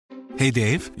Hey,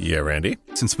 Dave. Yeah, Randy.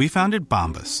 Since we founded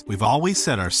Bombas, we've always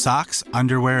said our socks,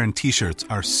 underwear, and T-shirts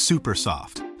are super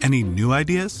soft. Any new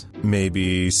ideas?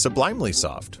 Maybe sublimely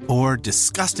soft. Or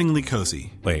disgustingly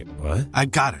cozy. Wait, what? I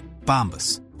got it.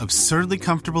 Bombas. Absurdly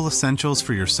comfortable essentials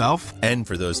for yourself and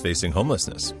for those facing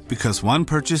homelessness. Because one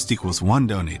purchased equals one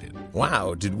donated.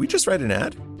 Wow, did we just write an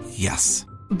ad? Yes.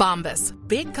 Bombas.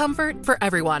 Big comfort for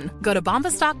everyone. Go to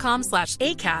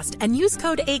bombas.com/ACAST and use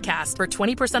code ACAST for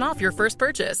 20% off your first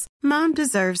purchase. Mom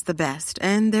deserves the best,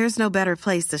 and there's no better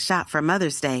place to shop for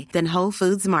Mother's Day than Whole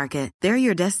Foods Market. They're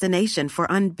your destination for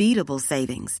unbeatable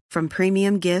savings, from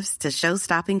premium gifts to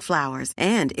show-stopping flowers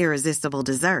and irresistible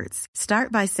desserts.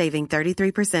 Start by saving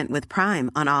 33% with Prime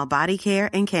on all body care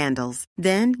and candles.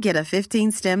 Then get a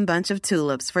 15-stem bunch of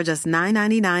tulips for just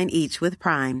 $9.99 each with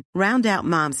Prime. Round out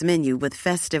Mom's menu with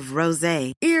festive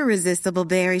rosé, irresistible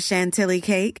berry chantilly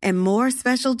cake, and more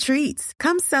special treats.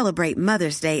 Come celebrate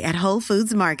Mother's Day at Whole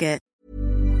Foods Market.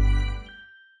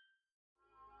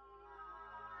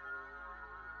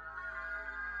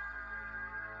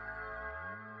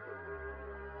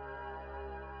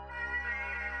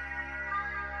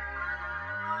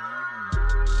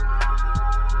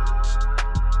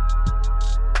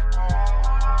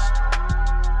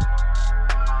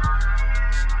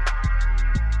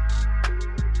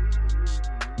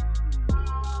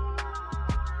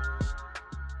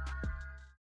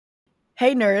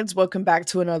 Hey nerds, welcome back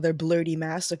to another Blurty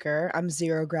Massacre. I'm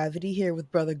Zero Gravity here with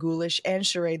Brother Ghoulish and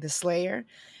Sheree the Slayer.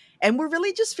 And we're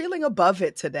really just feeling above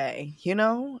it today. You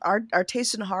know, our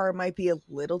taste in horror might be a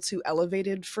little too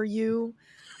elevated for you.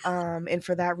 And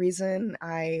for that reason,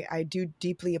 I do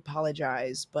deeply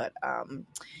apologize. But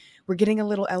we're getting a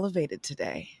little elevated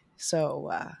today.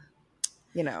 So,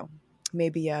 you know,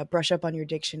 maybe brush up on your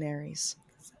dictionaries.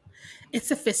 It's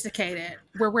sophisticated.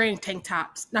 We're wearing tank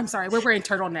tops. I'm sorry, we're wearing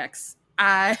turtlenecks.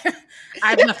 I've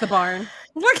left the barn.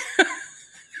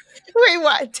 Wait,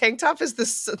 what? Tank top is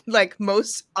the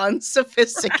most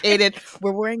unsophisticated.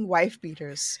 We're wearing wife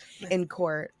beaters in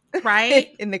court,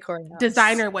 right? In the courthouse.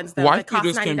 Designer ones though. Wife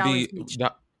beaters can be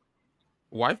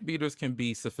wife beaters can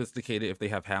be sophisticated if they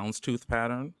have houndstooth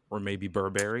pattern or maybe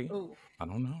Burberry. Ooh. I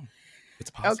don't know.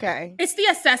 It's possible. Okay. It's the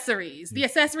accessories. The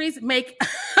accessories make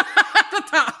the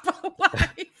top.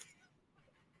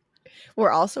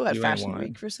 We're also at Fashion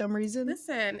Week for some reason.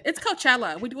 Listen, it's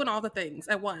Coachella. We're doing all the things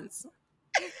at once.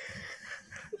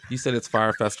 You said it's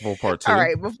Fire Festival Part 2. All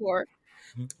right, before.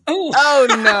 Oh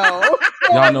no.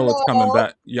 Y'all know it's coming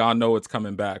back. Y'all know it's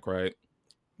coming back, right?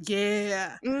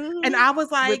 Yeah. Mm-hmm. And I was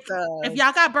like, if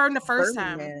y'all got burned the first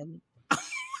time,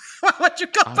 why'd you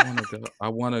go back? I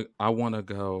want to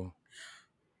go.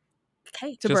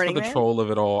 Okay. Just for the troll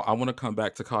of it all, I want to come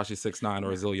back to Tekashi 6ix9ine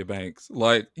or Azealia Banks.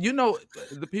 Like, you know,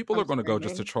 the people are going to go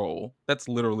just to troll. That's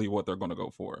literally what they're going to go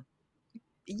for.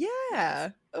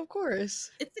 Yeah, of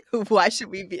course. Why should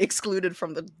we be excluded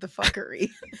from the fuckery?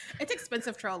 It's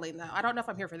expensive trolling, though. I don't know if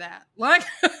I'm here for that. Like,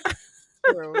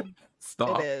 true.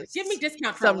 Stop. It is. Give me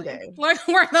discount trolling. Someday. Like,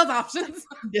 where are those options?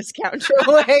 Discount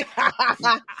trolling.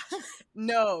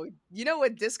 No, you know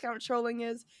what discount trolling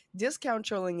is? Discount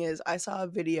trolling is, I saw a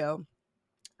video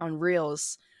on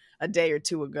Reels a day or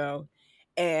two ago,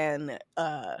 and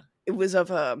it was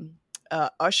of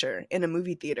Usher in a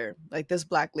movie theater, like this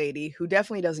black lady who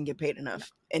definitely doesn't get paid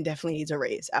enough and definitely needs a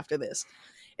raise after this.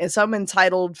 And some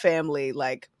entitled family,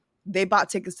 like, they bought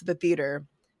tickets to the theater,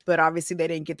 but obviously they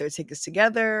didn't get their tickets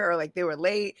together, or like they were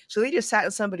late, so they just sat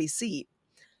in somebody's seat,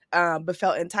 but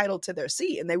felt entitled to their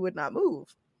seat and they would not move.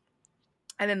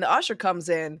 And then the usher comes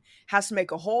in, has to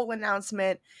make a whole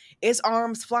announcement. It's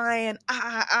arms flying.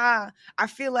 I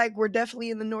feel like we're definitely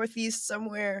in the Northeast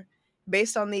somewhere,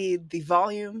 based on the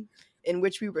volume in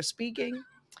which we were speaking.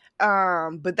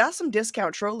 But that's some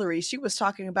discount trollery. She was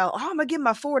talking about, I'm gonna get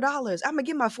my $4. I'm gonna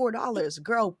get my $4,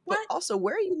 girl. But also,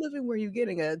 where are you living? Where are you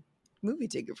getting a movie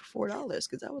ticket for $4?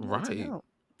 Because I would like to know.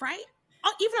 Right.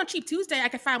 Oh, even on Cheap Tuesday, I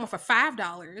could find one for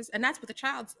 $5, and that's with a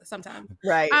child sometimes.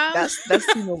 Right. That's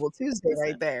T-Mobile Tuesday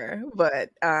right there.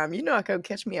 But you know, I could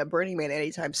catch me at Burning Man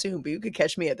anytime soon. But you could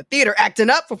catch me at the theater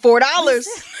acting up for $4.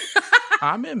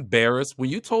 I'm embarrassed. When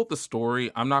you told the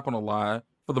story, I'm not gonna lie.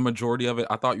 For the majority of it,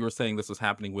 I thought you were saying this was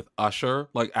happening with Usher,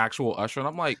 like actual Usher, and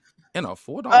I'm like, in a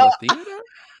 $4 theater?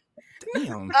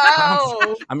 Damn.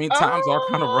 Times are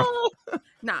kind of rough.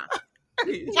 Nah.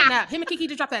 Yeah, him and Kiki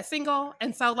just dropped that single,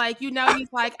 and so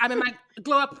he's like, I'm in my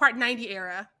glow up part 90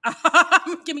 era.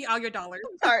 Give me all your dollars.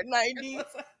 Part 90.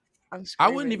 I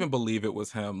wouldn't even believe it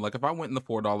was him. Like, if I went in the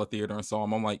 $4 theater and saw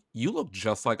him, I'm like, you look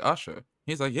just like Usher.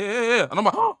 He's like, yeah. And I'm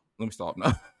like, oh, let me stop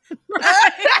now.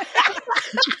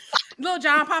 Little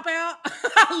John pop out.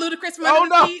 Ludacris from under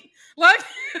the feet. Like,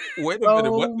 Wait a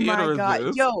minute, what Oh my theater is God.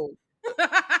 this? Yo,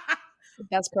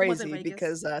 that's it was in crazy Vegas.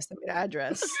 because send me the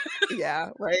address. Yeah,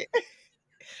 right.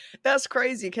 That's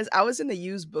crazy because I was in the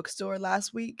used bookstore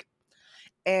last week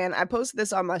and I posted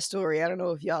this on my story. I don't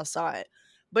know if y'all saw it,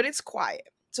 but it's quiet.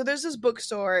 So there's this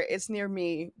bookstore. It's near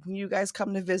me. When you guys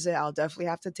come to visit, I'll definitely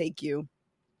have to take you.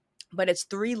 But it's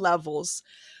 3 levels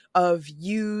of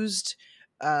used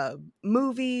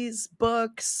movies,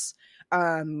 books,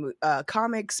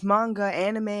 comics, manga,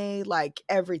 anime, like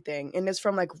everything. And it's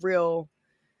from like real,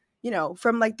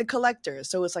 from like the collectors.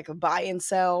 So it's like a buy and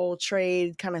sell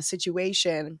trade kind of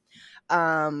situation.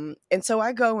 And so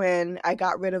I go in, I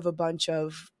got rid of a bunch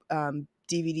of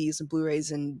DVDs and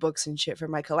Blu-rays and books and shit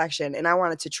from my collection. And I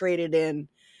wanted to trade it in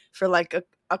for like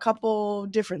a couple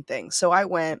different things. So I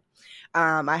went,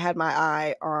 I had my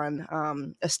eye on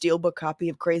a steelbook copy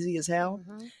of Crazy as Hell.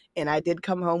 Mm-hmm. And I did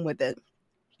come home with it.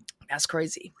 That's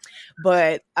crazy.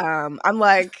 But I'm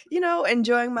like,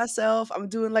 enjoying myself. I'm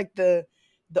doing like the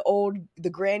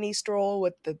granny stroll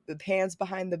with the hands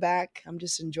behind the back. I'm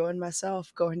just enjoying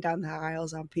myself, going down the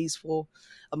aisles. I'm peaceful.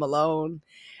 I'm alone.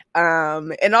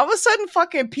 And all of a sudden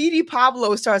fucking PD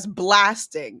Pablo starts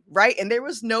blasting, right? And there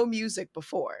was no music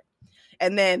before.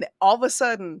 And then all of a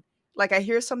sudden, like I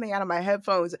hear something out of my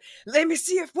headphones. Let me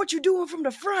see what you're doing from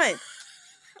the front.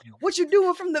 What you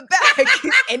doing from the back?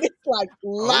 And it's like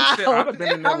loud. Oh shit, I'd have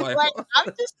been in there I'm like, like, I'm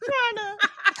just trying to.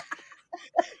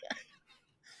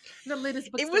 The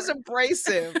latest bookstore. It was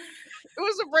abrasive. It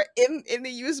was in the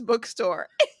used bookstore.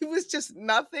 It was just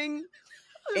nothing.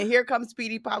 And here comes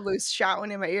PD Pablo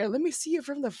shouting in my ear, let me see it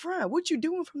from the front. What you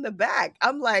doing from the back?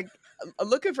 I'm like, I'm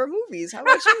looking for movies. How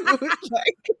about you?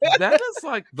 Like, that is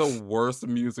like the worst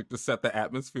music to set the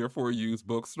atmosphere for a used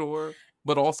bookstore.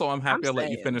 But also, I'm happy I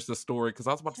let you saying. finish the story because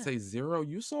I was about to say, Zero,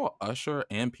 you saw Usher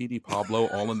and PD Pablo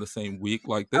all in the same week.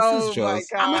 Like, this Oh is my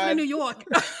just I'm living in God. New York.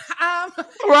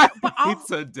 right but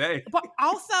also, today. but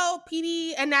also,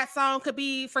 PD and that song could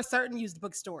be for certain used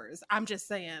bookstores. I'm just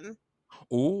saying.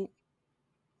 Ooh,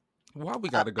 why we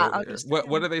gotta I go there? understand.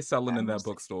 What are they selling I in that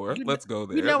understand. bookstore? You, Let's go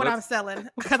there. you know what I'm Let's selling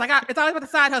because it's always about the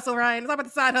side hustle, Ryan. It's all about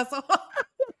the side hustle.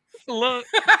 look.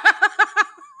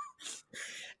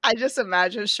 I just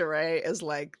imagine Sheree as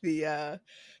like the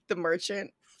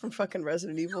merchant from fucking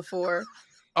Resident Evil 4. You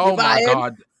Oh my buying?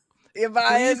 God. You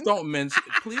buying?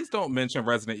 Please don't mention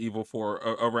Resident Evil 4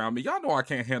 around me. Y'all know I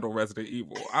can't handle Resident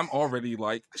Evil. I'm already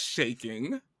like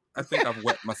shaking. I think I've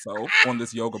wet myself on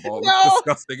this yoga ball. It's No.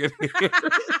 disgusting in here.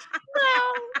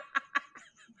 No.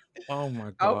 Oh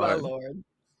my Oh my God. Lord.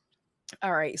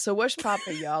 All right, so what's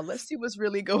popping, y'all? Let's see what's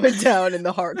really going down in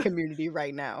the heart community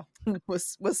right now.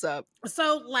 What's up?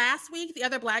 So last week, the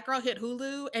other Black girl hit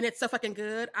Hulu, and it's so fucking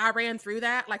good. I ran through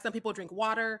that like some people drink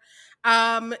water.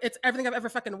 It's everything I've ever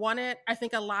fucking wanted. I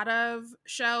think a lot of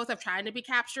shows have tried to be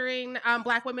capturing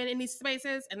Black women in these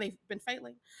spaces, and they've been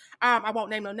failing. I won't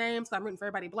name no names, so I'm rooting for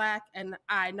everybody Black, and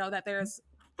I know that there's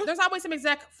always some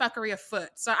exec fuckery afoot.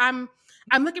 So I'm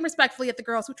looking respectfully at the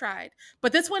girls who tried.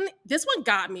 But this one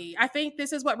got me. I think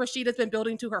this is what Rashida's been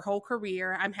building to her whole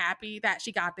career. I'm happy that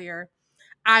she got there.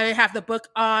 I have the book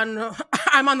on,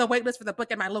 I'm on the wait list for the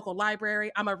book at my local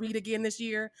library. I'm going to read again this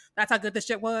year. That's how good this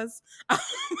shit was.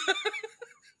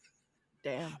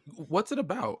 Damn. What's it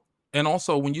about? And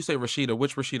also, when you say Rashida,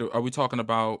 which Rashida are we talking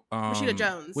about? Rashida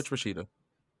Jones. Which Rashida?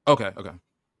 Okay.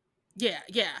 Yeah.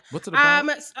 What's it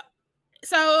about?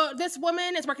 So this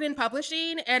woman is working in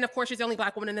publishing, and of course she's the only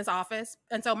Black woman in this office.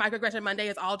 And so Microaggression Monday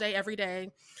is all day, every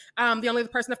day. The only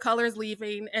person of color is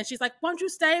leaving, and she's like, "Why don't you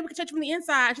stay? We can change from the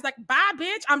inside." And she's like, "Bye,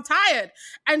 bitch. I'm tired."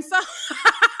 And so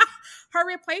her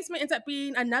replacement ends up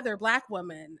being another Black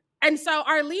woman. And so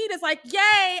our lead is like,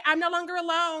 "Yay! I'm no longer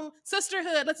alone.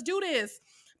 Sisterhood. Let's do this."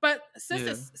 But sis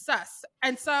is sus,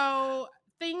 and so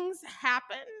things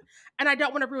happen, and I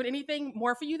don't want to ruin anything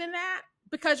more for you than that.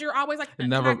 Because you're always like,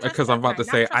 never, because I'm about to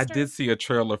say I did her? see a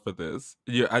trailer for this.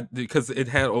 Yeah, because it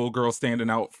had old girl standing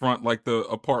out front like the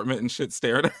apartment and shit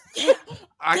staring.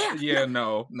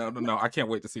 No. I can't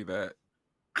wait to see that.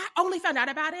 I only found out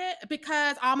about it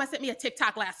because Alma sent me a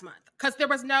TikTok last month because there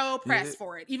was no press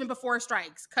for it even before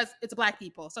strikes because it's Black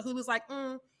people. So Hulu's like,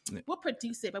 we'll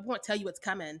produce it, but we won't tell you it's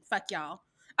coming. Fuck y'all.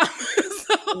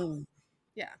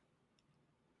 Yeah,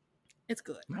 it's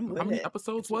good. How many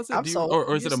episodes was it?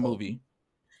 Or is it a movie?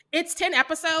 It's 10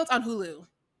 episodes on Hulu.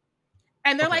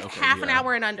 And they're half an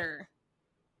hour and under.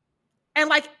 And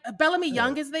like Bellamy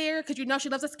Young is there because she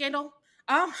loves a scandal.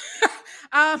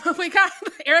 We got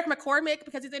Eric McCormick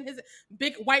because he's in his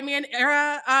big white man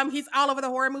era. He's all over the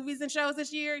horror movies and shows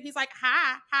this year. He's like,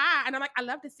 hi. And I'm like, I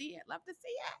love to see it.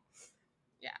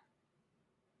 Yeah.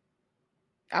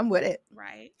 I'm with it.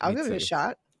 Right. I'll give it a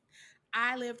shot.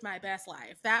 I lived my best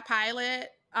life. That pilot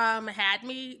had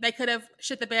me. They could have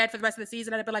shit the bed for the rest of the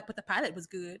season. I'd have been like, but the pilot was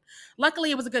good.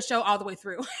 Luckily, it was a good show all the way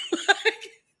through.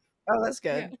 Oh, that's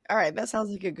good. Yeah. All right, that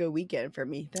sounds like a good weekend for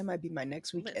me. That might be my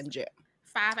next weekend jam.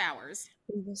 5 hours.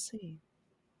 We will see.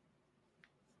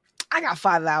 I got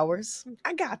 5 hours.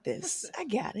 I got this. I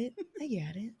got it.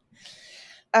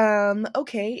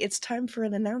 Okay, it's time for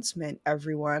an announcement,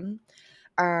 everyone.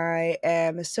 I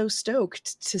am so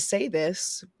stoked to say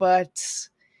this, but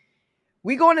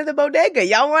we going to the bodega.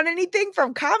 Y'all want anything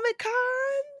from Comic-Con?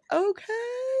 Okay.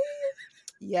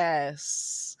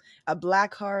 Yes. A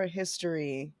Black Horror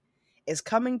History is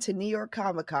coming to New York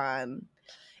Comic-Con.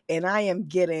 And I am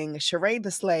getting Sheree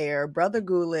the Slayer, Brother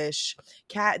Ghoulish,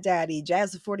 Cat Daddy,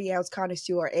 Jazz the 40 Ounce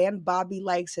Connoisseur, and Bobby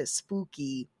Likes It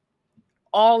Spooky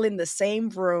all in the same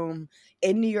room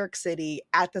in New York City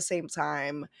at the same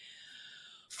time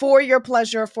for your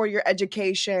pleasure, for your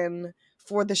education,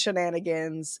 for the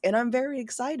shenanigans. And I'm very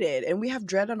excited. And we have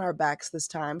Dread on our backs this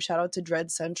time. Shout out to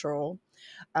Dread Central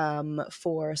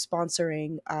for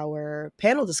sponsoring our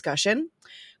panel discussion.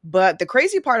 But the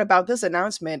crazy part about this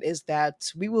announcement is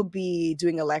that we will be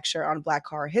doing a lecture on Black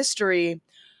Horror History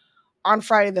on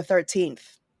Friday the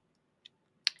 13th.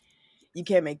 You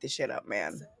can't make this shit up,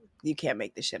 man. You can't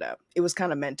make this shit up. It was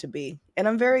kind of meant to be. And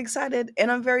I'm very excited,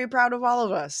 and I'm very proud of all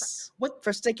of us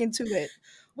for sticking to it.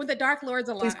 When the Dark Lords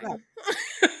align.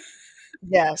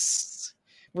 Yes.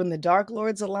 When the Dark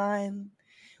Lords align,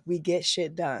 we get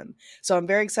shit done. So I'm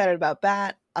very excited about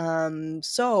that.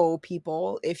 So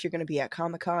people, if you're going to be at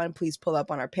Comic-Con, please pull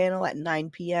up on our panel at 9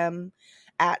 p.m.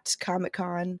 at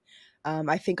Comic-Con.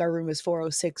 I think our room is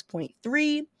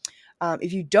 406.3.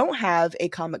 If you don't have a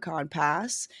Comic-Con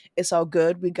pass, it's all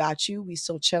good. We got you. We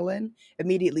still chilling.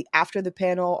 Immediately after the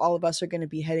panel, all of us are going to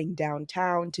be heading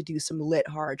downtown to do some lit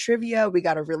horror trivia. We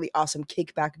got a really awesome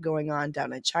kickback going on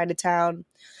down in Chinatown.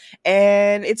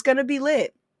 And it's going to be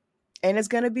lit. And it's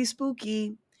going to be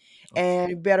spooky. And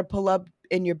you better pull up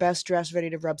in your best dress,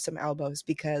 ready to rub some elbows,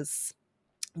 because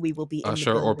we will be in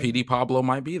Usher or PD Pablo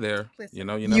might be there. Listen,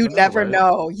 You never know.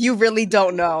 Know. You really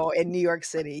don't know in New York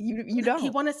City. You don't.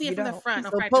 You want to see it from the front.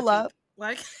 So pull up.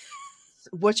 Like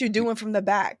what you're doing from the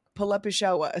back. Pull up and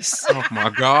show us. Oh my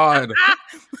God.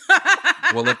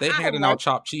 Well, if they handing out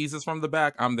chopped cheeses from the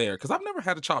back, I'm there, because I've never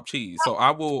had a chopped cheese. So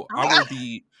I will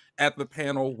be at the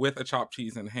panel with a chopped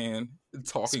cheese in hand,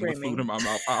 talking with food in my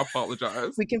mouth. I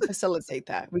apologize. We can facilitate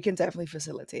that. We can definitely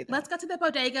facilitate that. Let's go to the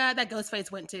bodega that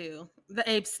Ghostface went to, the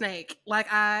Abe Snake.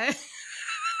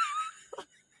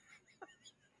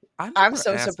 I'm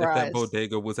so surprised if that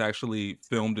bodega was actually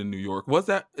filmed in New York. Was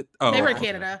that? Oh, they were in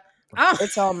Canada.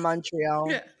 It's all Montreal.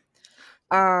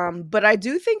 Yeah. But I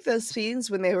do think the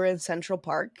scenes when they were in Central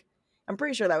Park, I'm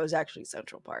pretty sure that was actually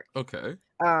Central Park. Okay.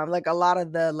 Like a lot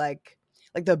of the like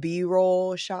the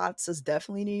B-roll shots is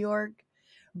definitely New York,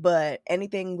 but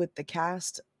anything with the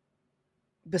cast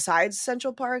besides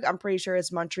Central Park, I'm pretty sure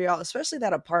it's Montreal, especially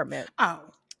that apartment. Oh.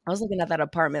 I was looking at that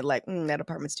apartment like, that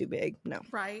apartment's too big. No.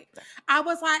 Right. I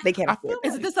was like, they can't afford it.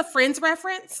 Is this a Friends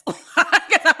reference? Is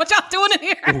that what y'all doing in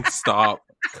here? Oh, stop.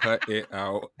 Cut it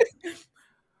out.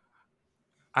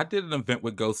 I did an event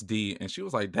with Ghost D, and she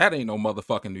was like, that ain't no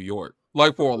motherfucking New York.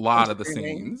 Like, for a lot of the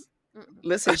scenes.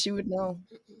 Listen, she would know.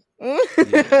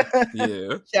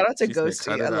 Yeah. Shout out to Ghost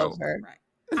D. I love her. Right.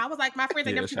 I was like, my friends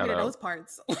ain't never seen those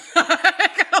parts. Where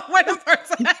the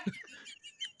parts at?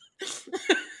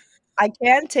 I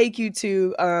can take you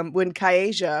to when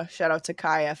Kaeja, shout out to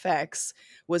Kai FX,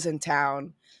 was in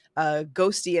town.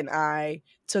 Ghosty and I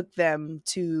took them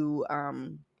to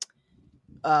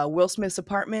Will Smith's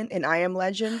apartment in I Am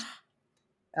Legend,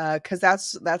 because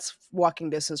that's walking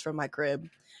distance from my crib,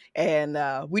 and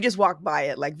we just walked by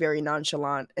it like very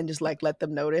nonchalant and just like let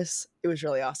them notice. It was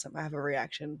really awesome. I have a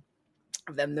reaction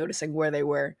of them noticing where they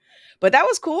were, but that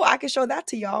was cool. I could show that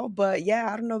to y'all. But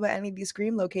yeah, I don't know about any of these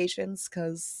Scream locations,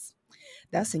 because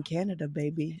that's in Canada,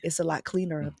 baby. It's a lot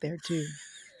cleaner up there too.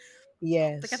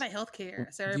 Yes, they got that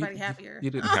healthcare, so everybody happier.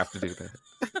 You didn't have to do that.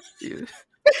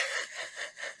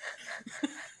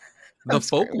 The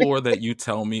folklore that you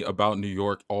tell me about New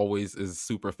York always is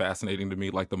super fascinating to me,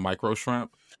 like the micro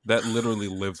shrimp that literally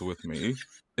lives with me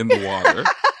in the water.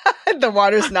 The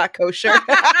water's not kosher.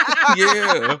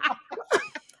 Yeah.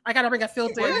 I gotta bring a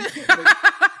filter.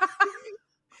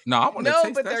 No, I want to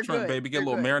taste that shrimp, good. baby. Get a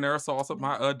little marinara sauce at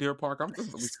my Deer Park. I'm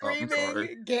just screaming, I'm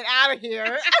sorry. Get out of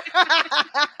here.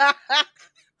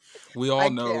 We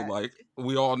all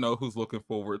know who's looking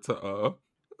forward to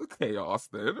chaos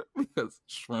then, because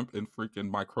shrimp and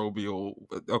freaking microbial.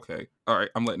 Okay, all right,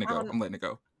 I'm letting it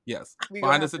go. Yes,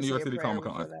 find us at New York City Comic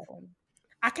Con.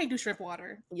 I can't do shrimp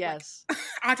water. Yes. Like,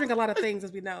 I drink a lot of things,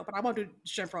 as we know, but I won't do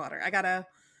shrimp water. I gotta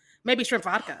maybe shrimp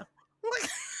vodka.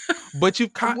 But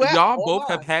Well, y'all hold both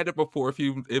have on. had it before if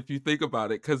you think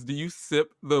about it. Because do you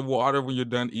sip the water when you're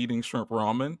done eating shrimp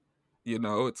ramen? You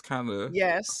know, it's kind of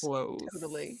Yes, close.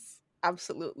 totally.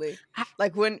 Absolutely. I-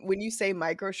 Like when you say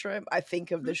micro shrimp, I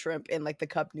think of the shrimp in like the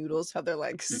cup noodles, how they're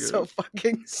like so Yeah.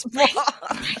 fucking small.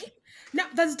 No,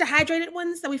 those dehydrated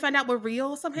ones that we find out were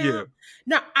real somehow. Yeah.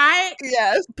 No,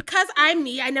 Yes. because I'm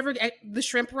me, I never get the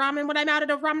shrimp ramen when I'm out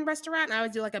at a ramen restaurant. I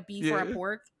always do like a beef or a Yeah.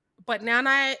 pork. But now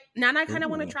I kind of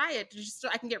want to Ooh. try it just so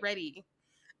I can get ready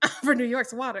for New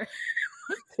York's water.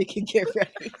 We can get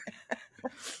ready.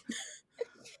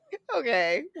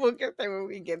 Okay, we'll get there when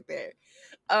we get there.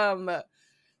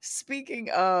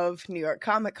 Speaking of New York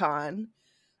Comic Con,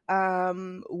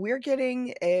 we're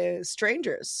getting a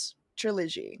Strangers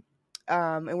trilogy.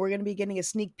 And we're going to be getting a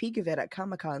sneak peek of it at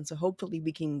Comic-Con, so hopefully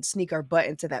we can sneak our butt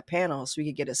into that panel so we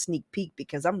can get a sneak peek,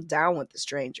 because I'm down with the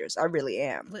Strangers. I really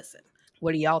am. Listen,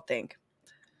 What do y'all think?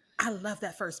 I love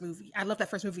that first movie. I love that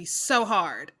first movie so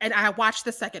hard. And I watched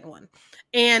the second one.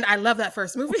 And I love that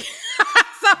first movie.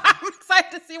 So I'm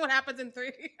excited to see what happens in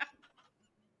 3.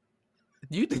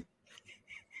 You did.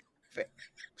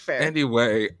 Fair.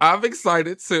 Anyway, I'm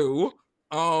excited too.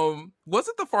 Was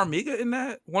it the Farmiga in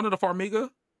that? One of the Farmiga?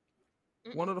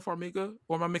 One of the Farmiga?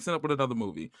 Or am I mixing up with another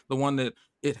movie? The one that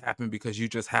it happened because you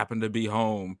just happened to be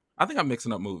home. I think I'm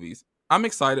mixing up movies. I'm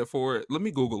excited for it. Let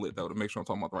me Google it though to make sure I'm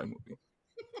talking about the right movie.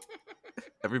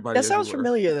 Everybody, That sounds everywhere.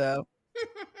 familiar, though.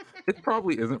 It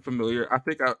probably isn't familiar. I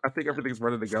think everything's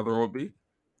running together on me.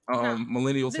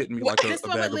 Millennials hitting me like a this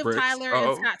one bag with of Liv bricks. Tyler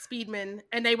and Scott Speedman,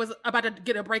 and they was about to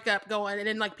get a breakup going, and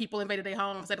then like people invaded their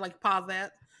homes. They had to like pause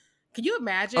that. Can you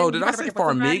imagine? Oh, did You I gotta say break up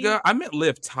with somebody? Farmiga? I meant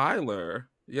Liv Tyler.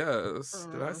 Yes.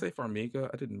 Did I say Farmiga?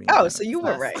 I didn't mean Oh, that. so you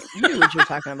were Sus. right. You knew what you were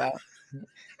talking about.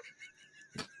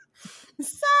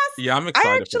 Sus. Yeah, I'm excited.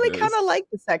 I actually for this. kind of like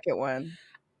the second one.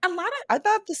 A lot of I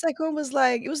thought the second one was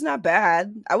like, it was not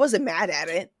bad. I wasn't mad at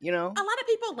it, you know? a lot of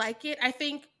people like it. I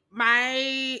think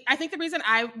the reason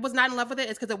I was not in love with it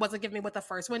is because it wasn't giving me what the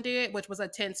first one did, which was a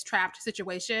tense, trapped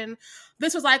situation.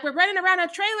 This was like, we're running around a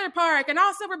trailer park and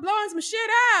also we're blowing some shit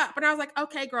up. And I was like,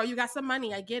 okay, girl, you got some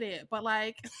money. I get it. But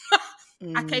like,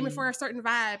 I came in for a certain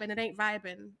vibe and it ain't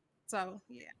vibing. So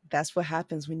yeah. That's what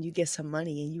happens when you get some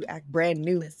money and you act brand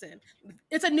new. Listen,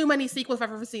 it's a New Money sequel if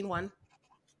I've ever seen one.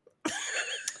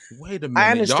 Wait a I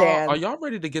minute, understand. y'all. Are y'all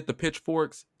ready to get the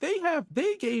pitchforks? They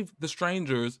gave The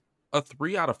Strangers a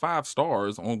 3 out of 5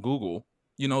 stars on Google.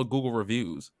 You know, Google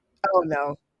reviews. Oh,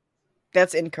 no.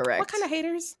 That's incorrect. What kind of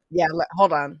haters? Yeah,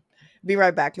 hold on. Be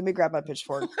right back. Let me grab my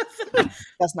pitchfork.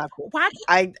 That's not cool. Why?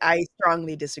 I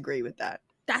strongly disagree with that.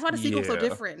 That's why the sequel's so Yeah.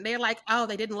 different. They're like, oh,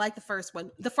 they didn't like the first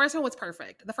one. The first one was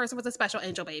perfect. The first one was a special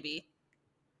angel baby.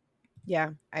 Yeah,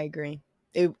 I agree.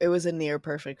 It was a near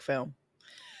perfect film.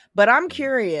 But I'm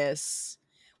curious.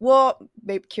 Well,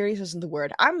 maybe curious isn't the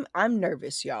word. I'm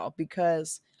nervous, y'all,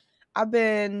 because I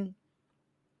don't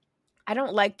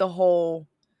like the whole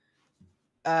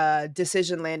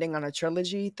decision landing on a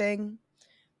trilogy thing,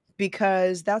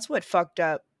 because that's what fucked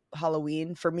up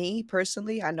Halloween for me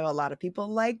personally. I know a lot of people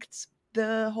liked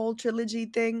the whole trilogy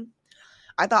thing.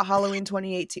 I thought Halloween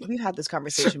 2018, we've had this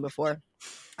conversation before.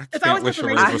 I It's can't always with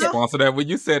information. Sheree's response to that. When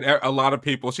you said a lot of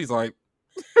people, she's like,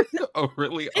 oh,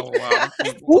 really? A lot of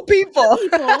people? Who people?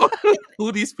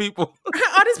 Who these people?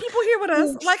 All these people here with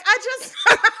us. Like, I just.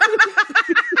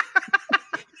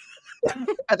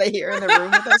 Are they here in the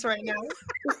room with us right now?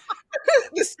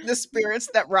 The spirits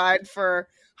that ride for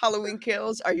Halloween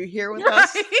Kills, are you here with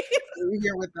us? Right? Are you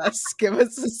here with us? Give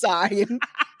us a sign.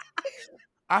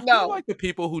 I No. feel like the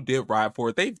people who did ride for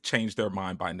it, they've changed their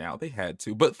mind by now. They had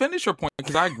to. But finish your point,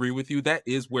 because I agree with you. That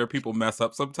is where people mess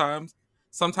up sometimes.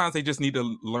 Sometimes they just need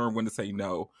to learn when to say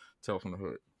no. Tell from the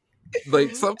hood.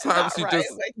 Like, sometimes Not right,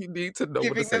 you need to know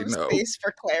when to Giving say them no. space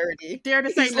for clarity. Dare to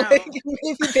say He's no. like,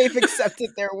 maybe they've accepted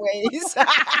their ways.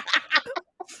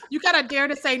 You gotta dare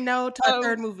to say no to a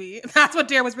third movie. That's what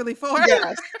Dare was really for.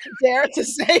 Yes, dare to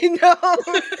say no.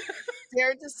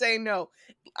 Dare to say no.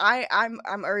 I'm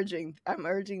urging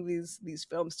these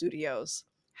film studios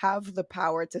have the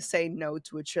power to say no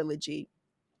to a trilogy,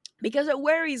 because it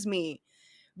worries me,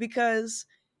 because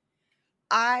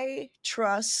I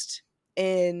trust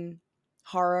in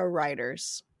horror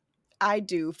writers. I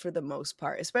do, for the most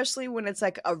part, especially when it's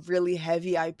like a really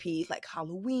heavy IP like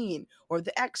Halloween or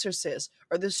The Exorcist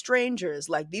or The Strangers.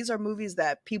 Like, these are movies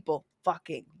that people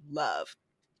fucking love.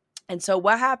 And so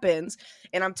what happens,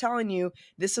 and I'm telling you,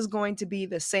 this is going to be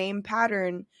the same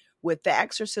pattern with the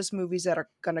Exorcist movies that are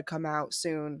going to come out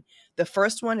soon. The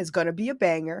first one is going to be a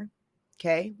banger.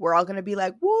 Okay, we're all gonna be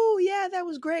like, "Woo, yeah, that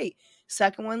was great."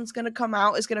 Second one's gonna come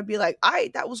out. It's gonna be like, "All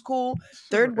right, that was cool."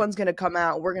 Third one's gonna come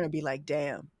out. We're gonna be like,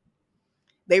 "Damn,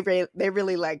 they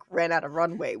really like ran out of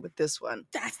runway with this one."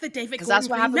 That's the David Because Gordon that's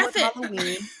what Green happened with method.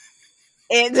 Halloween.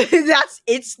 And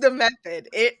it's the method.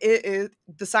 It is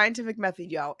the scientific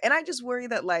method, y'all. And I just worry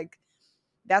that like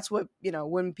that's what,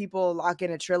 when people lock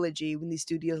in a trilogy, when these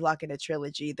studios lock in a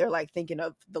trilogy, they're like thinking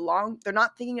of they're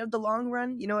not thinking of the long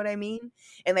run, you know what I mean?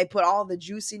 And they put all the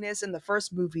juiciness in the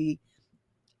first movie.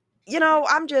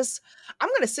 I'm gonna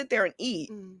sit there and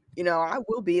eat. I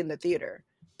will be in the theater,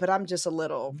 but I'm a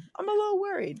little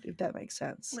worried, if that makes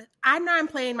sense. I know I'm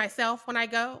playing myself when I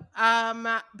go,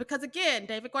 because again,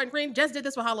 David Gordon Green just did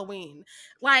this with Halloween.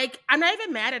 Like, I'm not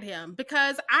even mad at him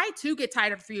because I too get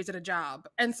tired of 3 years at a job,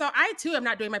 and so I too am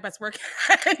not doing my best work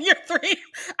in year 3.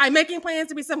 I'm making plans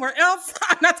to be somewhere else.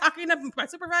 I'm not talking to my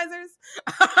supervisors.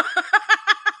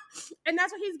 And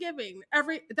that's what he's giving.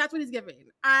 That's what he's giving.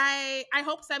 I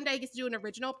hope someday he gets to do an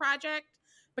original project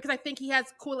because I think he has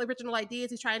cool original ideas.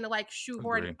 He's trying to like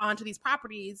shoehorn onto these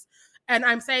properties. And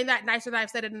I'm saying that nicer than I've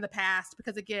said it in the past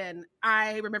because again,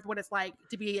 I remember what it's like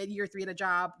to be in year 3 at a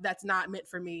job that's not meant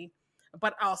for me.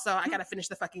 But also I gotta finish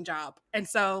the fucking job. And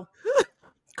so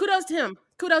kudos to him.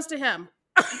 Kudos to him.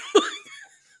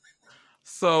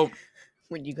 So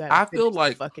when you gotta I feel finish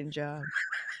like the fucking job.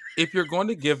 If you're going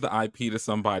to give the IP to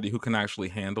somebody who can actually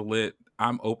handle it,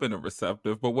 I'm open and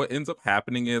receptive. But what ends up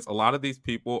happening is a lot of these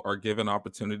people are given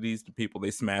opportunities to people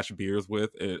they smash beers with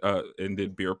and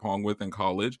did beer pong with in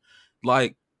college.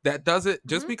 Like, that doesn't,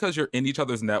 just because you're in each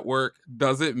other's network,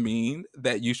 doesn't mean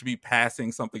that you should be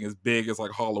passing something as big as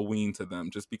like Halloween to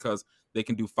them just because they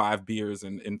can do 5 beers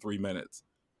in 3 minutes.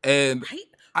 And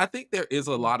I think there is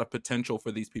a lot of potential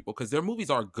for these people because their movies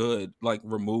are good, like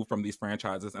removed from these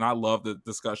franchises. And I love the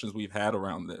discussions we've had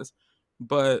around this.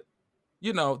 But,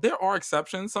 there are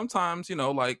exceptions. Sometimes,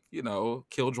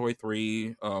 Killjoy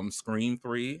 3, Scream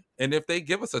 3. And if they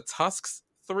give us a Tusks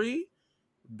 3,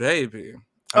 baby,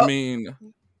 I mean,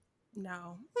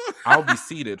 no, I'll be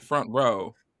seated front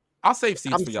row. I'll save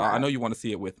seats I'm for y'all. I fine. know you want to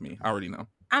see it with me. I already know.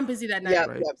 I'm busy that night. Yep,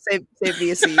 right? Save me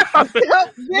a seat.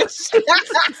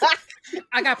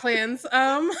 I got plans.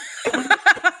 Oh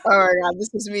my god,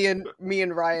 this is me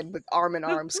and Ryan with arm in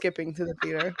arm skipping to the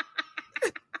theater.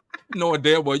 Knowing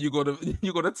damn well you go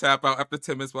to tap out after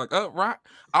 10 minutes, like, right,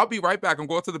 I'll be right back. I'm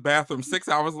going to the bathroom. 6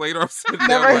 hours later, I'm sitting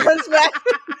Never there. comes back.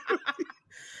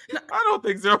 I don't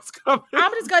think Zero's coming.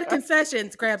 I'm just going to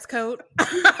concessions, grabs coat.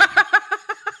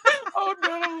 Oh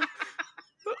no.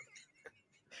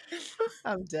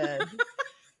 I'm dead.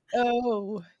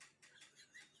 Oh.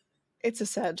 It's a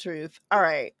sad truth. All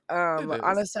right.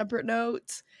 On a separate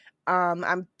note,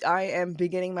 I am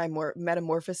beginning my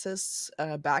metamorphosis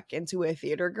back into a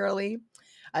theater girly.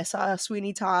 I saw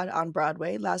Sweeney Todd on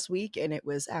Broadway last week, and it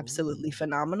was absolutely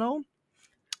phenomenal.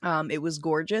 It was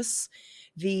gorgeous.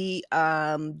 The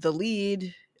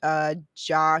lead,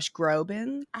 Josh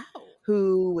Groban,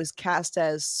 who was cast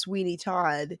as Sweeney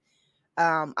Todd.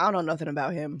 I don't know nothing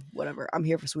about him. Whatever. I'm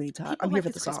here for Sweeney Todd. People I'm here like for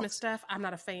his the Christmas songs. stuff. I'm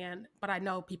not a fan, but I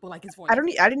know people like his voice. I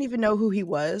didn't even know who he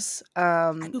was.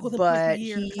 But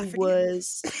he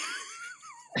was.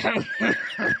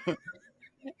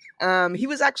 He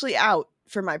was actually out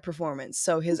for my performance,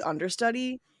 so his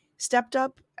understudy stepped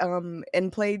up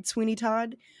and played Sweeney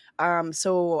Todd.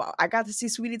 So I got to see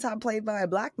Sweeney Todd played by a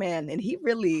black man, and he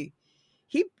really.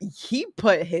 He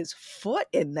put his foot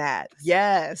in that.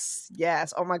 Yes.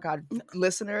 Oh my god,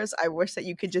 listeners, I wish that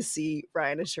you could just see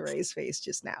Ryan and Sheree's face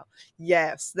just now.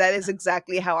 Yes, that is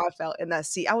exactly how I felt in that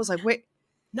seat. I was like, wait,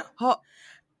 no,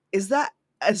 is that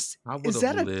a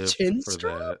chin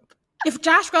strap? If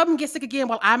Josh Groban gets sick again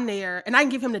while I'm there, and I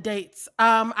can give him the dates,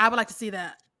 I would like to see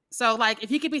that. So, like, if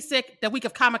he could be sick the week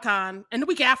of Comic-Con and the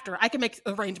week after, I can make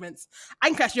arrangements. I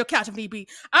can crash your couch if need be.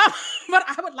 But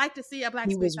I would like to see a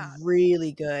black Sweeney Todd. He was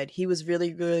really good. He was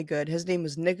really, really good. His name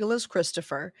was Nicholas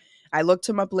Christopher. I looked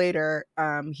him up later.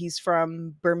 He's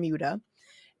from Bermuda.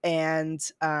 And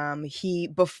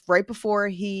right before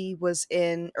he was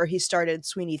he started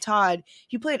Sweeney Todd,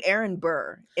 he played Aaron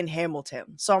Burr in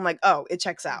Hamilton. So I'm like, oh, it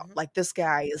checks out. Mm-hmm. Like, this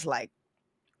guy is like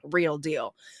real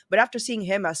deal. But after seeing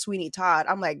him as Sweeney Todd,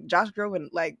 I'm like, Josh Groban,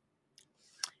 like,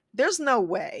 there's no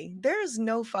way. There's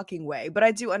no fucking way. But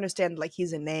I do understand, like,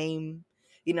 he's a name.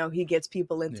 He gets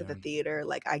people into the theater.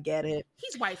 Like, I get it.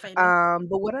 He's white famous.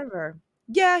 But whatever.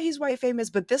 Yeah, he's white famous.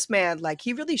 But this man, like,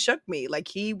 he really shook me. Like,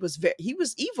 he was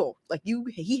evil. Like,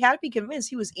 he had to be convinced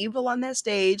he was evil on that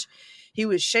stage. He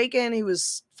was shaking. He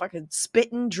was fucking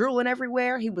spitting, drooling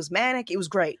everywhere. He was manic. It was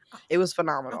great. It was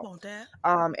phenomenal. I want that.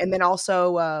 And then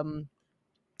also,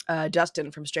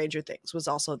 Dustin from Stranger Things was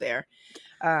also there,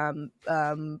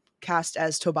 cast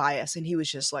as Tobias, and he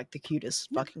was just like the cutest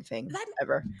fucking thing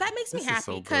ever. That makes me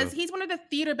happy because he's one of the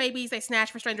theater babies they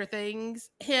snatched for Stranger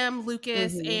Things. Him,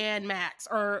 Lucas, and Max,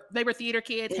 or they were theater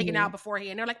kids hanging out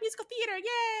beforehand. They're like, musical theater,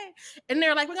 yay! And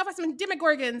they're like, we got some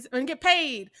Demogorgons and get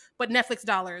paid, but Netflix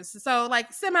dollars, so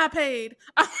like semi-paid.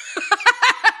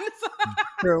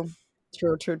 True.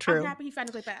 I'm happy he found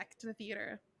his way back to the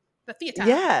theater. The theater.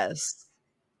 Yes.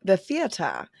 The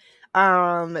theater.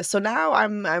 So now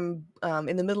I'm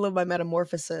in the middle of my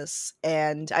metamorphosis,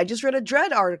 and I just read a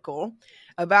Dread article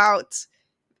about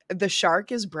The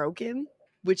Shark is Broken,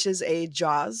 which is a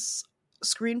Jaws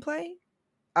screenplay.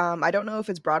 I don't know if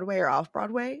it's Broadway or off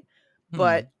Broadway,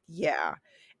 but yeah.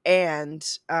 And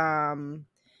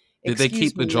did they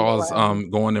keep the Jaws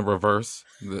going in reverse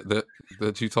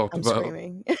that you talked about?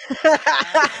 Screaming.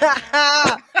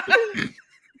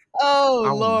 Oh,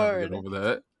 I will Lord. never get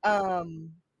over that.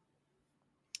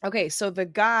 Okay, so the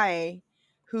guy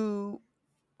who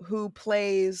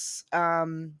plays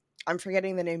I'm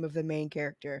forgetting the name of the main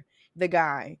character, the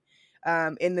guy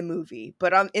in the movie,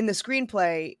 but in the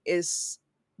screenplay is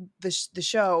the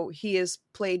show, he is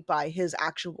played by his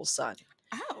actual son.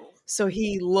 Oh. So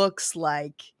he looks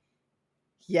like,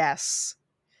 yes,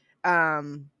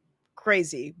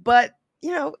 crazy. But,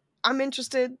 you know, I'm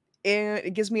interested.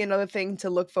 It gives me another thing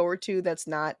to look forward to that's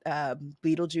not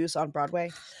Beetlejuice on Broadway.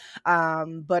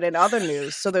 But in other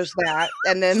news, so there's that.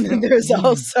 And then there's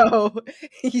also,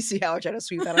 you see how I try to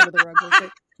sweep that under the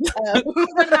rug.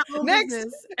 Next.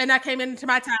 And I came into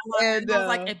my timeline and I was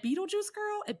like, a Beetlejuice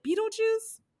girl? A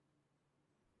Beetlejuice?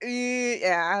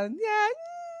 Yeah.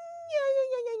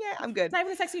 I'm good. It's not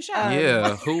even a sexy show.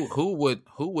 Yeah, who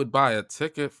would buy a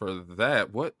ticket for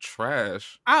that? What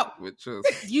trash? Oh, which is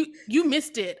you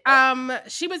missed it.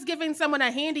 She was giving someone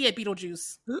a handy at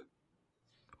Beetlejuice.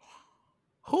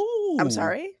 Who? I'm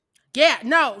sorry. Yeah,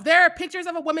 no, there are pictures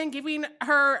of a woman giving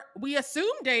her, we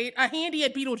assume, date a handy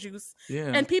at Beetlejuice.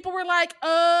 Yeah, and people were like,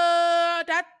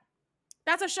 that's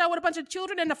a show with a bunch of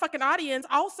children in the fucking audience.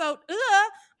 Also,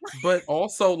 but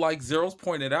also, like Zeros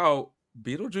pointed out,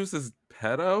 Beetlejuice is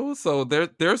pedo, so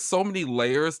there's so many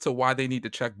layers to why they need to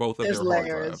check both of their hard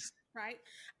drives. Right?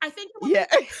 I think the woman,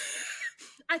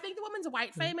 I think the woman's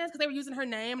white famous because they were using her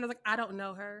name, and I was like, I don't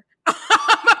know her.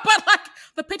 But like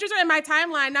the pictures are in my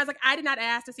timeline, and I was like, I did not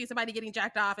ask to see somebody getting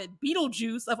jacked off at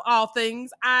Beetlejuice of all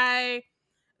things. I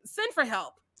send for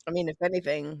help. I mean, if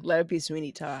anything, let it be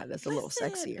Sweeney Todd. That's a little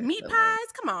sexier. Meat pies?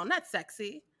 Come on, that's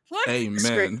sexy. What?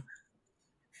 Amen.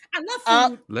 I love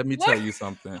food. Let me tell you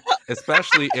something.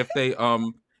 Especially if they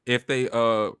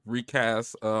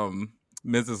recast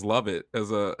Mrs. Lovett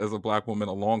as a black woman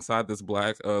alongside this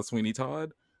black Sweeney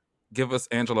Todd. Give us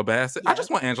Angela Bassett. Yes. I just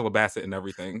want Angela Bassett in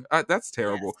everything. That's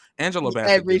terrible. Yes. Angela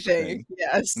Bassett. Everything.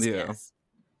 Yes. Yeah.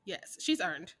 Yes. She's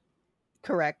earned.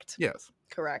 Correct. Yes.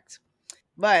 Correct.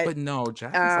 But no,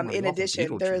 Jack, in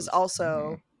addition, there is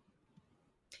also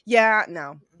not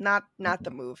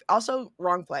the move. Also,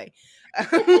 wrong play.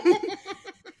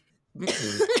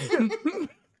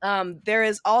 There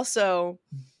is also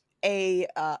a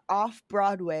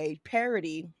off-Broadway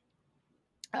parody,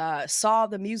 Saw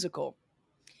the Musical,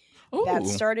 that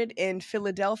started in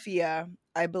Philadelphia,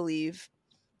 I believe,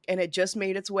 and it just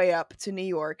made its way up to New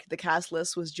York. The cast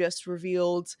list was just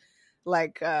revealed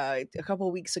like a couple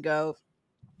weeks ago,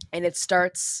 and it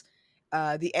starts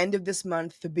the end of this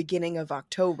month, the beginning of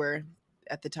October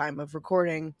at the time of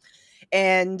recording.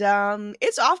 And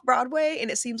it's off Broadway, and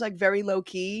it seems like very low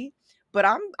key, but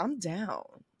I'm down.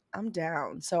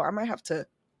 So I might have to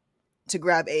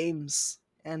grab Ames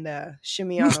and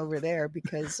shimmy on over there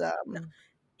because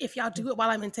if y'all do it while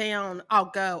I'm in town, I'll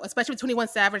go. Especially with 21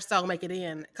 Savage, so I'll make it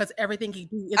in because everything he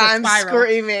do is a I'm spiral.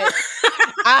 Screaming.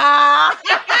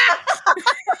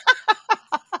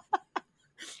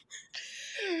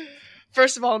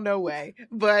 First of all, no way.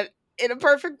 But in a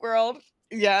perfect world,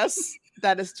 yes,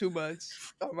 that is too much.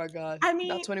 Oh my god! I mean,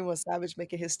 not 21 Savage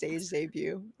making his stage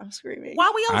debut. I'm screaming.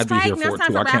 While we on strike, now it's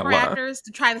time for rapper actors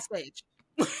to try the stage.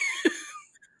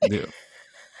 Yeah.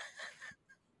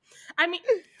 I mean,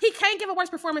 he can't give a worse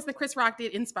performance than Chris Rock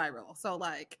did in Spiral. So,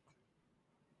 like,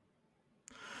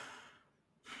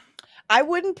 I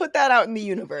wouldn't put that out in the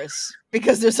universe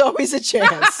because there's always a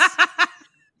chance.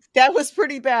 That was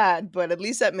pretty bad, but at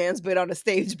least that man's been on a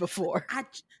stage before. I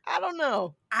don't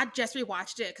know. I just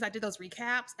rewatched it because I did those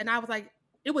recaps, and I was like,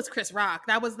 it was Chris Rock.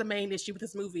 That was the main issue with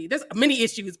this movie. There's many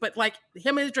issues, but like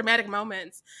him in his dramatic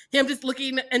moments, him just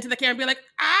looking into the camera and being like,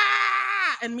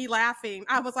 ah, and me laughing.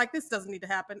 I was like, this doesn't need to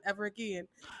happen ever again.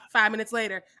 5 minutes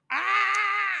later, ah.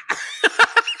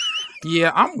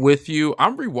 Yeah, I'm with you.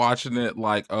 I'm rewatching it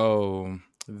like, oh,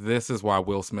 this is why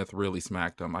Will Smith really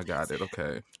smacked him. I got it.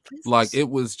 Okay. Like, it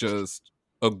was just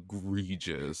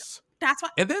egregious. That's why.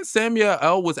 And then Samuel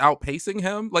L. was outpacing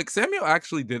him. Like, Samuel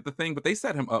actually did the thing, but they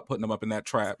set him up, putting him up in that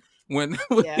trap when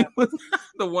Yeah. he was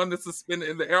the one that's suspended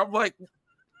in the air. I'm like,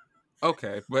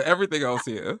 okay, but everything else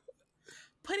here.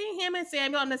 Putting him and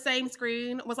Samuel on the same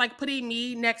screen was like putting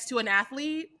me next to an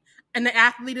athlete, and the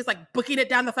athlete is like booking it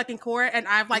down the fucking court, and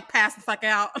I've like passed the fuck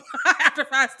out after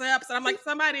 5 steps, and I'm like,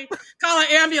 somebody call an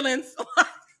ambulance.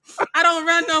 I don't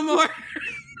run no more.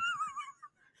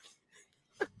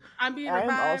 I'm being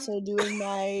revived. I'm also doing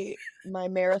my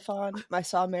marathon, my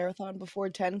Saw marathon before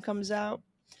 10 comes out,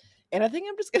 and I think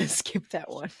I'm just gonna skip that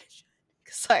one.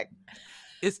 Cause like,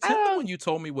 is 10 the one you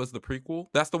told me was the prequel?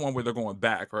 That's the one where they're going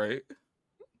back, right?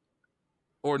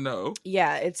 Or no?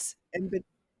 Yeah, it's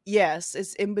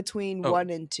it's in between 1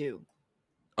 and 2.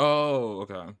 Oh,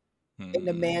 okay. And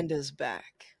Amanda's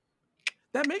back.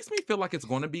 That makes me feel like it's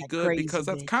going to be good because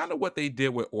that's kind of what they did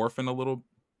with Orphan a little.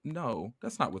 No,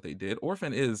 that's not what they did.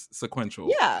 Orphan is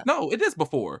sequential. Yeah. No, it is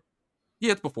before.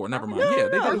 Yeah, it's before. Never mind. No, yeah,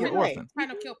 they no, did it with you're right. Orphan. Trying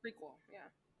to kill prequel. Yeah.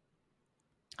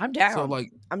 I'm down. So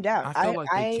like, I'm down. I feel like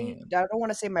they can. I don't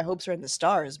want to say my hopes are in the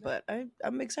stars, but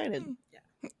I'm excited. Yeah.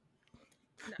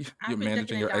 No, you're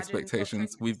managing your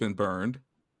expectations. We've been burned.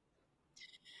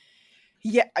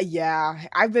 Yeah.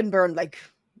 I've been burned like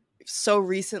so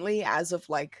recently as of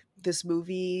like this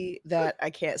movie that I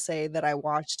can't say that I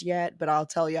watched yet, but I'll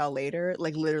tell y'all later,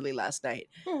 like literally last night.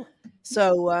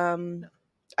 So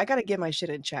I gotta get my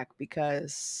shit in check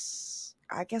because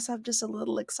I guess I'm just a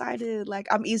little excited. Like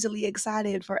I'm easily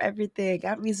excited for everything.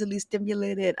 I'm easily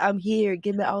stimulated. I'm here.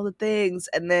 Give me all the things.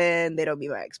 And then they don't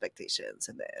meet my expectations.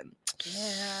 And then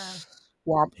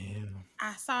womp. Yeah.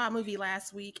 I saw a movie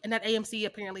last week, and that AMC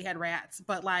apparently had rats,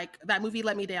 but like that movie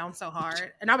let me down so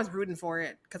hard, and I was rooting for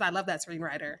it because I love that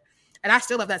screenwriter, and I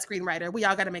still love that screenwriter. We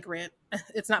all got to make rent.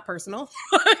 It's not personal.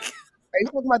 Are you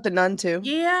talking about The Nun too?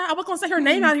 Yeah, I was gonna say her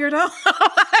name out here though.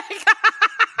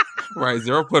 Right,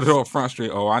 Zero put it on Front Street.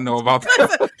 Oh, I know about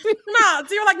that. No,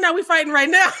 so you're like, no, we fighting right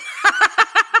now.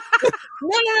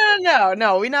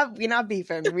 No. We not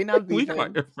beefing. We not beefing.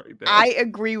 Right now. I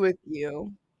agree with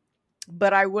you.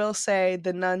 But I will say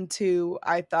The Nun 2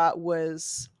 I thought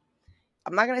was,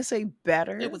 I'm not gonna say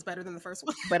better. It was better than the first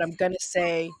one. But I'm gonna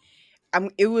say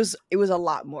it was a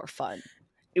lot more fun.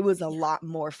 It was a lot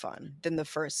more fun than the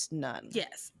first Nun.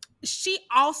 Yes. She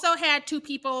also had 2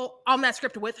 people on that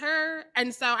script with her.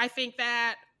 And so I think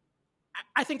that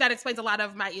explains a lot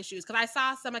of my issues. Because I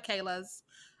saw some of Kayla's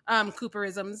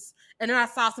Cooperisms, and then I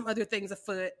saw some other things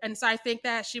afoot. And so I think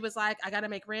that she was like, I gotta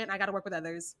make rent, I gotta work with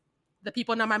others. The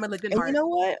people know my malignant heart. And you know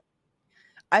what?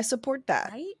 I support that.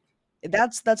 Right?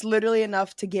 That's literally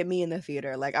enough to get me in the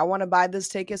theater. Like I want to buy this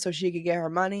ticket so she could get her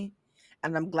money.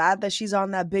 And I'm glad that she's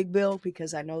on that big bill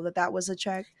because I know that was a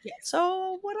check. Yes.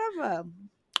 So whatever.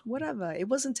 It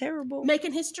wasn't terrible.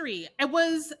 Making history. It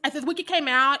was, as the week it came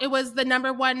out, it was the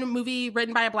 #1 movie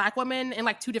written by a Black woman in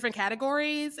like 2 different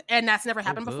categories. And that's never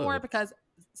happened before because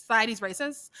society's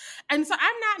racist. And so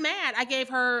I'm not mad. I gave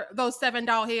her those 7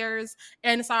 doll hairs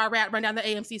and saw a rat run down the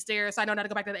AMC stairs. So I know not to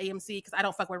go back to the AMC because I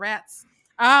don't fuck with rats.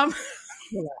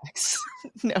 Relax.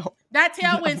 No. That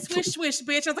tail went swish, swish,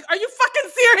 bitch. I was like, are you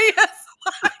fucking serious?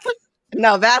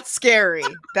 No, that's scary.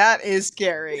 That is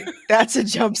scary. That's a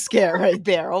jump scare right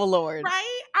there. Oh, Lord.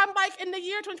 Right? I'm like, in the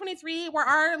year 2023, where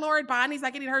our Lord Bonnie's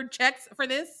not getting her checks for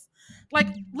this. Like,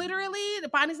 literally,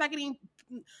 Bonnie's not getting...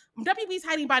 WB's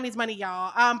hiding Bonnie's money,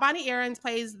 y'all. Bonnie Aarons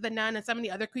plays the nun and some of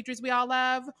the other creatures we all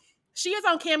love. She is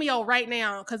on Cameo right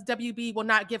now because WB will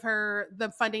not give her the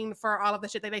funding for all of the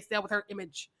shit that they sell with her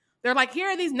image. They're like, here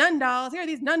are these nun dolls. Here are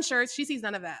these nun shirts. She sees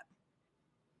none of that.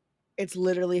 It's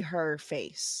literally her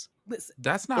face.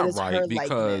 That's not right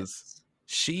because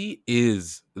she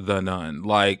is the nun.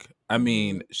 Like, I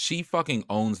mean, she fucking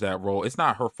owns that role. It's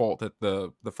not her fault that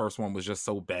the first one was just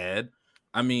so bad.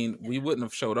 I mean, we wouldn't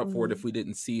have showed up for it if we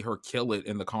didn't see her kill it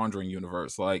in the Conjuring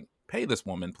universe. Like, pay this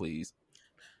woman, please.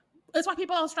 It's why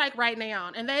people on strike right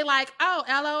now. And they like, oh,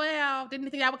 LOL, didn't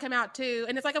think that would come out too.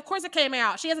 And it's like, of course it came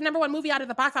out. She has a #1 movie out at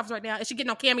the box office right now, and she getting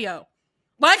on Cameo.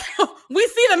 Like, we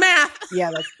see the math.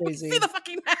 Yeah, that's crazy. We see the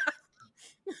fucking math.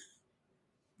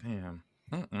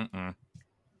 Damn.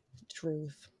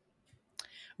 Truth.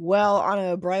 Well, on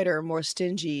a brighter, more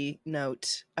stingy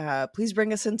note, please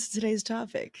bring us into today's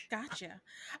topic. Gotcha.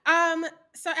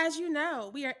 So as you know,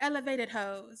 we are elevated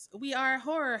hoes. We are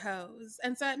horror hoes.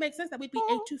 And so it makes sense that we'd be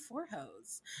A24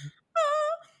 hoes.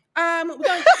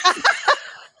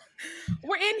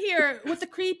 We're in here with the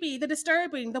creepy, the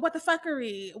disturbing, the what the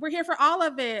fuckery. We're here for all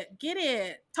of it. Get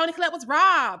it? Toni Collette was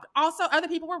robbed. Also, other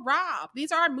people were robbed.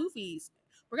 These are our movies.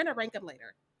 We're gonna rank them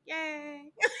later.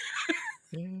 Yay!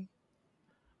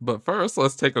 But first,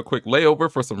 let's take a quick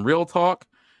layover for some real talk.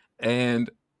 And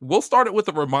we'll start it with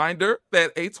a reminder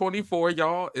that A24,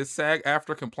 y'all, is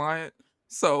SAG-AFTRA compliant.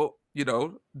 So,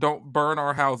 don't burn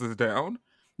our houses down.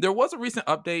 There was a recent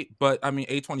update, but I mean,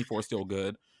 A24 is still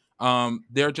good.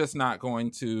 They're just not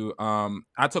going to,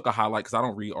 I took a highlight because I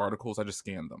don't read articles, I just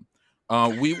scan them.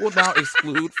 We will now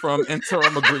exclude from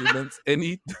interim agreements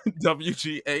any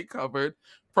WGA covered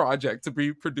project to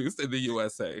be produced in the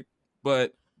USA.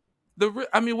 But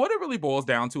what it really boils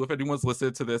down to, if anyone's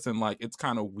listened to this and like it's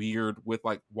kind of weird with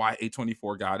like why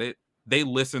A24 got it, they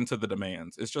listen to the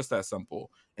demands. It's just that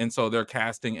simple. And so they're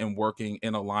casting and working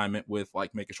in alignment with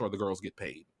like making sure the girls get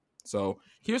paid. So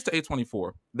here's to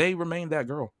A24. They remain that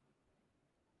girl.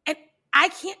 And I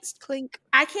can't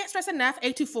stress enough,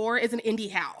 A24 is an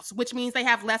indie house, which means they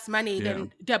have less money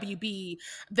than WB,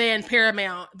 than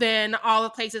Paramount, than all the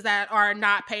places that are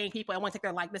not paying people and want to take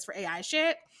their likeness for AI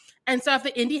shit. And so if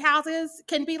the indie houses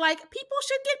can be like, people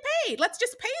should get paid, let's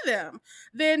just pay them,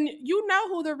 then you know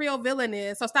who the real villain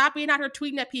is. So stop being out here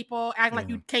tweeting at people, acting like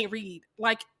you can't read.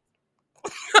 Like,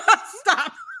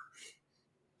 stop.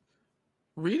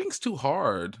 Reading's too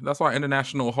hard. That's why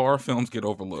international horror films get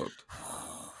overlooked.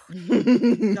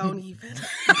 Don't even.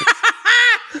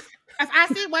 If I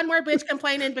see one more bitch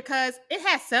complaining because it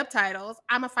has subtitles,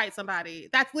 I'ma fight somebody.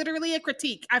 That's literally a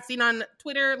critique I've seen on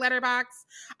Twitter,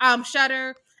 Letterboxd,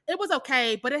 Shudder. It was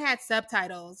okay, but it had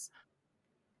subtitles.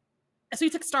 So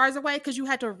you took stars away because you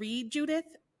had to read, Judith?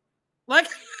 Like,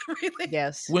 really?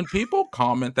 Yes. When people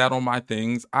comment that on my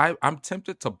things, I'm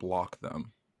tempted to block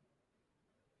them.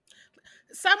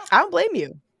 I don't blame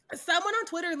you. Someone on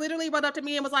Twitter literally wrote up to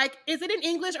me and was like, is it in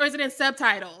English or is it in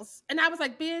subtitles? And I was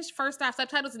like, bitch, first off,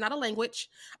 subtitles is not a language.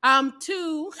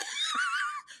 Two,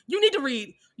 you need to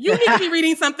read. You need to be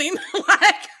reading something.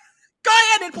 Like, go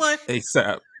ahead and play.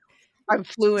 ASAP. I'm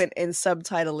fluent in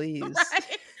subtitlese.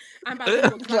 Right? I'm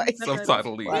about to like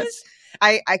subtitlese.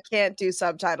 I can't do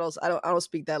subtitles. I don't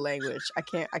speak that language. I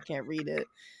can't read it.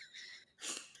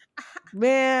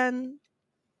 Man.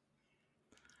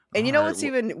 And you know what's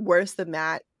even worse than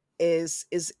that is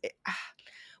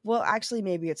well, actually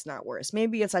maybe it's not worse.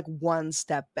 Maybe it's like one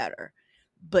step better.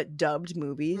 But dubbed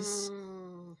movies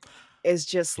is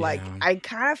just like, I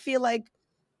kind of feel like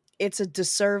it's a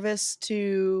disservice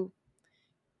to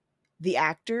the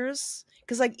actors,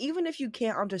 because like even if you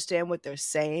can't understand what they're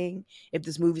saying, if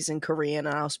this movie's in Korean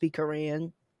and I'll speak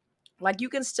Korean, like you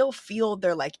can still feel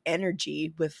their like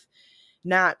energy with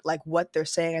not like what they're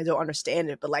saying. I don't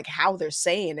understand it, but like how they're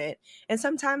saying it. And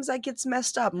sometimes that gets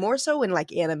messed up, more so in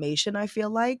like animation, I feel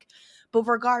like. But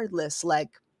regardless, like,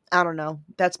 I don't know.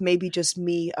 That's maybe just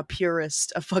me, a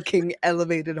purist, a fucking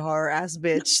elevated horror ass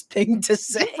bitch thing to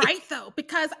say. You're right, though,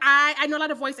 because I know a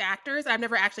lot of voice actors. I've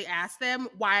never actually asked them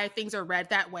why things are read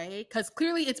that way, because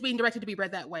clearly it's being directed to be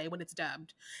read that way when it's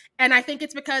dubbed. And I think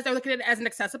it's because they're looking at it as an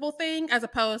accessible thing, as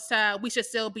opposed to we should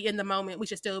still be in the moment. We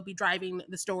should still be driving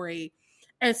the story.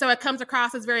 And so it comes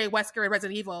across as very Wesker and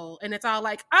Resident Evil. And it's all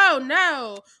like, oh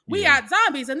no, we got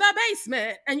zombies in the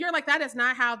basement. And you're like, that is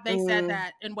not how they said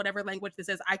that in whatever language this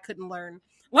is. I couldn't learn.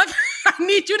 Like, I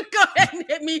need you to go ahead and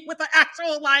hit me with the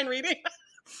actual line reading.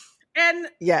 And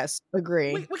yes,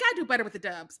 agree. We gotta do better with the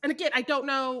dubs. And again, I don't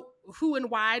know who and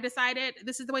why decided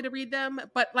this is the way to read them,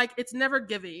 but like, it's never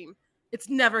giving. It's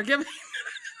never giving.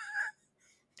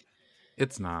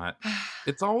 It's not.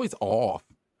 It's always off.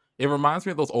 It reminds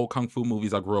me of those old kung fu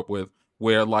movies I grew up with,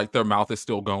 where like their mouth is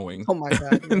still going. Oh my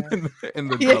god! Yeah.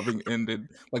 and the dubbing ended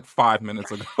like 5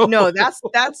 minutes ago. No,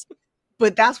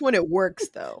 but that's when it works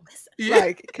though. Yeah.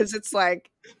 Like, because it's like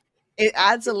it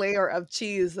adds a layer of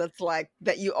cheese that's like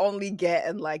that you only get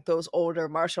in like those older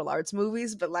martial arts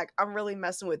movies. But like, I'm really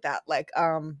messing with that. Like,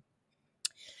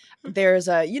 there's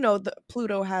the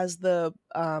Pluto has the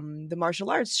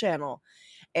martial arts channel,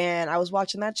 and I was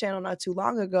watching that channel not too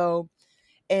long ago.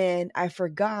 And I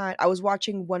forgot, I was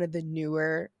watching one of the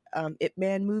newer Ip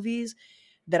Man movies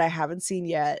that I haven't seen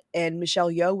yet. And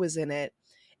Michelle Yeoh was in it.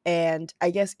 And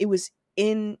I guess it was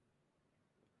in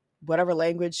whatever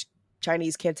language,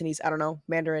 Chinese, Cantonese, I don't know,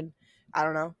 Mandarin, I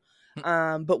don't know.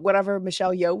 But whatever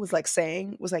Michelle Yeoh was like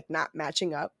saying was like not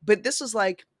matching up. But this was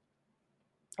like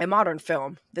a modern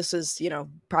film. This is,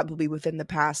 probably within the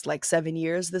past like 7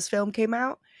 years this film came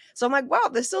out. So I'm like, wow,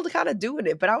 they're still kind of doing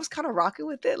it. But I was kind of rocking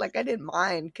with it. Like, I didn't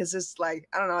mind because it's like,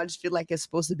 I don't know, I just feel like it's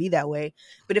supposed to be that way.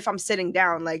 But if I'm sitting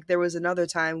down, like there was another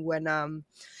time when I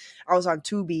was on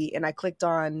Tubi and I clicked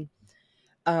on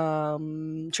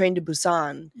Train to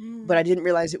Busan, but I didn't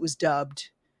realize it was dubbed.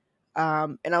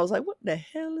 And I was like, what the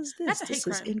hell is this? That's a hate This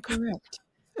is crime. incorrect.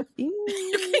 You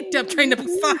can't dub Train to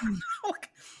Busan.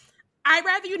 I'd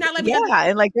rather you not let me. Yeah,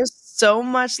 and like there's so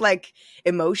much like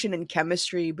emotion and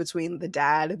chemistry between the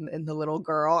dad and the little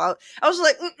girl. I was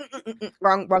like,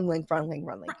 wrong link.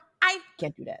 I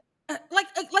Can't do that.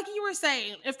 like you were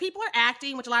saying, if people are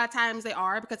acting, which a lot of times they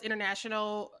are, because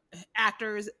international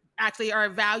actors actually are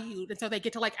valued, and so they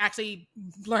get to like actually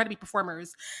learn how to be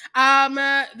performers,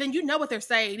 then you know what they're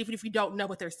saying, even if you don't know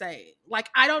what they're saying. Like,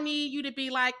 I don't need you to be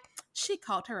like, she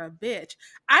called her a bitch.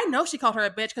 I know she called her a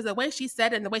bitch because the way she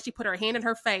said it and the way she put her hand in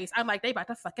her face, I'm like, they about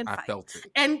to fucking fight. I felt it.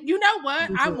 And you know what?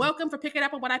 I'm welcome for picking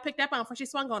up on what I picked up on before she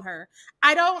swung on her.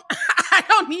 I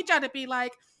don't need y'all to be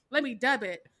like, let me dub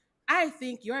it. I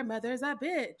think your mother's a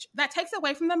bitch. That takes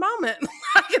away from the moment.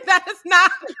 Like, that is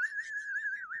not.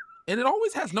 And it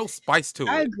always has no spice to it.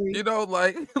 I agree. You know,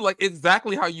 like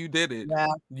exactly how you did it. Yeah.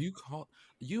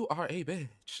 You are a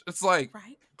bitch. It's like,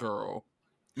 Right. girl.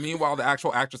 Meanwhile, the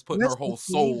actual actress putting That's her whole the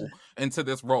soul into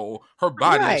this role. Her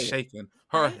body Right. is shaking.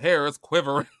 Her Right. hair is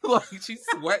quivering. Like, she's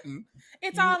sweating.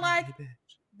 It's You all are like, a bitch.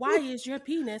 why is your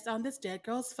penis on this dead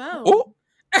girl's phone? Ooh.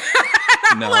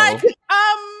 I'm No. like, we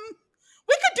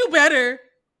could do better.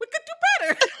 We could do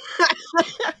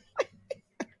better.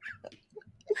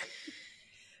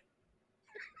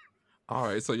 All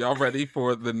right, so y'all ready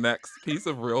for the next piece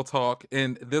of real talk?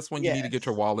 And this one, you need to get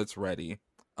your Yes. wallets ready.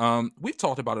 We've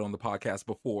talked about it on the podcast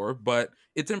before, but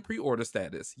it's in pre-order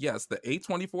status. Yes, the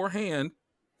A24 hand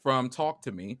from Talk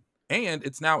to Me, and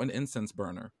it's now an incense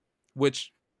burner,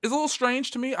 which is a little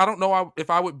strange to me. I don't know if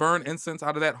I would burn incense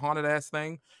out of that haunted ass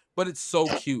thing, but it's so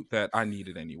cute that I need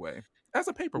it anyway as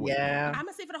a paperweight. Yeah. I'm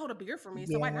gonna see if it'll hold a beer for me,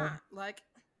 so why Yeah. not? Like,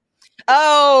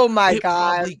 Oh my It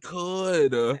god. probably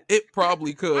could. It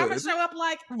probably I'm gonna could. show up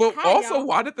like, But hi, also, y'all.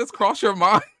 why did this cross your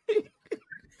mind?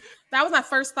 That was my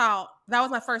first thought.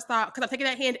 Because I'm taking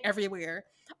that hand everywhere.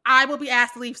 I will be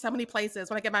asked to leave so many places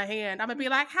when I get my hand. I'm gonna be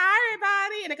like, hi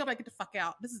everybody, and they go like, get the fuck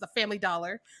out. This is a Family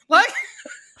Dollar. Like,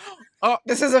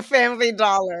 This is a Family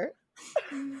Dollar.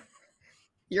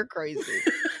 You're crazy.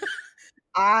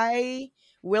 I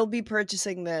will be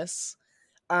purchasing this.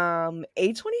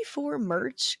 A24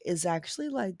 merch is actually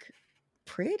like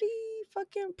pretty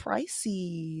fucking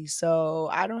pricey. So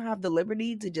I don't have the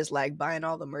liberty to just like buying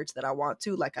all the merch that I want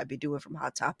to, like I'd be doing from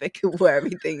Hot Topic, where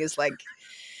everything is like,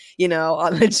 you know,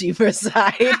 on the cheaper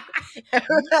side.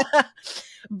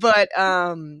 But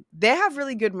they have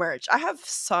really good merch. I have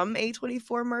some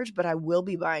A24 merch, but I will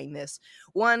be buying this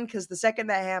one because the second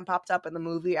that hand popped up in the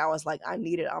movie, I was like, I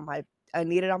need it on my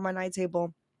night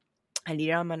table.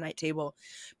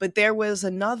 But there was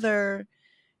another,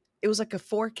 it was like a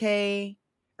 4K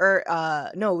or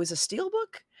no, it was a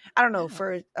steelbook. I don't know,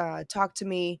 for Talk to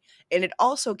Me, and it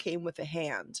also came with a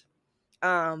hand.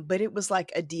 But it was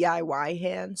like a DIY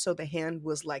hand, so the hand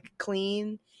was like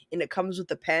clean, and it comes with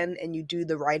a pen, and you do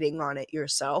the writing on it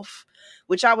yourself,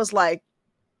 which I was like,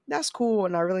 that's cool,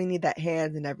 and I really need that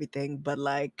hand and everything, but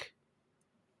like,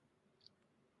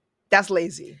 that's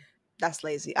lazy.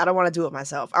 I don't want to do it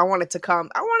myself. I want it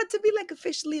to be like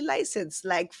officially licensed,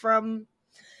 like from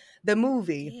the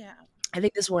movie. yeah. I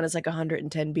think this one is like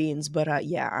 110 beans, but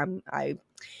yeah, It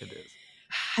is.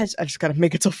 I just gotta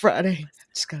make it till Friday.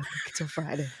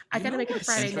 I gotta make it what's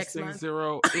Friday next interesting, month.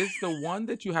 Zero, is the one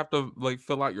that you have to like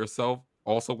fill out yourself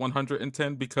also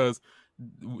 110, because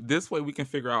this way we can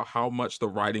figure out how much the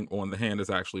writing on the hand is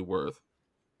actually worth.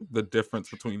 The difference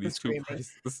between these two screaming.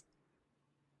 prices.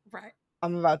 Right.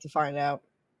 I'm about to find out.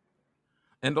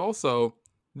 And also,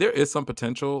 there is some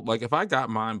potential. Like, if I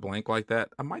got mine blank like that,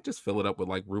 I might just fill it up with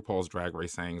like RuPaul's Drag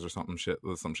Race sayings or some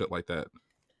shit like that.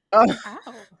 Oh,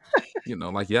 Oh. You know,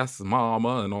 like yes,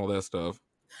 mama, and all that stuff.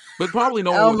 But probably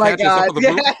no Oh one will my catch us up God, with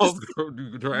the yes.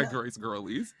 RuPaul's Drag Race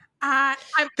girlies. I'm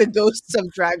the ghosts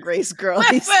of Drag Race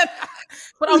girlies. listen,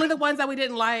 but only the ones that we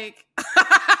didn't like.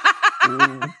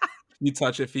 Ooh. You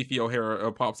touch it, Fifi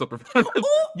O'Hara pops up in front of.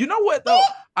 You know what though?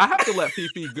 I have to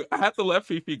let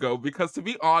Fifi go because, to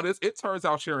be honest, it turns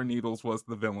out Sharon Needles was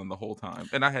the villain the whole time,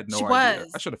 and I had no She idea.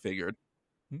 was. I should have figured.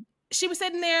 She was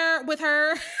sitting there with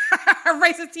her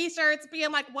racist t-shirts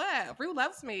being like, what? Rue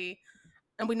loves me.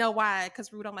 And we know why,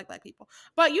 because Rue don't like black people.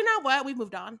 But you know what? We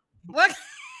moved on. Look.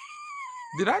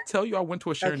 Did I tell you I went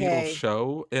to a Sharon Needles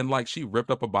show and like she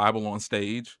ripped up a Bible on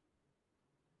stage?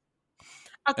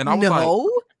 And I was like,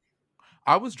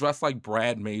 I was dressed like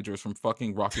Brad Majors from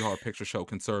fucking Rocky Horror Picture Show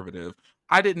Conservative.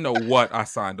 I didn't know what I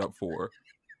signed up for.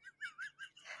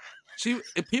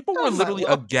 People were literally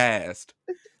aghast.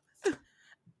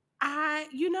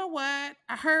 You know what?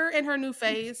 Her and her new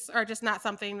face are just not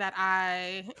something that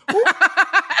I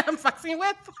am fucking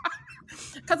with.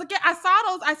 Because again, I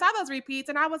saw those repeats,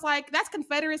 and I was like, "That's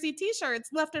Confederacy T-shirts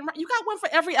left and right. You got one for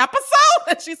every episode."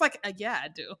 And she's like, "Yeah, I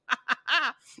do."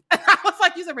 And I was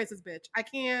like, "You're a racist bitch. I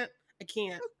can't.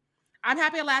 I'm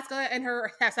happy Alaska and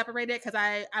her have separated because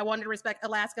I wanted to respect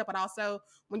Alaska, but also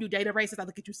when you date a racist, I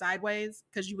look at you sideways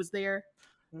because you was there.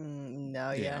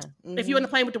 No, Yeah. yeah. If you on the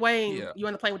plane with Dwayne, Yeah. you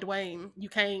on the plane with Dwayne. You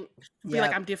can't be Yeah.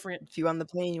 like, I'm different. If you on the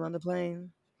plane, you on the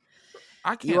plane.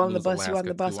 I can't You on the lose bus, you on Alaska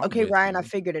the bus. too. I'm Okay, with Ryan, I you.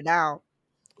 figured it out.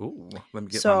 Ooh, let me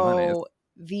get my money. So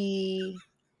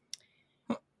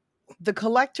the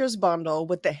collector's bundle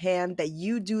with the hand that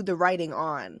you do the writing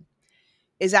on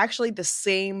is actually the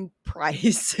same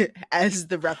price as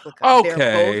the replica. They're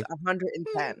Okay. both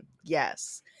 110.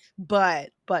 Yes.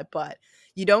 But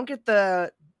you don't get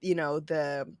the,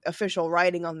 the official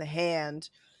writing on the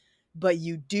hand, but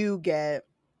you do get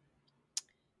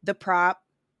the prop,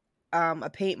 a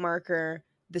paint marker,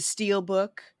 the steel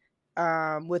book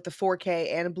with the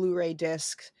 4K and a Blu-ray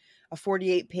disc, a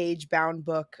 48-page bound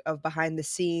book of behind the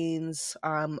scenes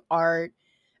art,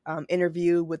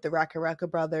 interview with the Raka Raka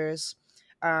brothers,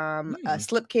 a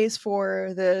slipcase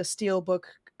for the steel book,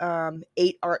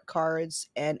 8 art cards,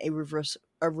 and a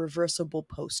reversible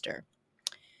poster.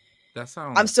 That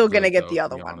sounds. I'm still gonna good, get though, the to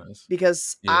other be one honest.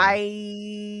 because Yeah.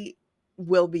 I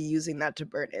will be using that to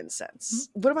burn incense.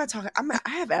 What am I talking? I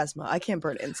have asthma. I can't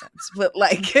burn incense, but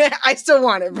like I still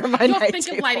want it for my You don't night think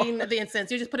of table. lighting the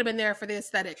incense. You just put them in there for the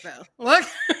aesthetic, though. Look.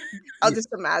 I'll just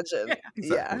imagine.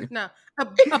 Exactly. No.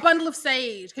 A bundle of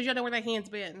sage, because you don't know where that hand's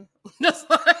been. Just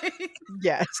like.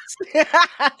 Yes.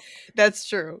 That's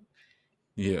true.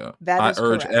 Yeah. That I is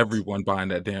urge correct. everyone buying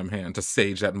that damn hand to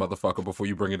sage that motherfucker before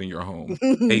you bring it in your home.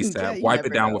 Yeah, ASAP. you Wipe it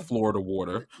never down know. with Florida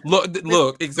water.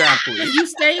 Look, exactly. If you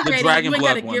stay The ready, dragon you ain't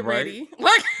got to blood get one, right? ready.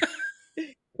 Like.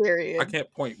 Period. I can't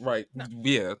point right. No.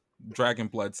 Yeah. Dragon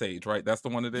blood sage, right? That's the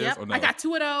one it is? Yep. Or no? I got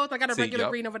 2 of those. I got a See, regular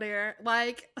yep. green over there.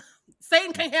 Like,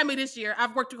 Satan can't have me this year.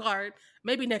 I've worked too hard.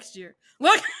 Maybe next year.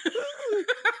 Look.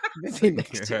 Maybe Satan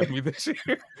next can't year. have me this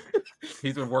year.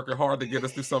 He's been working hard to get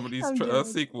us through some of these I'm kidding.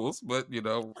 sequels, but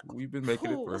we've been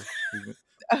making it Cool. for.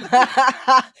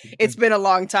 It's been a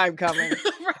long time coming.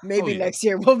 Maybe yeah. next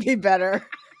year will be better.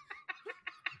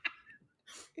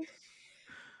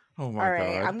 Oh my All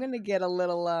right, god. I'm gonna get a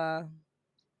little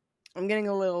I'm getting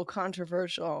a little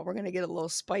controversial. We're gonna get a little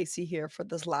spicy here for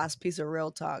this last piece of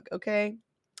real talk, okay?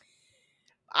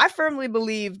 I firmly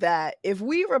believe that if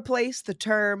we replace the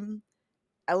term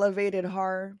elevated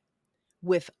horror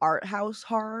with art house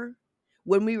horror,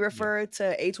 when we refer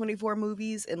to A24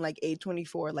 movies and like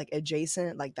A24 like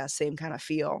adjacent, like that same kind of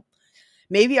feel,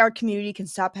 maybe our community can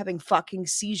stop having fucking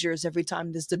seizures every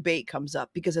time this debate comes up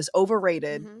because it's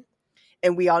overrated. Mm-hmm.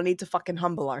 And we all need to fucking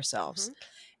humble ourselves.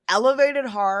 Elevated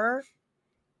horror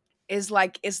is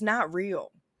like, it's not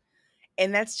real.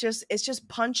 And it's just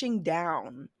punching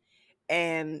down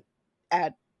and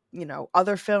at,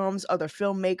 other films, other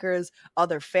filmmakers,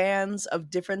 other fans of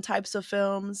different types of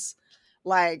films.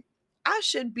 Like, I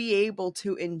should be able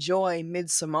to enjoy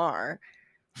Midsommar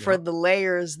for the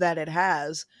layers that it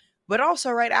has. But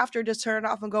also right after, just turn it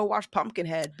off and go watch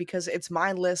Pumpkinhead because it's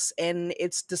mindless and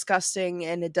it's disgusting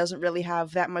and it doesn't really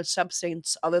have that much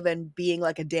substance other than being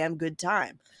like a damn good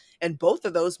time. And both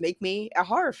of those make me a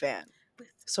horror fan.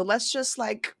 So let's just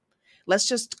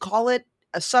call it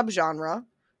a subgenre,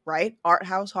 right? Art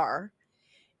house horror,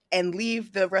 and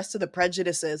leave the rest of the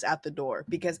prejudices at the door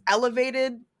because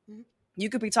elevated, you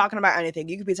could be talking about anything.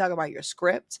 You could be talking about your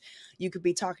script. You could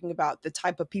be talking about the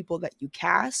type of people that you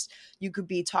cast. You could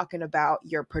be talking about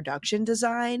your production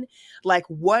design. Like,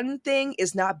 one thing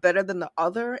is not better than the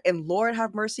other. And Lord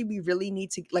have mercy, we really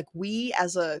need to, like, we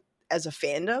as a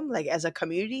fandom, like as a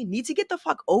community, need to get the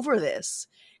fuck over this.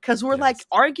 Because we're like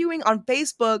arguing on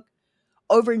Facebook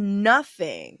over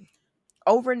nothing.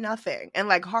 And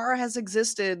like, horror has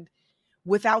existed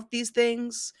without these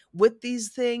things, with these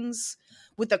things,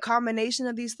 with the combination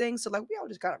of these things. So like, we all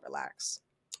just gotta relax.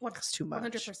 That's too much.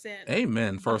 100%.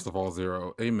 Amen. First of all,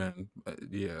 Zero. Amen.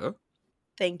 Yeah.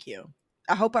 Thank you.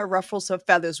 I hope I ruffle some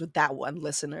feathers with that one,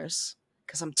 listeners,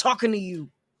 because I'm talking to you.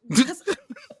 Because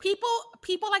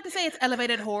people like to say it's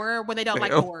elevated horror when they don't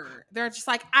like horror. They're just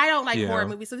like, I don't like horror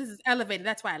movies, so this is elevated.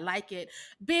 That's why I like it.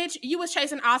 Bitch, you was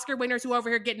chasing Oscar winners who over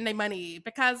here getting their money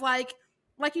because like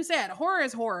you said, horror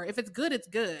is horror. If it's good, it's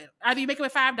good. Either you make it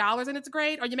with $5 and it's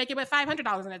great, or you make it with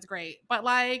 $500 and it's great. But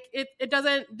like, it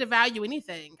doesn't devalue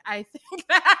anything. I think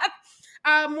that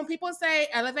When people say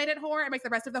elevated horror, it makes the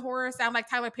rest of the horror sound like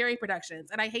Tyler Perry Productions,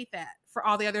 and I hate that for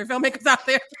all the other filmmakers out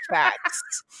there.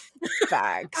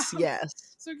 Facts. Yes.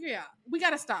 So yeah, we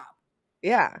gotta stop.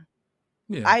 Yeah.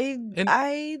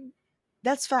 Yeah.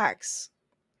 That's facts.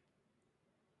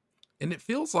 And it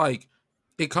feels like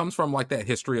it comes from like that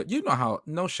history of,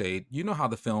 no shade, how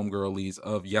the film girlies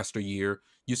of yesteryear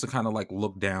used to kind of like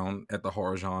look down at the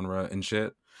horror genre and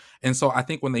shit. And so I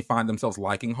think when they find themselves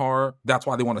liking horror, that's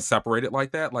why they want to separate it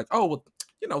like that. Like, oh,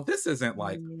 well, this isn't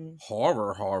like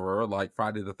horror like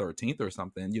Friday the 13th or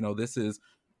something. This is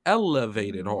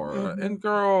elevated horror. And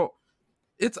girl,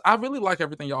 I really like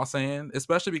everything y'all saying,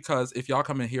 especially because if y'all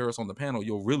come and hear us on the panel,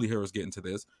 you'll really hear us get into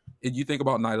this. And you think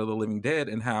about Night of the Living Dead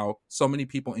and how so many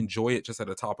people enjoy it just at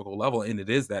a topical level, and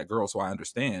it is that, girl, so I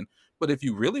understand. But if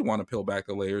you really want to peel back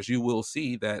the layers, you will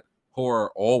see that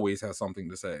horror always has something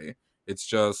to say. It's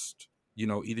just,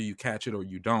 either you catch it or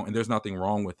you don't, and there's nothing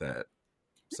wrong with that.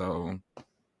 So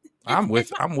I'm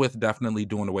with definitely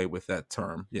doing away with that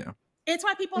term. Yeah. It's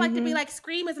why people like to be like,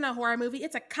 Scream isn't a horror movie,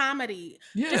 it's a comedy.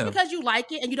 Yeah. Just because you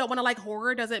like it and you don't want to like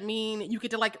horror doesn't mean you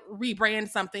get to like rebrand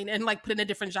something and like put it in a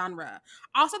different genre.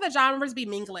 Also, the genres be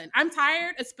mingling. I'm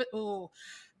tired.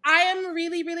 I am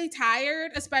really, really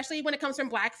tired, especially when it comes from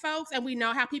Black folks, and we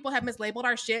know how people have mislabeled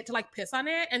our shit to like piss on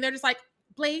it, and they're just like,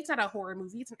 Blade's not a horror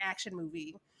movie, it's an action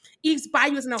movie. Eve's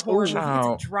Bayou isn't a horror movie,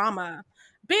 it's a drama.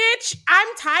 Bitch, I'm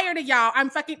tired of y'all.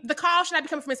 The call should not be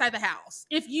coming from inside the house.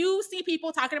 If you see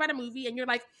people talking about a movie and you're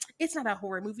like, it's not a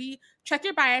horror movie, check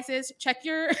your biases, check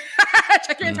your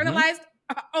internalized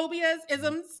obias,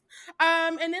 isms,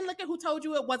 and then look at who told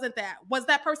you it wasn't that. Was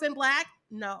that person Black?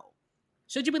 No.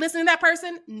 Should you be listening to that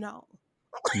person? No.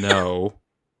 No.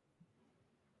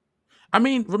 I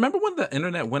mean, remember when the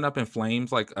internet went up in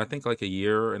flames, like I think like a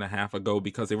year and a half ago,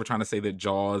 because they were trying to say that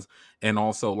Jaws and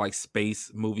also like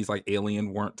space movies like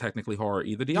Alien weren't technically horror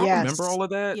either. Do y'all remember all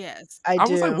of that? Yes. I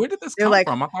do. Was like, where did this come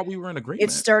from? I thought we were in agreement.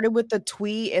 It started with the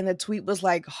tweet, and the tweet was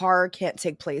like, horror can't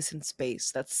take place in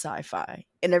space. That's sci-fi.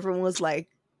 And everyone was like,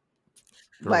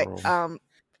 Girl.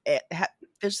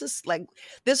 there's this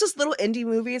little indie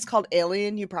movie. It's called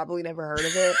Alien. You probably never heard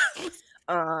of it.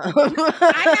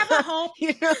 I have a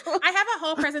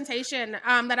whole presentation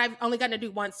that I've only gotten to do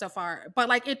once so far, but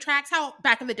like it tracks how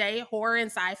back in the day horror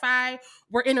and sci-fi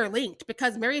were interlinked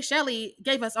because Mary Shelley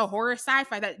gave us a horror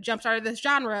sci-fi that jump started this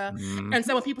genre. And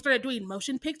so when people started doing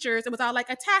motion pictures, it was all like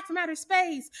attack from outer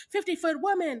space, 50-foot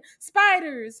woman,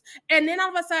 spiders, and then all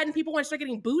of a sudden people went to start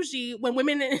getting bougie when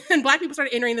women and Black people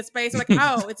started entering the space. They're like,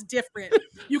 oh, it's different.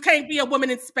 You can't be a woman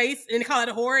in space and call it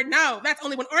a horror. No, that's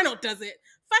only when Arnold does it.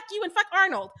 Fuck you and fuck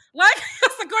Arnold. Like,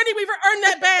 Sigourney Weaver earned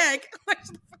that bag. Like,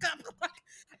 shut the fuck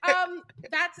up.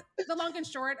 That's the long and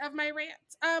short of my rant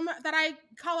that I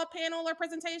call a panel or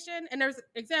presentation. And there's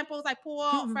examples I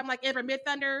pull from like Amber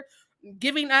Midthunder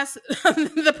giving us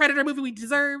the Predator movie we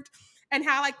deserved, and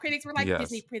how like critics were like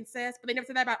Disney princess, but they never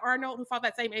said that about Arnold, who fought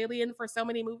that same alien for so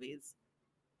many movies.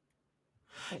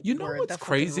 You know what's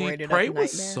crazy? Prey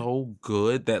was so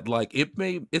good that like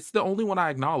it's the only one I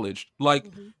acknowledged. Like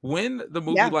when the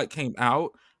movie like came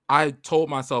out, I told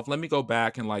myself, let me go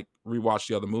back and like rewatch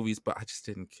the other movies, but I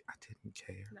didn't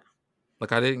care. No.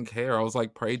 Like I didn't care. I was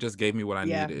like, Prey just gave me what I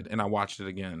needed, and I watched it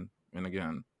again and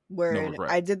again. Word. No,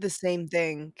 I did the same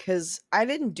thing because I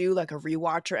didn't do like a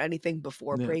rewatch or anything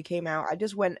before Prey came out. I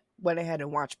just went ahead and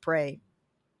watched Prey.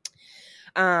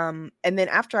 And then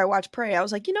after I watched Prey, I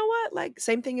was like, you know what? Like,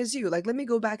 same thing as you. Like, let me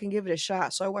go back and give it a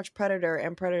shot. So I watched Predator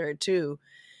and Predator 2.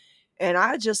 And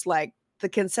I just like the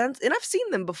consensus, and I've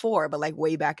seen them before, but like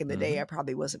way back in the day, I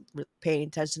probably wasn't paying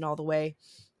attention all the way.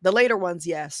 The later ones,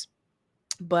 yes.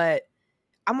 But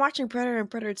I'm watching Predator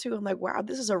and Predator 2. I'm like, wow,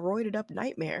 this is a roided up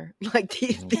nightmare. Like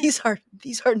these are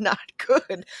not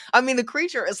good. I mean, the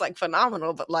creature is like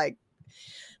phenomenal, but like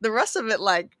the rest of it,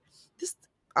 like this.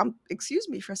 Excuse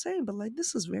me for saying, but like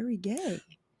this is very gay.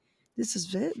 This is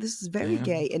very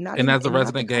gay, and as a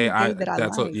resident gay, I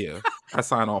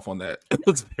sign off on that.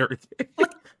 It's very gay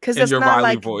because it's not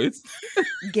like voice.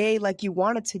 Gay like you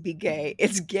want it to be gay.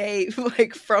 It's gay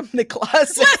like from the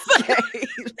closet. Gay.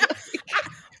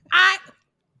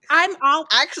 I'm all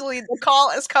actually the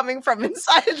call is coming from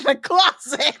inside the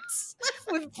closets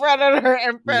with Predator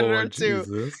and Predator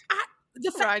 2.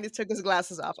 Ryan just took his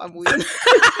glasses off. I'm weird.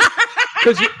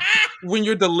 Because when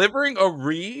you're delivering a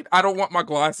read, I don't want my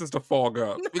glasses to fog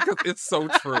up because it's so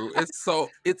true. It's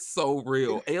so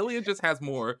real. Alien just has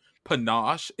more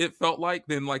panache, it felt like,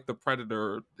 than like the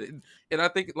Predator. And I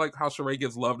think like how Sheree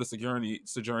gives love to Sigourney.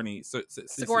 So,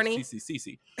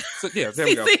 yeah, there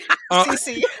we go.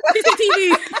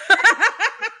 CCTV.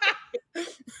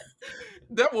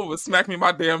 That one would smack me in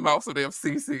my damn mouth, so damn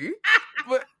CC.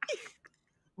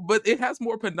 But it has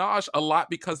more panache a lot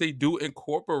because they do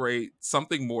incorporate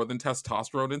something more than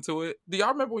testosterone into it. Do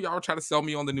y'all remember when y'all were trying to sell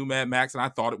me on the new Mad Max and I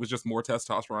thought it was just more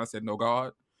testosterone? I said, no,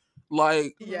 God.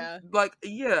 Like, Yeah.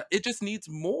 It just needs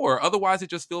more. Otherwise, it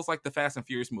just feels like the Fast and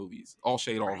Furious movies. All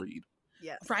shade, all read.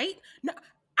 Yes. Right? No,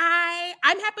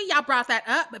 I'm happy y'all brought that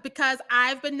up because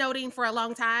I've been noting for a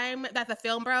long time that the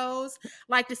film bros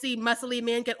like to see muscly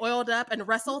men get oiled up and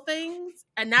wrestle things,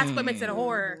 and that's what makes it a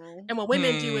horror. And when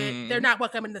women do it, they're not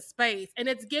welcome in the space. And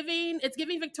it's giving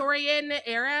Victorian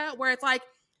era where it's like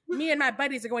me and my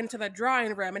buddies are going to the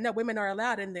drawing room and no women are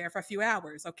allowed in there for a few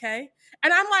hours, okay?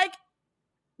 And I'm like,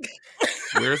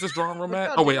 where is this drawing room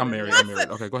at? Oh wait, I'm married.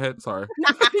 Okay, go ahead. Sorry.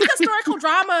 These historical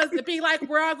dramas that be like,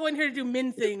 we're all going here to do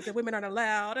men things and women aren't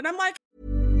allowed. And I'm like,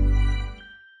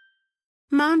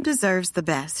 Mom deserves the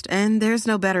best, and there's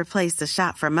no better place to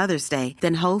shop for Mother's Day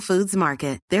than Whole Foods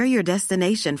Market. They're your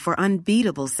destination for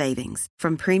unbeatable savings,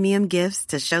 from premium gifts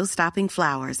to show-stopping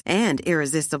flowers and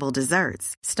irresistible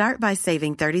desserts. Start by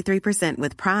saving 33%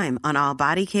 with Prime on all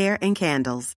body care and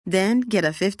candles. Then get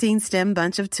a 15-stem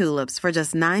bunch of tulips for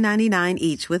just $9.99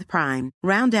 each with Prime.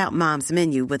 Round out Mom's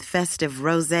menu with festive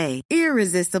rosé,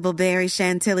 irresistible berry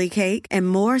chantilly cake, and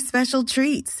more special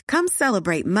treats. Come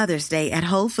celebrate Mother's Day at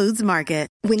Whole Foods Market.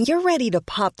 When you're ready to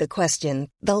pop the question,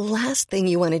 the last thing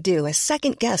you want to do is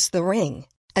second-guess the ring.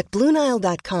 At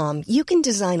BlueNile.com, you can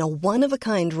design a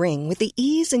one-of-a-kind ring with the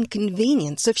ease and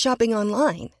convenience of shopping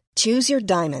online. Choose your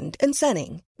diamond and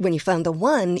setting. When you find the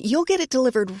one, you'll get it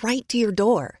delivered right to your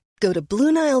door. Go to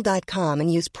BlueNile.com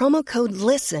and use promo code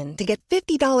LISTEN to get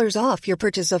 $50 off your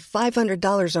purchase of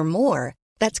 $500 or more.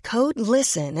 That's code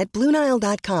LISTEN at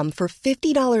BlueNile.com for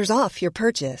 $50 off your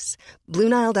purchase.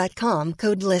 BlueNile.com,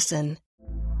 code LISTEN.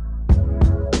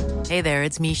 Hey there,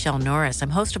 it's Michelle Norris.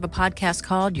 I'm host of a podcast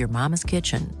called Your Mama's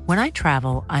Kitchen. When I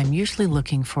travel, I'm usually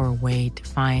looking for a way to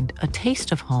find a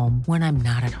taste of home when I'm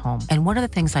not at home. And one of the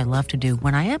things I love to do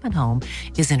when I am at home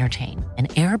is entertain. And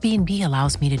Airbnb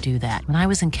allows me to do that. When I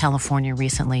was in California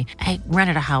recently, I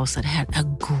rented a house that had a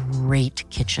great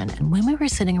kitchen. And when we were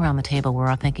sitting around the table, we're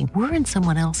all thinking, we're in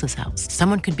someone else's house.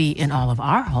 Someone could be in all of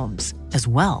our homes as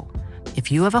well.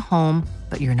 If you have a home,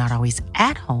 but you're not always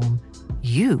at home,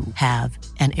 you have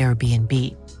an Airbnb.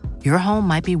 Your home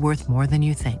might be worth more than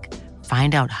you think.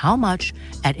 Find out how much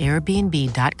at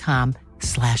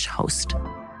airbnb.com/host.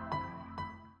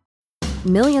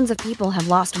 Millions of people have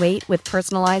lost weight with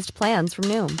personalized plans from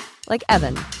Noom. Like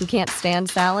Evan, who can't stand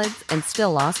salads and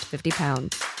still lost 50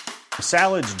 pounds.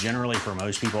 Salads generally for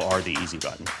most people are the easy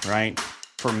button, right?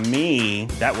 For me,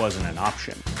 that wasn't an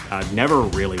option. I never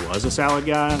really was a salad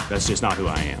guy. That's just not who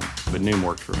I am. But Noom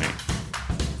worked for me.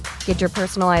 Get your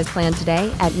personalized plan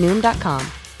today at Noom.com.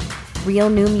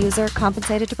 Real Noom user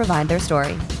compensated to provide their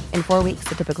story. In 4 weeks,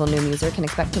 the typical Noom user can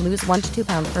expect to lose 1 to 2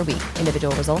 pounds per week.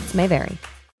 Individual results may vary.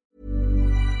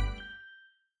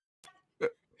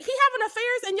 He having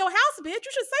affairs in your house, bitch.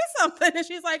 You should say something. And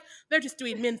she's like, they're just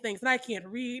doing men things and I can't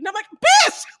read. And I'm like,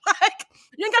 bitch! Like,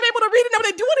 you ain't got to be able to read and know what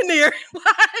they're doing in there. Like...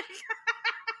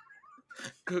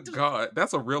 Good God,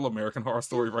 that's a real American Horror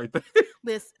Story right there.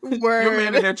 Listen, your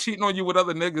man in there cheating on you with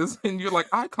other niggas, and you're like,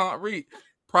 I can't read.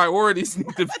 Priorities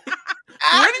need to be. When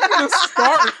are you gonna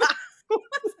start? No,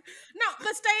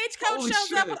 the stagecoach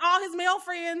shows up with all his male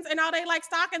friends and all they like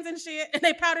stockings and shit, and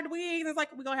they powdered wigs. It's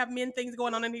like we're gonna have men things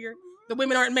going on in here. The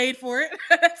women aren't made for it.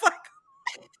 It's like,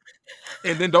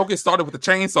 and then don't get started with the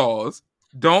chainsaws.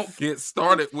 Don't get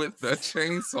started with the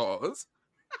chainsaws.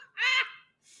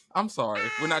 I'm sorry.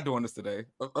 We're not doing this today.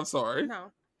 I'm sorry.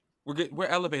 No. We're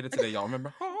elevated today, y'all.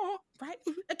 Remember? Right?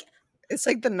 Okay. It's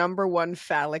like the number one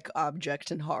phallic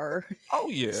object in horror. Oh,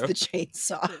 yeah. It's the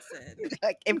chainsaw.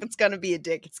 Like, if it's going to be a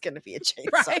dick, it's going to be a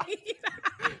chainsaw. Right?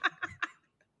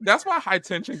 That's why High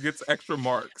Tension gets extra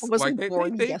marks. Like, they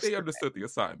understood the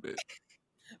assignment.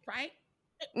 Right?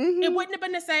 Mm-hmm. It wouldn't have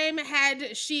been the same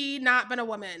had she not been a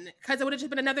woman. Because it would have just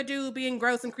been another dude being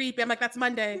gross and creepy. I'm like, that's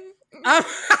Monday.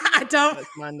 I don't. That's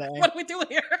Monday. What are we doing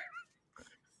here?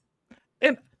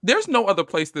 And there's no other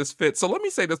place this fits. So let me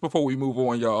say this before we move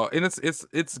on, y'all. And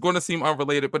it's going to seem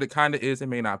unrelated, but it kind of is. It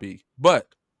may not be. But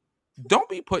don't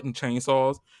be putting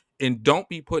chainsaws and don't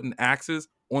be putting axes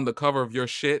on the cover of your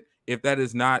shit if that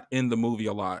is not in the movie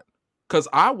a lot. Because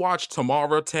I watched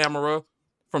Tamara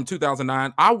from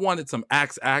 2009. I wanted some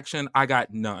axe action. I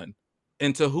got none.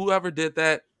 And to whoever did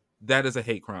that, that is a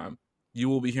hate crime. You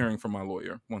will be hearing from my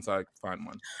lawyer once I find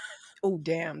one. Oh,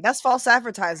 damn. That's false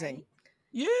advertising.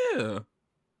 Yeah.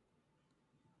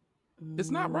 It's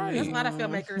not right. There's a lot of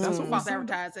filmmakers who false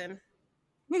advertising.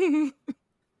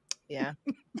 Yeah.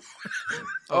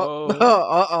 Oh.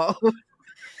 Uh-oh.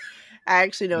 I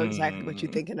actually know exactly what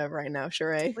you're thinking of right now,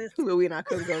 Sheree. But we're not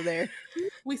going to go there.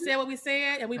 We said what we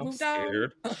said, and we I'm moved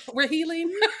scared. on. We're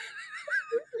healing.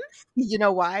 You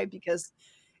know why? Because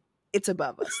it's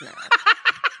above us now.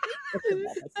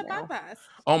 It's above us.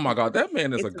 Oh my God, that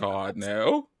man is a It's above god us.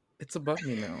 now. It's above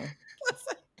me now.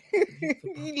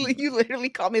 You literally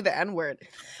called me the N-word.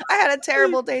 I had a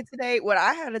terrible day today. When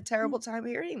I had a terrible time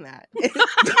hearing that.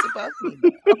 It's above me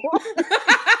now.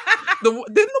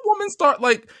 Didn't the woman start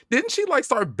didn't she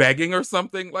start begging or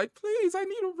something? Like, please, I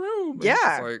need a room. And he's just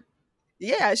Yeah. like,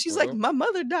 Yeah, she's like, well, my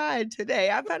mother died today.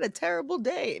 I've had a terrible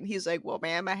day. And he's like, well,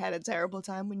 ma'am, I had a terrible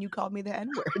time when you called me the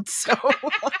N-word. So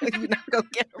you're not going to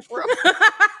get a room.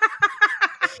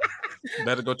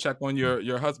 better go check on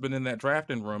your husband in that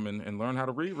drafting room and learn how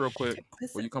to read real quick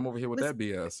before you come over here with that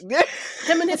BS.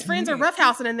 Him and his friends are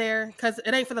roughhousing in there because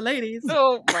it ain't for the ladies.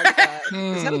 Oh my God.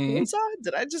 Is that a chainsaw?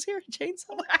 Did I just hear a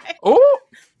chainsaw? Oh,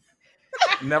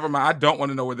 never mind. I don't want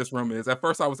to know where this room is. At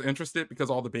first, I was interested because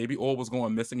all the baby oil was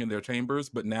going missing in their chambers,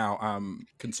 but now I'm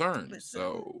concerned.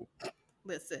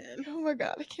 Listen. Oh my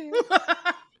God, I can't.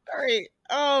 All right.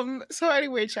 So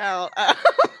anyway, child.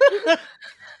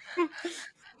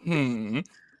 There's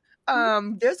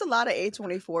a lot of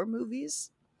A24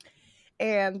 movies,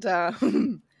 and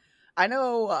I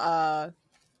know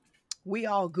we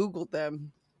all Googled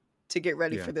them to get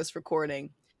ready for this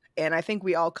recording, and I think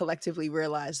we all collectively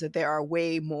realized that there are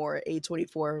way more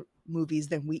A24 movies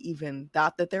than we even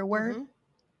thought that there were.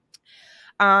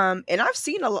 And I've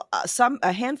seen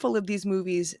a handful of these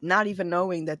movies not even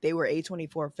knowing that they were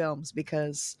A24 films,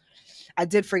 because I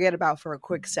did forget about for a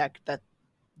quick sec that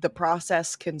the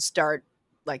process can start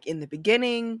like in the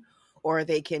beginning, or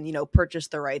they can, purchase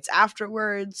the rights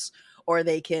afterwards, or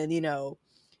they can,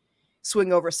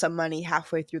 swing over some money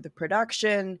halfway through the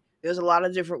production. There's a lot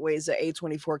of different ways that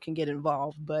A24 can get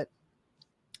involved, but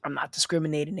I'm not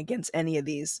discriminating against any of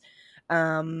these.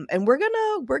 And we're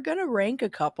gonna rank a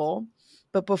couple,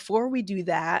 but before we do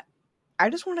that,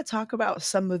 I just want to talk about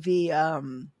some of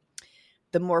the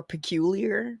more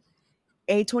peculiar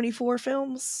A24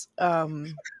 films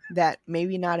that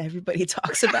maybe not everybody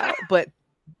talks about, but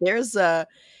there's a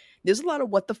lot of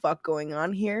what the fuck going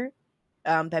on here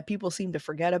that people seem to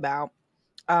forget about.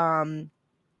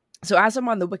 So as I'm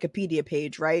on the Wikipedia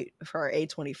page, right, for our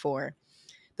A24,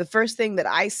 the first thing that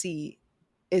I see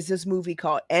is this movie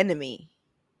called Enemy.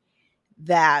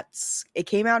 It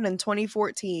came out in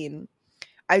 2014.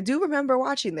 I do remember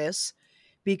watching this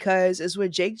because it's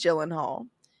with Jake Gyllenhaal,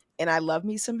 and I love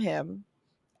me some him.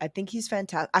 I think he's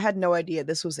fantastic. I had no idea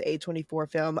this was an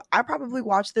A24 film. I probably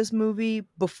watched this movie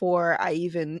before I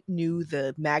even knew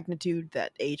the magnitude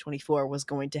that A24 was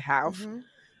going to have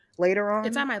later on.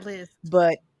 It's on my list.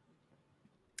 But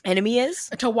Enemy is?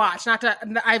 To watch.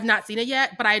 I've not seen it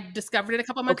yet, but I discovered it a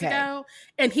couple months ago.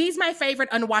 And he's my favorite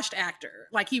unwashed actor.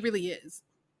 Like, he really is.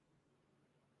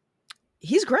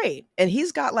 He's great. And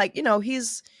he's got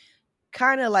he's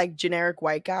kind of like generic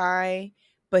white guy,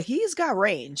 but he's got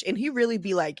range, and he really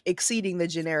be exceeding the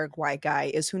generic white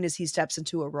guy as soon as he steps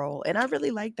into a role. And I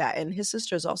really like that. And his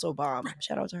sister's also bomb.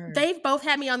 Shout out to her. They've both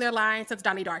had me on their line since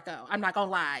Donnie Darko. I'm not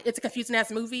gonna lie. It's a confusing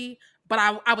ass movie, but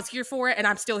I was here for it, and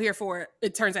I'm still here for it.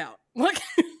 It turns out.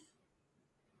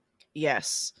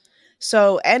 Yes.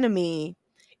 So Enemy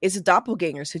is a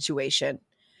doppelganger situation.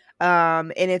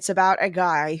 And it's about a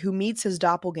guy who meets his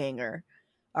doppelganger.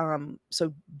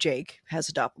 So Jake has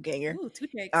a doppelganger. Ooh, 2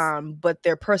 Jakes. But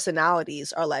their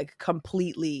personalities are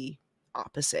completely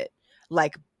opposite.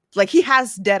 Like he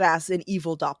has dead ass an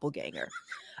evil doppelganger.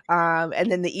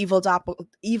 And then the evil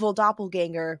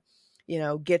doppelganger,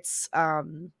 gets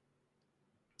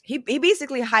he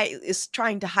basically is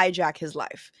trying to hijack his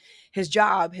life, his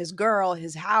job, his girl,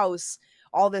 his house,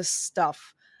 all this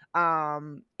stuff.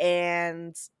 And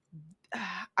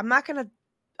I'm not gonna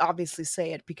obviously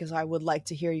say it because I would like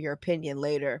to hear your opinion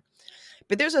later,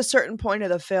 but there's a certain point of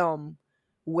the film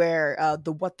where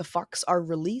the what the fucks are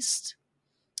released,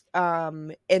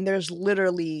 and there's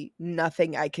literally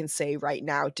nothing I can say right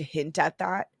now to hint at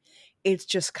that. It's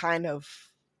just kind of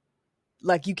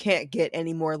like you can't get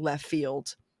any more left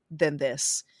field than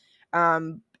this,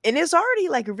 and it's already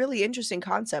a really interesting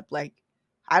concept.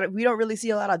 We don't really see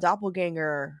a lot of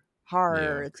doppelganger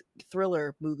horror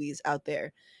thriller movies out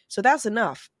there, so that's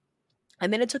enough.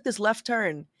 And then it took this left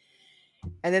turn,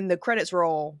 and then the credits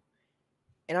roll,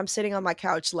 and I'm sitting on my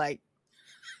couch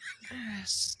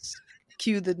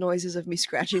cue the noises of me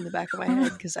scratching the back of my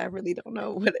head because I really don't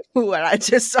know what I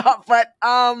just saw. But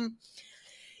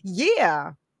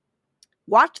yeah,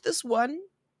 watch this one.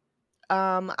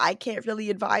 I can't really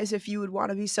advise if you would want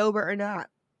to be sober or not.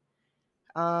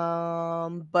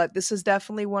 But this is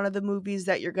definitely one of the movies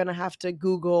that you're gonna have to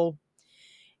Google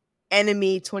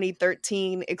Enemy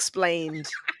 2013 explained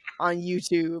on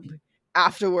YouTube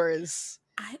afterwards.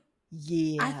 I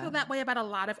Yeah. feel that way about a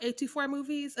lot of A24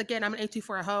 movies. Again, I'm an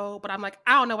A24 hoe, but I'm like,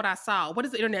 I don't know what I saw. What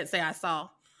does the internet say I saw?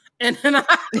 And then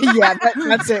Yeah,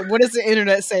 that's it. What does the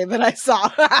internet say that I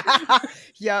saw?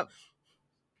 Yep.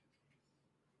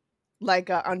 Like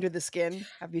Under the Skin.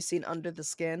 Have you seen Under the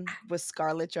Skin with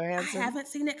Scarlett I Johansson? haven't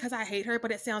seen it because I hate her,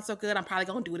 but it sounds so good. I'm probably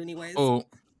gonna do it anyways. Oh,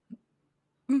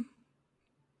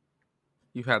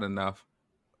 you've had enough.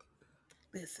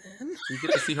 Listen, You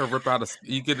get to see her rip out.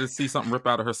 You get to see something rip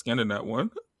out of her skin in that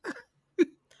one.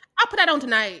 I'll put that on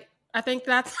tonight. I think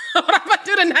that's what I'm gonna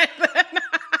do tonight. Then.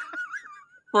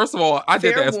 First of all, I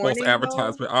did Fair that as false warning,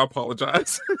 advertisement. I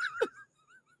apologize.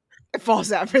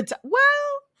 False advertisement. Well,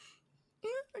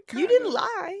 you didn't Kinda.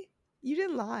 lie. You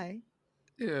didn't lie.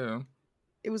 Yeah.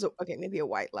 It was okay. Maybe a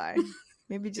white lie.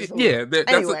 Maybe just a Yeah.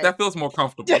 little. Anyway. That feels more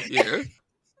comfortable. Yeah.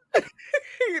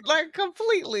 Like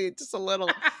completely, just a little.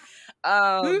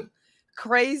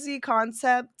 Crazy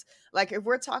concept. Like if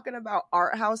we're talking about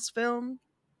art house film,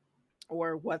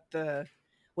 or what the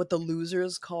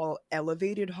losers call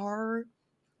elevated horror,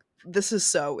 this is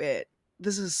so it.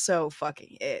 This is so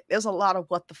fucking it. There's a lot of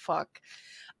what the fuck.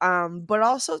 But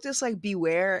also just like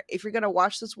beware, if you're gonna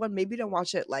watch this one, maybe don't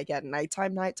watch it like at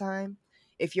nighttime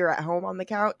if you're at home on the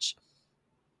couch,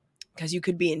 because you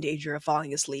could be in danger of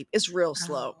falling asleep. It's real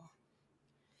slow.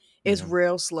 It's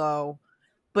real slow,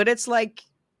 but it's like,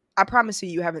 I promise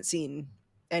you haven't seen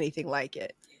anything like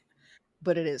it,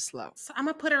 but it is slow. So I'm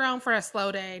gonna put her on for a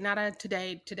slow day, not a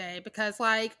today, because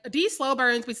like these slow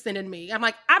burns be sending me. I'm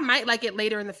like, I might like it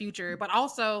later in the future, but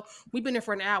also we've been here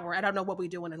for an hour. I don't know what we're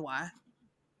doing and why.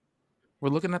 We're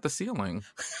looking at the ceiling.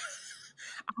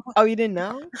 Oh, you didn't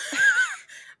know?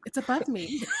 It's above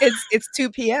me. It's 2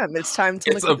 p.m. It's time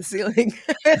to look at the ceiling.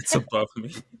 It's above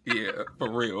me. Yeah,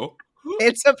 for real.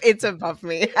 It's above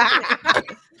me.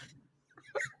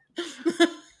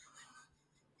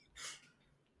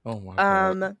 Oh my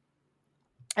god.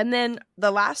 And then the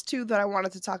last two that I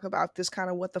wanted to talk about, this kind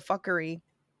of what the fuckery.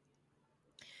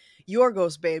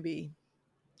 Yorgos, baby.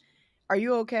 Are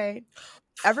you okay?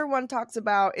 Everyone talks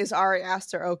about, is Ari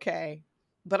Aster okay?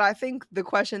 But I think the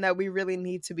question that we really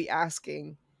need to be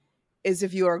asking is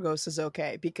if Yorgos is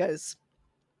okay, because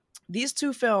these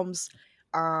two films,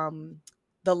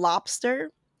 The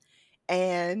Lobster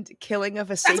and Killing of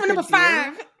a Sacred That's my number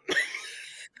 5.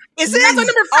 Is That's my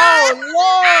number 5.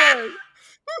 Oh Lord,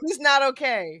 he's not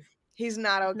okay. He's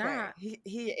not okay. Nah.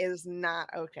 He is not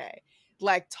okay.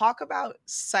 Like, talk about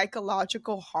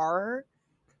psychological horror.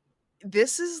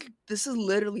 This is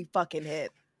literally fucking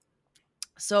it.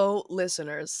 So,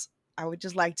 listeners, I would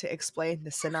just like to explain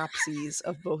the synopses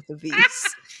of both of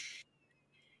these.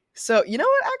 So, you know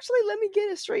what? Actually, let me get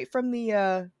it straight from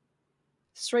the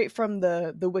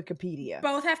Wikipedia.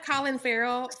 Both have Colin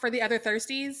Farrell for the other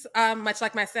thirsties, much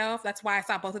like myself. That's why I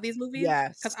saw both of these movies.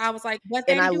 Yes, because I was like, "What?"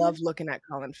 And I love looking at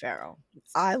Colin Farrell.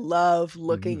 I love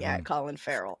looking at Colin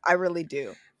Farrell. I really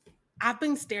do. I've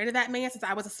been staring at that man since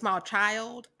I was a small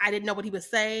child. I didn't know what he was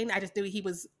saying. I just knew he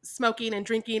was smoking and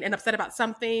drinking and upset about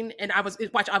something. And I was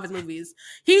watching all of his movies.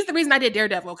 He's the reason I did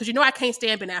Daredevil, because I can't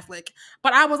stand Ben Affleck.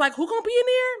 But I was like, who gonna be in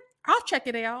there? I'll check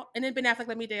it out. And then Ben Affleck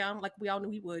let me down, like we all knew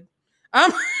he would.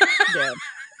 Yeah.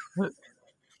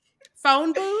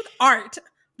 Phone booth art.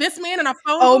 This man in a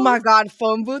phone Oh booth. my god,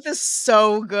 Phone Booth is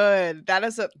so good. That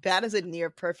is a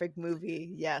near perfect movie.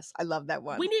 Yes, I love that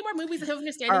one. We need more movies of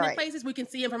him standing All in right. places we can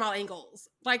see him from all angles.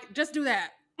 Like, just do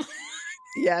that.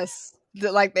 Yes,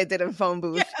 like they did in Phone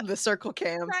Booth, the circle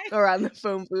cam around the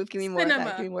phone booth. Give me more of that.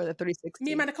 Cinema. Give me more of the 360.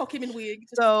 Me and my Nicole Kidman wig.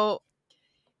 So,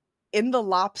 in The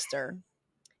Lobster,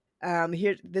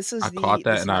 here this is I caught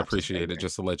that and I appreciate it.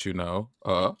 Just to let you know,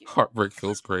 heartbreak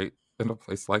feels great in a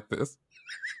place like this.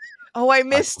 Oh, I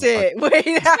missed it. Wait.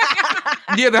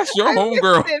 Yeah, that's your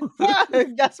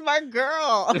homegirl. That's my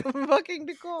girl. Fucking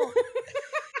Nicole.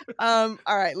 All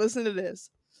right, listen to this.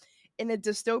 In a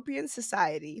dystopian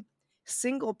society,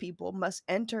 single people must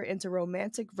enter into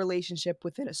romantic relationship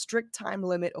within a strict time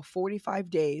limit of 45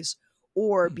 days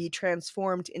or be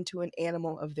transformed into an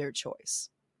animal of their choice.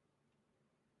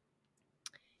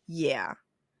 Yeah.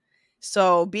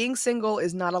 So being single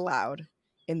is not allowed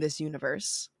in this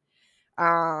universe.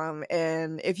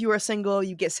 And if you are single,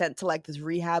 you get sent to like this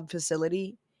rehab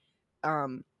facility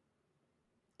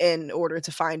in order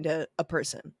to find a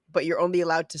person, but you're only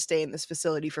allowed to stay in this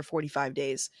facility for 45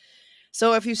 days.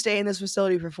 So if you stay in this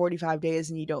facility for 45 days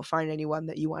and you don't find anyone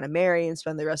that you want to marry and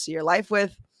spend the rest of your life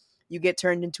with, you get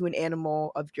turned into an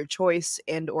animal of your choice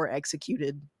and or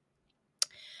executed.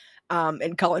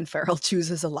 And Colin Farrell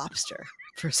chooses a lobster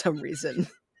for some reason.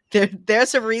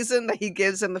 There's a reason that he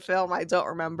gives in the film. I don't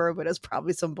remember, but it's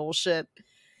probably some bullshit.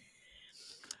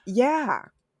 Yeah.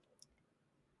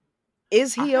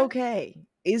 Is he okay?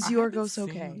 Is Yorgos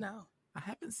okay? No. I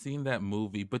haven't seen that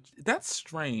movie, but that's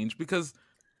strange because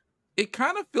it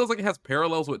kind of feels like it has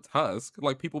parallels with Tusk,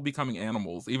 like people becoming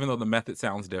animals, even though the method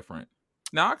sounds different.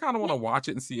 Now I kind of want to watch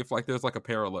it and see if like there's like a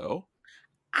parallel.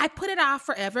 I put it off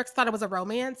forever because I thought it was a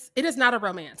romance. It is not a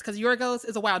romance because Yorgos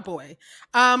is a wild boy.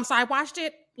 So I watched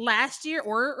it last year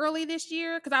or early this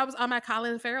year because I was on my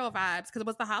Colin Farrell vibes because it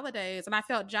was the holidays and I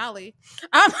felt jolly.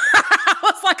 I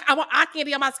was like, I want eye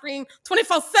candy on my screen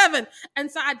 24/7. And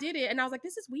so I did it and I was like,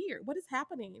 this is weird. What is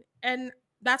happening? And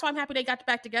that's why I'm happy they got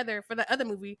back together for the other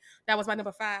movie. That was my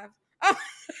number 5.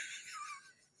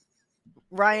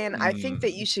 Ryan, I think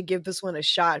that you should give this one a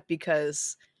shot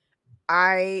because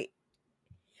I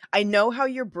know how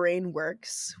your brain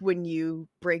works when you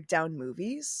break down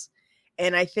movies,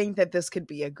 and I think that this could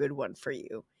be a good one for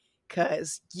you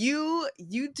because you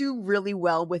do really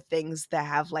well with things that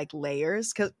have like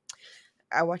layers. Because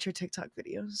I watch your TikTok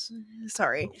videos.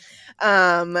 Sorry,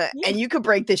 and you could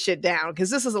break this shit down because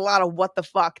this is a lot of what the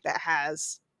fuck that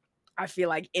has, I feel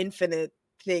like, infinite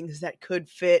things that could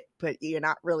fit, but you're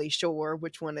not really sure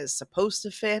which one is supposed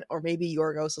to fit, or maybe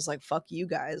Yorgos is like, fuck you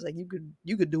guys, like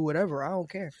you could do whatever, I don't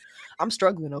care, I'm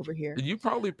struggling over here. You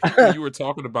probably peeped when you were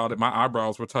talking about it. My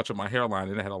eyebrows were touching my hairline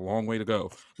and it had a long way to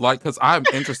go. Like, because I'm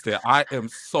interested. I am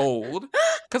sold.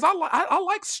 Because I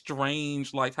like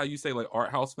strange, like how you say, like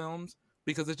art house films,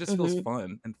 because it just feels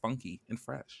fun and funky and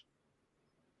fresh.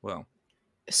 Well,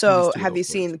 so have you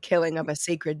seen Killing of a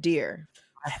Sacred Deer?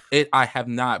 I have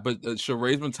not, but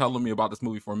Sheree's been telling me about this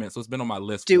movie for a minute, so it's been on my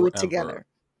list. Do forever. it together.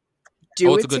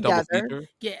 It's a good double feature?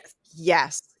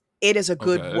 Yes, it is a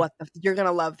good you're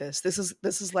gonna love this. This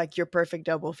is like your perfect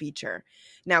double feature.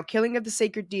 Now, Killing of the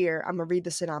Sacred Deer, I'm gonna read the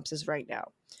synopsis right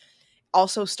now.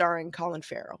 Also starring Colin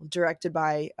Farrell, directed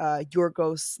by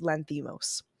Yorgos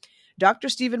Lanthimos. Dr.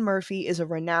 Stephen Murphy is a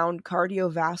renowned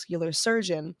cardiovascular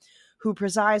surgeon who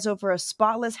presides over a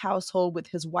spotless household with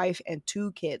his wife and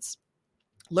 2 kids.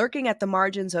 Lurking at the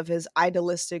margins of his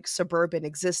idealistic suburban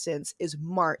existence is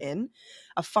Martin,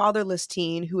 a fatherless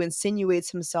teen who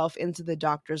insinuates himself into the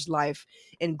doctor's life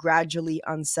in gradually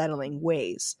unsettling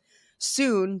ways.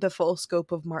 Soon, the full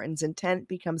scope of Martin's intent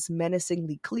becomes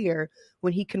menacingly clear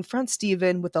when he confronts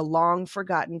Stephen with a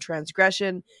long-forgotten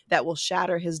transgression that will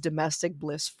shatter his domestic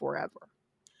bliss forever.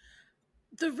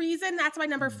 The reason that's my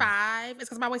number 5 is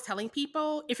because I'm always telling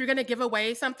people, if you're going to give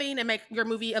away something and make your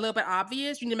movie a little bit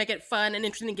obvious, you need to make it fun and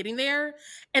interesting in getting there.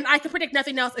 And I can predict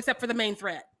nothing else except for the main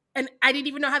threat. And I didn't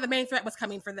even know how the main threat was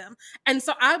coming for them. And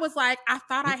so I was like, I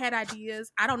thought I had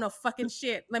ideas. I don't know fucking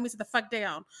shit. Let me sit the fuck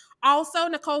down. Also,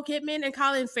 Nicole Kidman and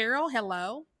Colin Farrell,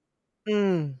 hello.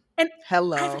 And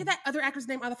hello. I forget that other actor's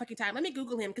name all the fucking time. Let me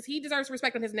Google him because he deserves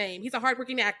respect on his name. He's a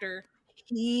hardworking actor.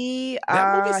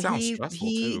 That movie sounds stressful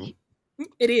too.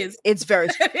 It is. It's very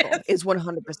stressful. It's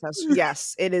 100%.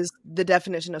 Yes, it is the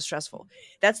definition of stressful.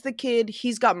 That's the kid.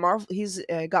 He's got Marvel. He's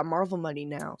got Marvel money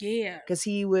now. Yeah, because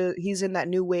he's in that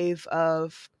new wave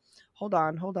of. Hold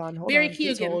on. Barry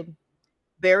Keoghan.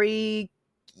 Barry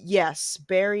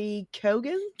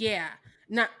Keoghan. Yeah.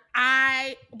 Now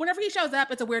whenever he shows up,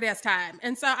 it's a weird ass time,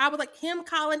 and so I was like, him,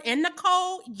 Colin, and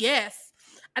Nicole, yes.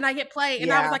 And I hit play,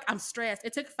 and I was like, I'm stressed.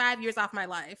 It took 5 years off my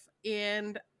life,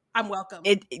 and I'm welcome.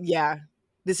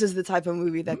 This is the type of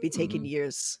movie that be taking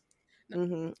years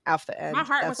off the end. My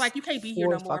heart was like, you can't be here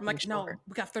no more. I'm like, no,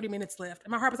 we got 30 minutes left.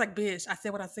 And my heart was like, bitch, I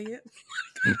said what I said.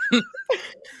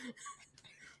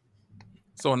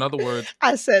 So in other words,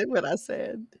 I said what I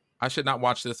said. I should not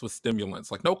watch this with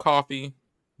stimulants. Like no coffee,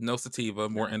 no sativa,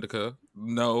 more indica,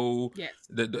 no. Yes.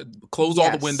 Close all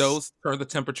the windows, turn the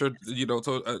temperature,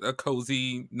 to a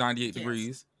cozy 98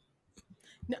 degrees.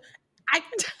 No. I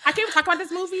can't even talk about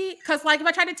this movie because, like, if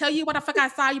I try to tell you what the fuck I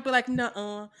saw, you'd be like,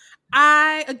 nuh-uh.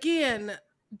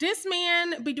 This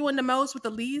man be doing the most with the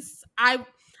least. I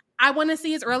want to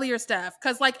see his earlier stuff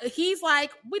because, like, he's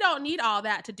like, we don't need all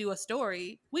that to do a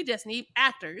story. We just need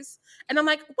actors. And I'm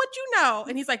like, what you know?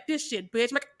 And he's like, this shit,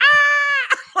 bitch. I'm like,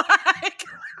 like,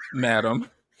 madam,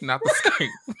 not the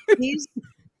screen.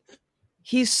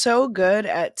 He's so good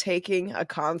at taking a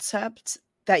concept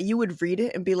that you would read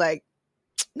it and be like,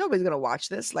 nobody's gonna watch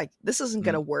this. Like, this isn't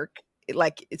gonna work.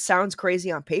 It sounds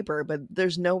crazy on paper, but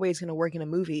there's no way it's gonna work in a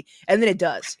movie. And then it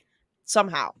does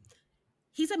somehow.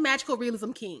 He's a magical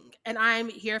realism king, and I'm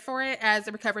here for it as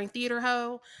a recovering theater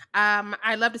hoe.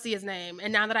 I love to see his name,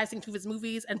 and now that I've seen 2 of his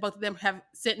movies, and both of them have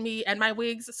sent me and my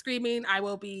wigs screaming, I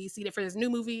will be seated for this new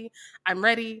movie. I'm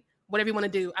ready. Whatever you want to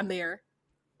do, I'm there.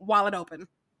 wallet open.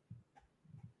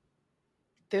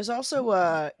 There's also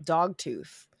a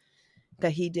Dogtooth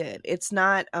that he did. It's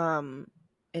not an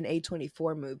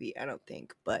A24 movie, I don't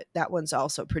think, but that one's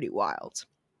also pretty wild.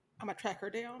 I'm gonna track her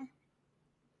down.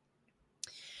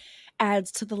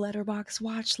 Adds to the Letterboxd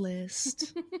watch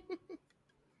list.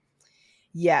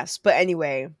 Yes, but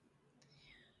anyway,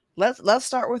 let's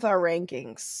start with our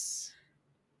rankings.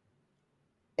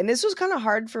 And this was kind of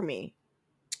hard for me.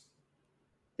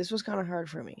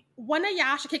 One of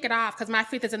y'all should kick it off because my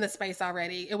fifth is in the space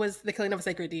already. It was The Killing of a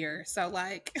Sacred Deer. So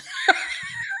like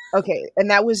okay, and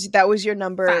that was your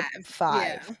number 5.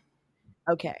 Yeah.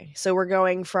 Okay, so we're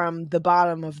going from the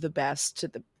bottom of the best to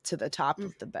the top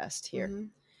of the best here. Mm-hmm.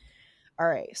 All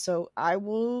right, so I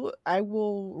will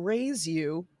raise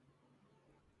you.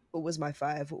 What was my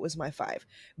 5?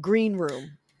 Green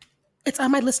Room. It's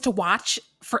on my list to watch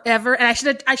forever, and I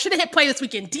should have hit play this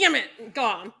weekend. Damn it,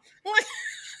 gone.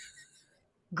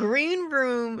 Green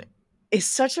Room is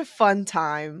such a fun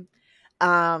time.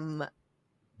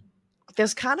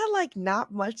 There's kind of like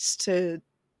not much to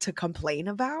complain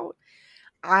about.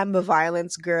 I'm a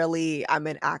violence girly. I'm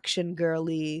an action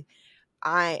girly.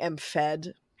 I am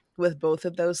fed with both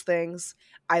of those things.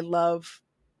 I love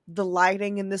the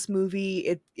lighting in this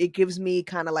movie. It gives me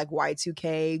kind of like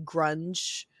Y2K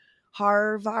grunge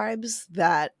horror vibes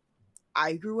that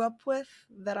I grew up with,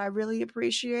 that I really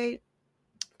appreciate.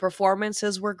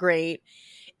 Performances were great.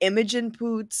 Imogen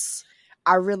Poots,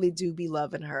 I really do be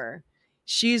loving her.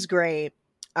 She's great.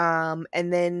 And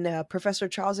then Professor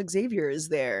Charles Xavier is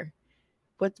there.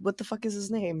 What the fuck is his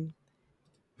name?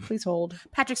 Please hold.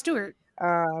 Patrick Stewart.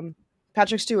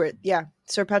 Patrick Stewart, yeah.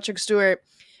 Sir Patrick Stewart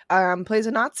plays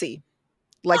a Nazi.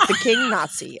 Like the king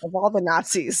Nazi of all the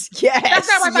Nazis. Yes. That's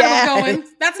not where I thought it was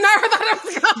going. That's not where I thought it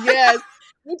was going. Yes.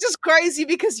 Which is crazy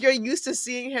because you're used to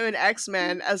seeing him in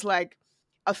X-Men as like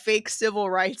a fake civil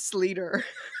rights leader.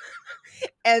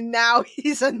 And now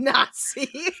he's a Nazi.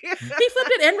 He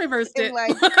flipped it and reversed it.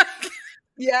 Like,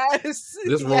 yes.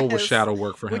 This role was shadow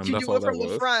work for him. Would you That's do all it that from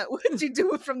was. the front? Would you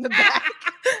do it from the back?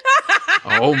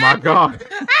 Oh my God.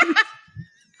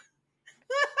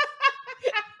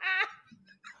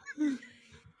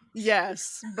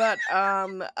 Yes, but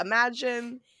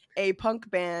imagine a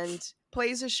punk band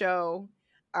plays a show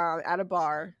at a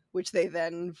bar, which they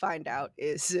then find out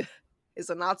is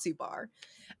a Nazi bar,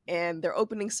 and their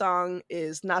opening song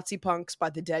is Nazi Punks by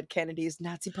the Dead Kennedys.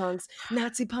 Nazi punks,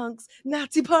 Nazi punks,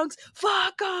 Nazi punks,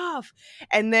 fuck off.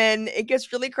 And then it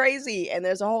gets really crazy, and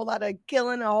there's a whole lot of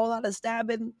killing, a whole lot of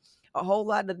stabbing, a whole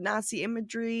lot of Nazi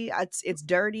imagery. It's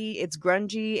dirty, it's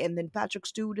grungy, and then Patrick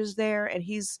Stewart is there, and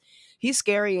he's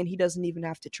scary, and he doesn't even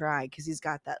have to try because he's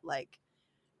got that like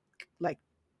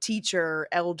teacher,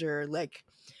 elder, like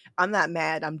I'm not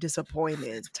mad, I'm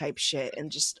disappointed type shit, and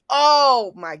just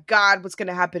oh my God, what's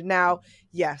gonna happen now?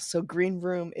 Yes, so Green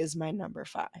Room is my number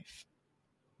 5.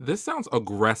 This sounds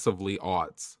aggressively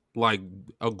aughts, like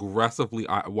aggressively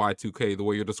Y2K. The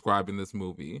way you're describing this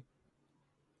movie.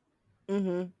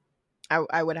 Mm-hmm.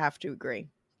 I would have to agree.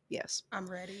 Yes. I'm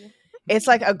ready. It's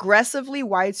like aggressively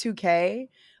Y2K,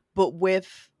 but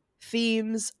with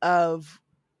themes of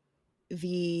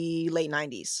the late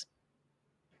 90s.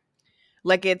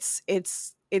 Like it's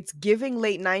giving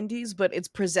late 90s, but it's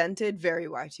presented very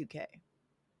Y2K.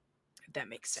 If that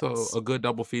makes sense. So a good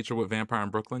double feature with Vampire in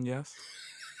Brooklyn, yes?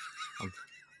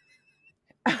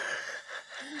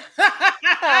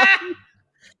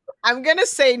 I'm gonna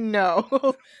say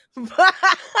no.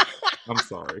 I'm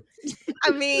sorry.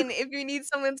 I mean, if you need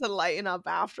someone to lighten up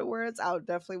afterwards, I would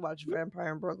definitely watch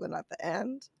Vampire in Brooklyn at the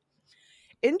end.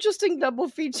 Interesting double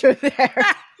feature there.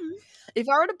 If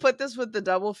I were to put this with the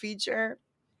double feature,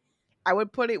 I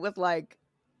would put it with like,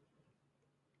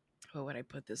 what would I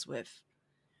put this with?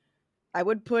 I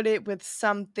would put it with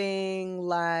something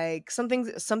like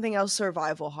something else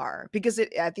survival horror, because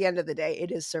at the end of the day,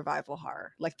 it is survival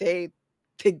horror. Like they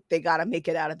got to make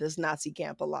it out of this Nazi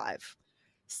camp alive.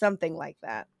 Something like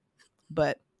that.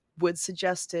 But would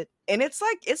suggest it. And it's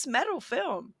metal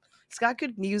film. It's got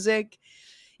good music.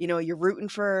 You know, you're rooting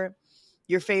for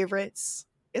your favorites.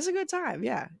 It's a good time.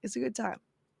 Yeah, it's a good time.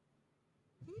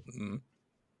 Mm-hmm.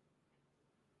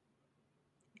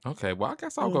 Okay, well, I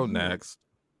guess I'll go next.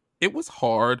 It was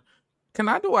hard. Can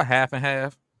I do a half and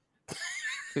half?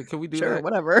 Can we do that? Sure,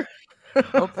 whatever.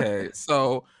 Okay,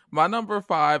 so my number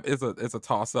 5 is a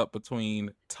toss up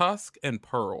between Tusk and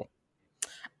Pearl.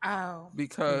 Oh,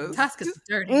 because Tusk is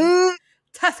dirty.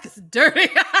 Tusk is dirty.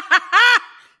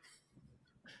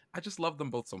 I just love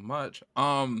them both so much.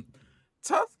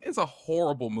 Tusk is a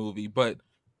horrible movie, but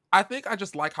I think I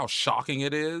just like how shocking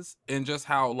it is, and just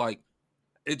how like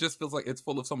it just feels like it's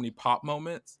full of so many pop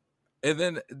moments. And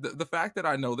then the fact that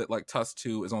I know that like Tusk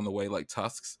 2 is on the way, like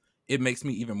Tusks, it makes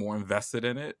me even more invested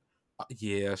in it.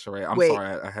 Yeah, Sheree, I'm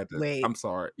sorry. I had to. Wait. I'm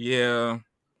sorry. Yeah.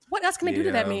 What else can they do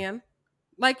to that man?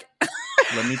 Like,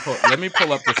 let me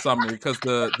pull up the summary because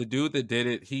the dude that did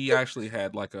it, he actually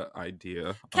had like an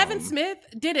idea. Kevin Smith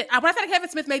did it. When I found out Kevin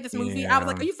Smith made this movie, I was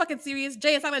like, "Are you fucking serious?"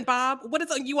 Jay and Silent Bob, what is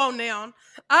you on now?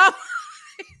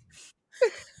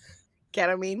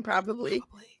 Ketamine, probably.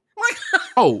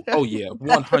 Oh yeah,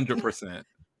 100%.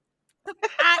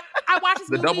 I watched this movie.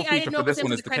 The double And I didn't feature know for if this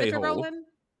one is the credits were K-hole. rolling.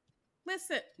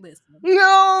 Listen.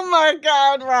 Oh my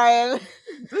God, Ryan.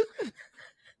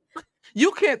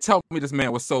 You can't tell me this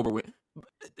man was sober.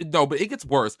 No, but it gets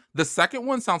worse. The second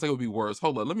one sounds like it would be worse.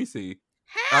 Hold on, let me see.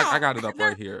 How? I got it up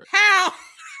right here. How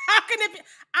can it be?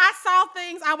 I saw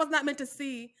things I was not meant to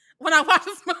see when I watched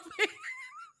this movie.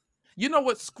 You know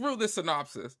what? Screw this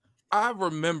synopsis. I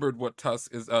remembered what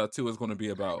Tusk 2 is going to be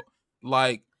about.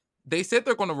 Like, they said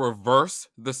they're going to reverse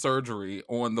the surgery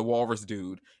on the walrus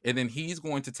dude, and then he's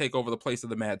going to take over the place of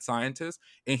the mad scientist,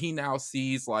 and he now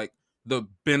sees, like, the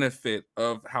benefit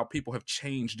of how people have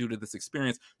changed due to this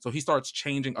experience. So he starts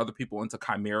changing other people into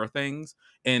chimera things,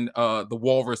 and the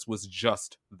walrus was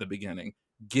just the beginning.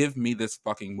 Give me this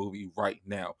fucking movie right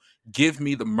now. Give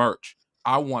me the merch.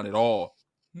 I want it all.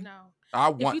 No. I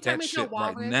want that shit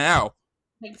walrus, right now.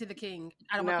 Take it to the king.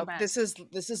 I don't want to come back.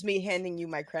 This is me handing you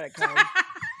my credit card.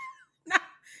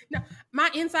 No, my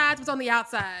insides was on the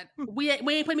outside. We ain't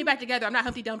putting me back together. I'm not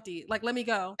Humpty Dumpty. Like, let me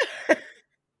go.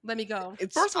 Let me go.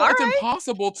 First of all, it's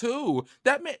impossible too.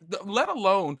 That man, let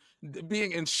alone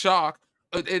being in shock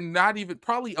and not even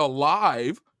probably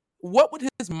alive. What would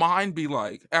his mind be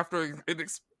like after an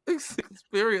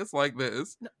experience like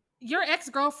this? Your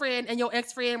ex-girlfriend and your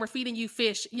ex-friend were feeding you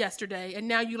fish yesterday, and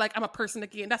now you like, I'm a person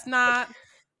again. That's not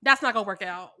gonna work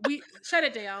out. We shut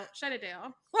it down.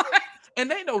 And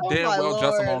they know damn well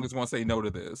Justin Long is gonna say no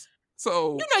to this.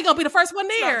 So you know you're gonna be the first one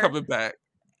there. Not coming back.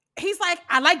 He's like,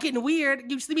 I like getting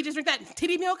weird. You see me just drink that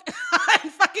titty milk?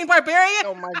 Fucking barbarian.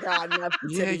 Oh my God.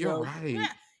 Yeah, you're right.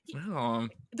 Yeah.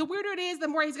 The weirder it is, the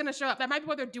more he's gonna show up. That might be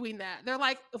why they're doing that. They're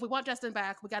like, if we want Justin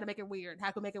back, we gotta make it weird.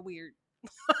 How can we make it weird?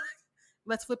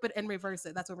 Let's flip it and reverse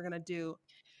it. That's what we're gonna do.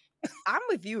 I'm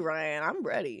with you, Ryan. I'm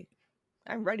ready.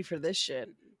 I'm ready for this shit.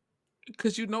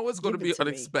 Because you know it's going to be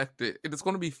unexpected. And it's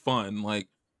going to be fun. Like,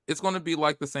 it's going to be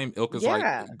like the same ilk as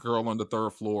like Girl on the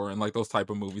Third Floor and like those type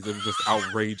of movies that are just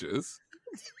outrageous.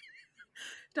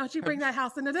 Don't you bring that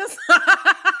house into this?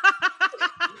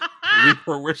 Leave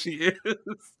her where she is.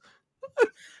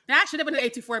 That should have been an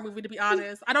A24 movie, to be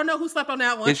honest. I don't know who slept on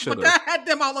that one, but that had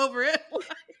them all over it.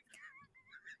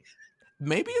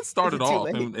 Maybe it started off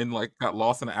and like got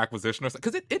lost in an acquisition or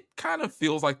something. Because it kind of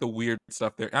feels like the weird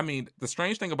stuff there. I mean, the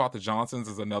strange thing about the Johnsons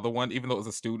is another one, even though it was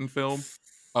a student film.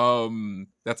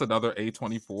 That's another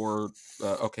A24.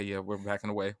 Okay, yeah, we're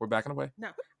backing away. No,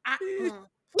 I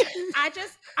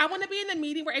want to be in the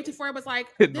meeting where A24 was like,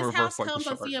 this house comes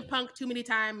on CM Punk too many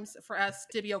times for us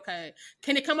to be okay.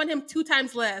 Can it come on him 2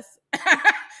 times less?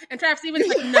 And Travis Stevens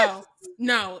like,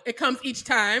 no, it comes each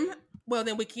time. Well,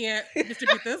 then we can't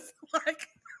distribute this. Like,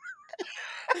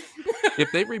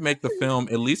 if they remake the film,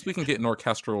 at least we can get an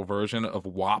orchestral version of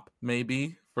WAP,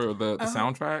 maybe, for the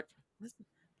soundtrack.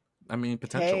 I mean,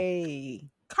 potential. Hey.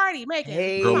 Cardi,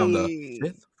 Megan. Girl on the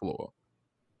 5th floor.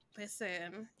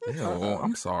 Listen. Ew,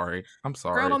 I'm sorry.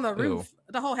 Girl on the roof.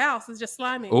 The whole house is just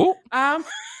slimy. Ooh.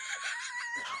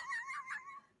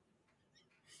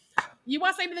 You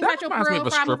want to say anything about your reminds me of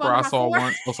a stripper I saw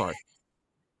once. Oh, sorry.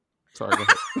 Sorry, go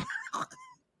ahead.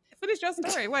 Finish your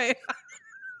story. Wait.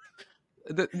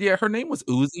 Yeah, her name was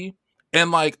Uzi. And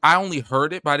like, I only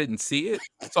heard it, but I didn't see it.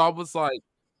 So I was like,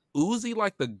 Uzi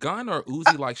like the gun or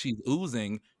Uzi like she's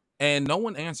oozing? And no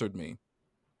one answered me.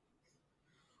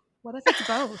 What if it's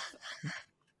both?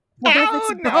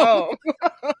 No.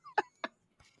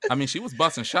 I mean, she was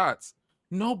busting shots.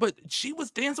 No, but she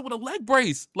was dancing with a leg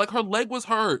brace. Like her leg was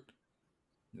hurt.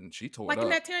 And she tore it up. Like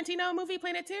in that Tarantino movie,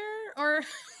 Planet Terror? Or...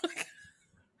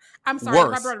 I'm sorry,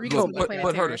 worse. Robert Rodriguez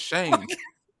Put her to shame.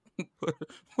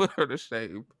 Put her to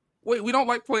shame. Wait, we don't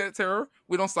like Planet Terror?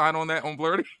 We don't sign on that on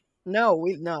Blurty? No,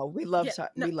 we love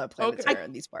Planet Terror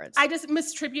in these parts. I just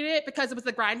misattributed it because it was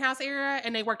the Grindhouse era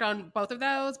and they worked on both of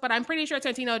those. But I'm pretty sure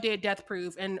Tarantino did Death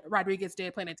Proof and Rodriguez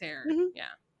did Planet Terror. Mm-hmm.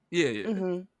 Yeah.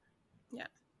 Mm-hmm. Yeah.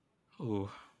 Ooh,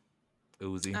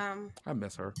 Uzi. I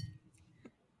miss her.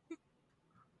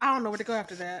 I don't know where to go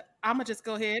after that. I'm gonna just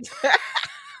go ahead.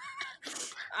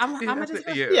 I'm gonna just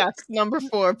go. Yes, number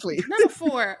 4, please. Number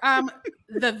 4,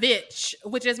 The Vitch,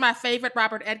 which is my favorite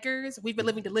Robert Eggers. We've been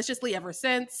living deliciously ever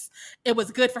since. It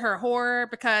was good for her horror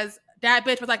because that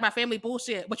bitch was like my family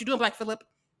bullshit. What you doing, Black Phillip?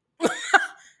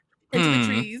 Into the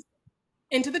trees.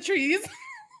 Into the trees.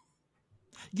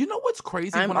 You know what's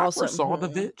crazy? I'm When also- I first saw The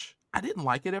Vitch, I didn't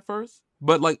like it at first.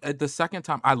 But like at the second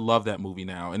time, I love that movie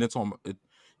now. And it's on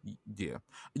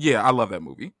yeah, I love that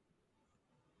movie.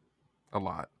 A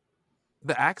lot.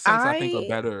 The accents I think are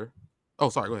better. Oh,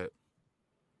 sorry, go ahead.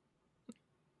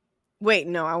 Wait,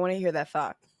 no, I want to hear that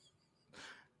thought.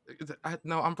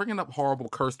 No, I'm bringing up horrible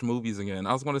cursed movies again.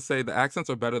 I was going to say the accents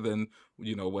are better than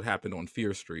what happened on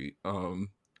Fear Street.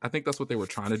 I think that's what they were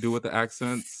trying to do with the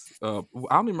accents. I don't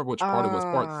even remember which part it was.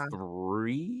 Part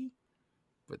 3,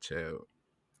 but chill.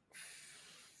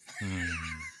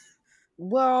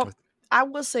 Well, I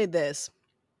will say this.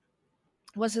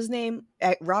 What's his name?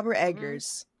 Robert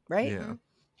Eggers, right? Yeah.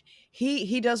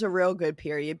 He does a real good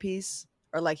period piece,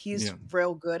 or like he's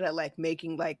real good at like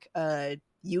making like a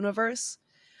universe.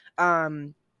 I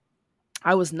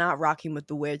was not rocking with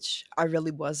The Witch. I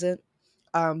really wasn't.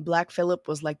 Black Phillip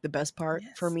was like the best part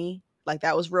for me. Like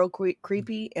that was real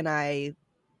creepy, and I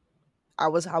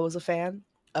was a fan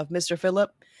of Mr.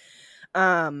 Phillip.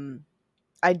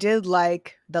 I did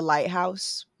like The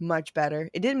Lighthouse much better.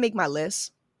 It didn't make my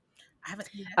list. I haven't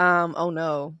seen that. Oh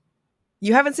no.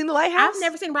 You haven't seen The Lighthouse? I've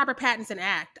never seen Robert Pattinson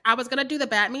act. I was gonna do the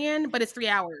Batman, but it's 3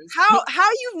 hours. How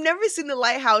you've never seen The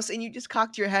Lighthouse and you just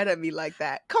cocked your head at me like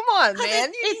that? Come on,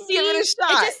 man. You didn't give it a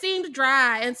shot. It just seemed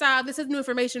dry, and so this is new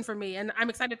information for me, and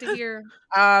I'm excited to hear.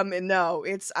 No,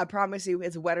 I promise you,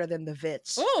 it's wetter than The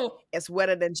Vitch. Oh, it's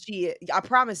wetter than she is. I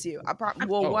promise you.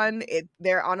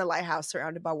 They're on a lighthouse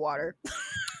surrounded by water.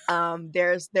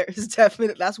 There's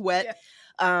definitely that's wet.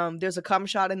 Yeah. There's a cum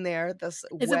shot in there. Is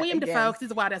it William Dafoe? Because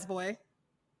he's a wild ass boy.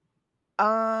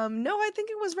 No, I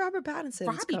think it was Robert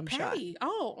Pattinson's cum shot.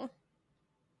 Oh,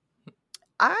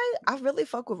 I really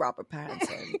fuck with Robert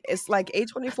Pattinson. It's like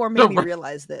A24 made me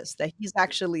realize that he's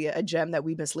actually a gem that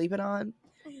we've been sleeping on.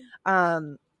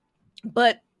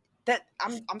 But that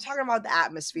I'm talking about the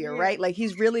atmosphere, right? Like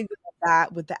he's really good at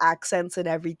that with the accents and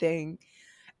everything.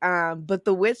 But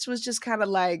The Witch was just kind of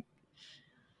like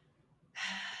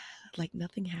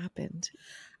nothing happened.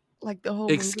 Like the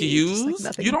whole excuse movie,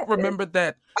 like you don't remember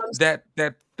that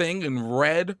thing in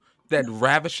red, that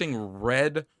ravishing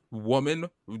red woman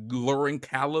luring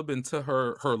Caleb into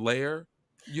her lair?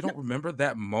 You don't remember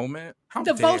that moment?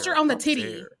 Vulture on the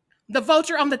titty. The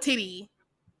vulture on the titty.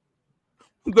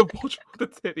 The vulture on the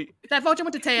titty. That vulture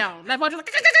went to town. That vulture was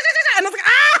like, and I was like,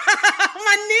 ah,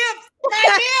 my nips.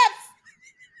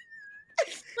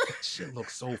 That shit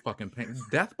looks so fucking painful.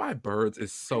 Death by birds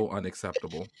is so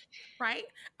unacceptable. Right?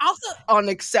 Also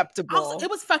unacceptable. Also,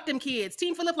 it was fuck them kids.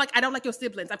 Team Phillip, like, I don't like your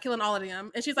siblings. I'm killing all of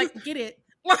them. And she's like, get it.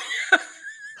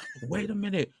 Wait a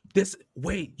minute.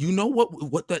 You know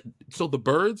what that? So the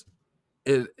birds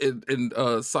in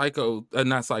Psycho,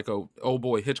 not Psycho. Oh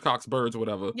boy, Hitchcock's Birds, or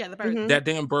whatever. Yeah, the bird. Mm-hmm. That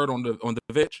damn bird on the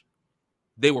Vitch.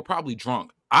 They were probably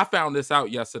drunk. I found this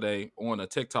out yesterday on a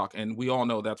TikTok, and we all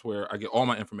know that's where I get all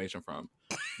my information from.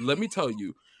 Let me tell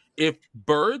you, if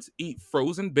birds eat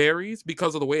frozen berries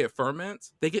because of the way it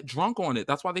ferments, they get drunk on it.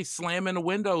 That's why they slam in the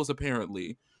windows,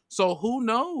 apparently. So who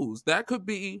knows? That could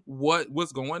be what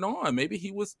was going on. Maybe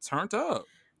he was turned up.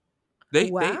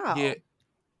 Yeah.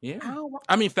 Oh,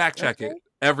 I mean, fact check it.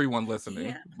 Everyone listening.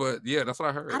 Yeah. But yeah, that's what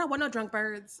I heard. I don't want no drunk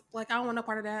birds. Like, I don't want no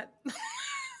part of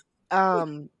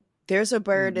that. There's a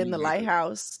bird in The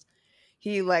Lighthouse.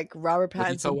 He Robert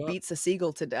Pattinson beats a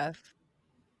seagull to death.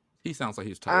 He sounds like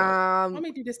he's toe up. Let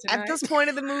me do this tonight. At this point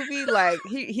of the movie,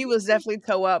 he was definitely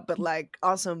toe up, but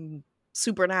awesome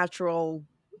supernatural,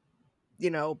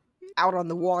 out on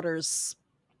the waters,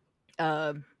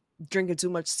 drinking too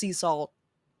much sea salt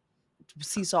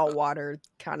water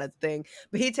kind of thing.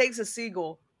 But he takes a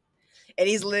seagull and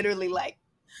he's literally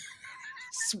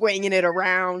swinging it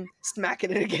around,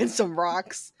 smacking it against some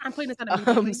rocks. I'm putting this on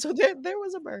immediately. So there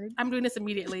was a bird. I'm doing this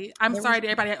immediately. I'm sorry to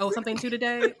everybody I owe something to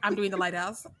today. I'm doing The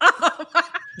Lighthouse.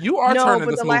 You are turning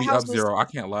this movie up zero. I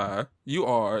can't lie. You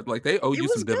are. They owe you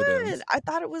some dividends. Good. I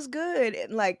thought it was good.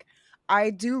 And I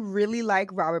do really like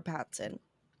Robert Pattinson.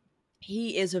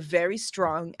 He is a very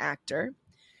strong actor.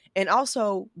 And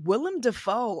also, Willem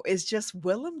Dafoe is just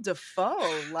Willem Dafoe.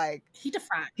 He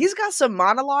defined. He's got some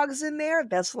monologues in there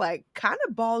that's kind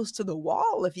of balls to the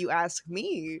wall, if you ask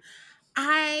me.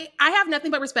 I have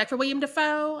nothing but respect for William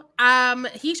Dafoe.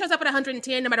 He shows up at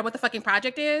 110 no matter what the fucking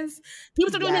project is. He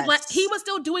was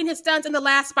still doing his stunts in the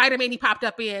last Spider-Man he popped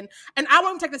up in. And I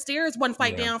want him to take the stairs one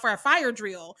flight down for a fire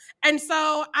drill. And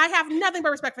so I have nothing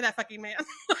but respect for that fucking man.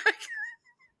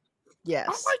 Yes.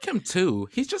 I like him too.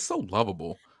 He's just so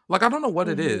lovable. I don't know what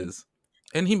it is.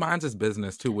 And he minds his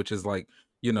business too, which is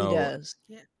He does.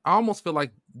 I almost feel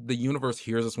like the universe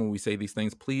hears us when we say these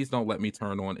things. Please don't let me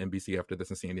turn on NBC after this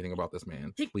and see anything about this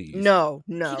man. Please. No.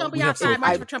 He gonna be We have outside so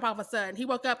marching few. for Trump all of a sudden. He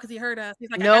woke up because he heard us. He's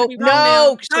like, I gotta No, be wrong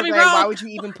now. Gotta be Sheree, wrong. why would you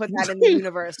even put that in the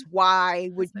universe? Why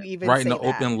would you even Writing say an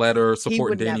that? open letter He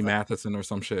supporting would Danny never. Matheson or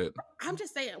some shit. I'm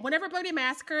just saying, whenever Bloody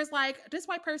Massacre is like, this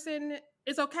white person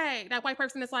is okay. That white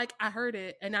person is like, I heard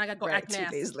it, and now I gotta go Right, act 2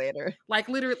 nasty. days later. Like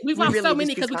literally, we've We lost really so just many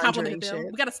be because we complimented conjuring them.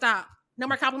 shit. We gotta stop. No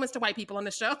more compliments to white people on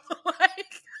the show. Like,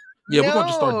 Yeah, we're gonna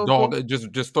just start No,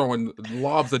 just throwing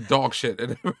lobs of dog shit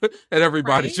at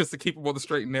everybody right? just to keep them on the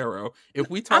straight and narrow. If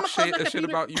we I'ma talk close my shit computer.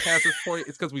 about you past this point,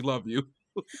 it's because we love you.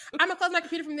 I'm gonna close my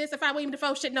computer from this if I William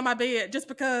Dafoe shitting on my bed just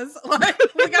because. Like,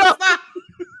 we gotta stop.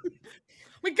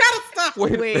 We gotta stop.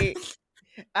 Wait.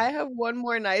 I have one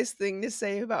more nice thing to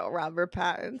say about Robert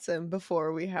Pattinson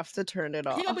before we have to turn it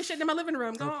off. He gonna be shitting in my living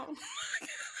room. Go on.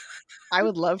 I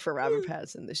would love for Robert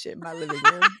Pattinson to shit in my living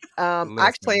room. Listen.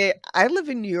 Actually, I live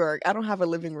in New York. I don't have a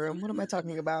living room. What am I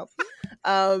talking about?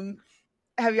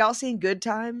 Have y'all seen Good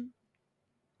Time?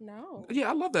 No. Yeah,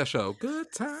 I love that show.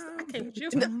 Good time. I came with you.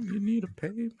 You need a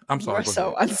pay. I'm sorry. More go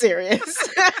so ahead. unserious.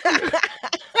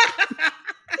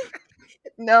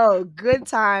 No, Good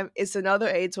Time. It's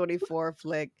another A24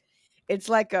 flick. It's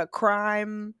like a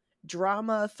crime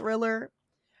drama thriller.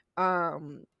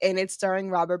 And it's starring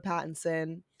Robert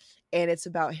Pattinson, and it's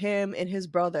about him and his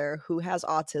brother who has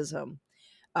autism.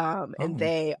 And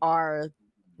they are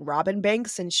robbing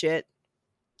banks and shit.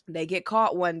 They get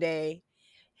caught one day,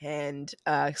 and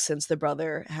since the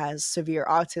brother has severe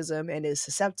autism and is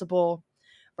susceptible,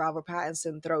 Robert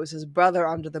Pattinson throws his brother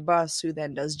under the bus, who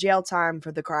then does jail time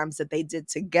for the crimes that they did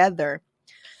together.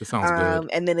 It sounds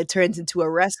good. And then it turns into a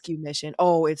rescue mission.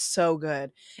 Oh, it's so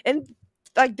good. And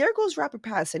like, there goes Robert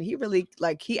Pattinson. He really,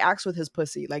 like, he acts with his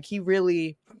pussy. Like, he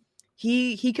really,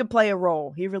 he could play a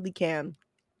role. He really can.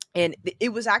 And it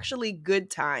was actually Good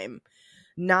Time,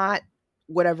 not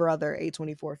whatever other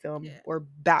A24 film or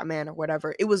Batman or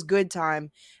whatever. It was Good Time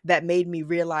that made me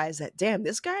realize that, damn,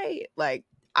 this guy, like,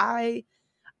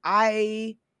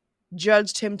 I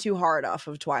judged him too hard off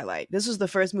of Twilight. This was the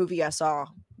first movie I saw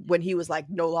when he was like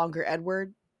no longer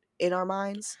Edward in our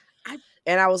minds.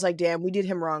 And I was like, damn, we did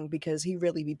him wrong because he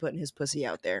really be putting his pussy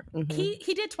out there. Mm-hmm.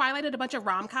 He did Twilight and a bunch of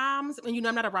rom-coms, and you know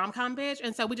I'm not a rom-com bitch,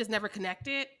 and so we just never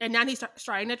connected. And now he's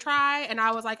trying to try, and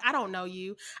I was like, I don't know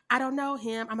you. I don't know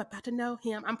him. I'm about to know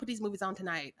him. I'm put these movies on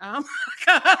tonight.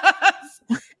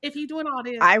 If you're doing all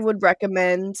this. I would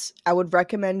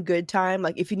recommend Good Time.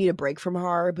 Like, if you need a break from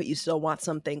horror, but you still want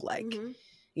something like,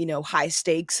 you know, high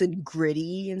stakes and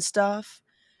gritty and stuff,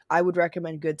 I would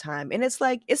recommend Good Time. And it's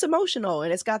like, it's emotional,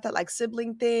 and it's got that like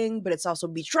sibling thing, but it's also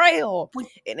betrayal,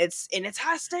 and it's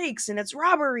high stakes, and it's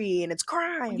robbery, and it's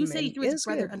crime. When you say he threw his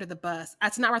brother under the bus,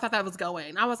 that's not where I thought that was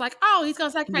going. I was like, oh, he's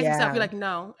gonna sacrifice himself. You're like,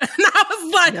 no. And I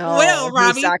was like, no, well,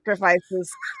 Robbie. He sacrifices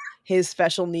his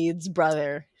special needs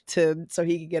brother so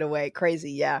he could get away.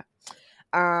 Crazy, yeah.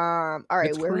 All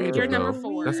right, You're number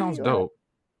 4. That sounds dope.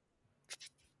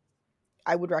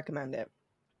 I would recommend it.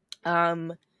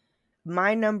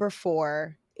 My number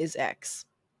 4 is X.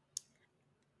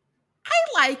 I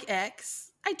like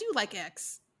X. I do like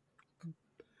X.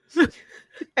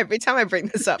 Every time I bring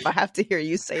this up, I have to hear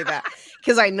you say that,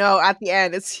 because I know at the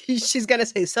end she's gonna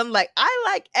say something like, I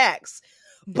like X,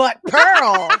 but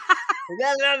Pearl.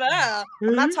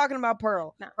 I'm not talking about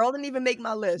Pearl. No. Pearl didn't even make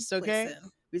my list, okay?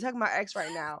 Listen. We're talking about X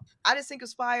right now. I just think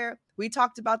it's fire. We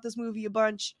talked about this movie a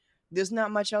bunch. There's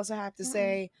not much else I have to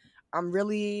say. I'm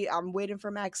waiting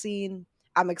for Maxine.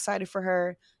 I'm excited for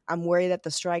her. I'm worried that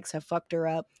the strikes have fucked her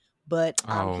up, but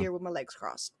I'm here with my legs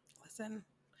crossed. Listen,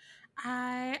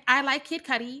 I like Kid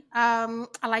Cudi. I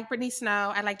like Brittany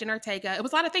Snow. I like Jenna Ortega. It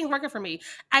was a lot of things working for me.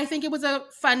 I think it was a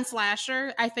fun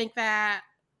slasher. I think that,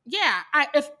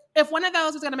 if one of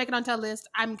those was going to make it onto a list,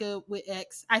 I'm good with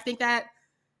X. I think that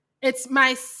it's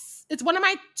one of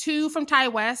my 2 from Ty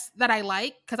West that I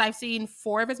like, because I've seen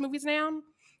 4 of his movies now.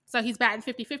 So he's batting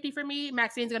 50-50 for me.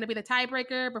 Maxine's going to be the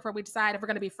tiebreaker before we decide if we're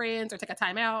going to be friends or take a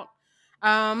timeout.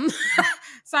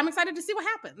 So I'm excited to see what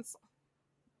happens.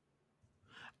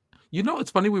 You know, it's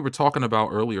funny, we were talking about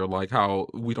earlier, like how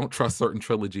we don't trust certain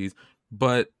trilogies,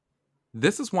 but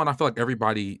this is one I feel like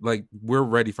everybody, like, we're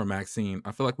ready for Maxine.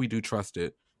 I feel like we do trust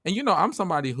it. And, you know, I'm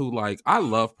somebody who, like, I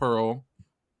love Pearl,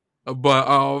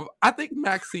 but I think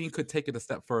Maxine could take it a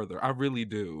step further. I really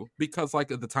do. Because, like,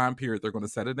 at the time period they're going to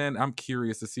set it in, I'm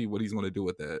curious to see what he's going to do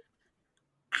with it.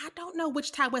 I don't know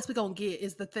which Ty West we're going to get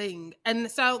is the thing.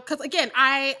 And so, because, again,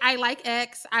 I like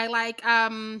X. I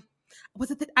was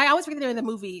it? I always forget the name of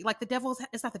the movie. Like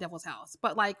it's not the Devil's House,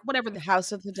 but like whatever. The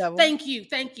House of the Devil. Thank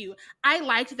you. I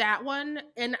liked that one,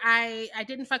 and I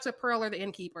didn't fuck with Pearl or the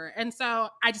Innkeeper, and so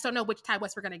I just don't know which Ty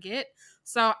West we're gonna get.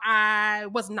 So I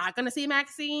was not gonna see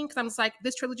Maxine because I'm just like,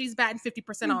 this trilogy's batting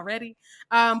 50% already.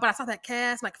 But I saw that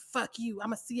cast, I'm like, fuck you, I'm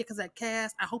gonna see it because that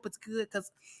cast. I hope it's good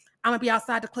because I'm gonna be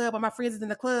outside the club while my friends is in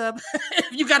the club.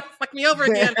 If you gotta fuck me over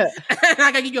again, and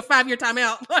I gotta give you a 5-year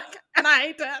timeout. Like, and I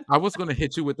hate that. I was gonna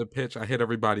hit you with the pitch I hit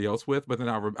everybody else with, but then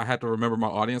I had to remember my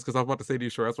audience because I was about to say to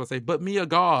you, sure, I was about to say, but Mia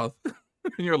Goth, and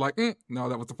you're like, no,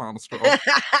 that was the final straw.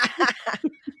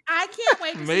 I can't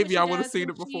wait. Maybe I would have seen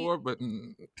it before, but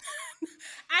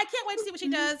I can't wait to see what she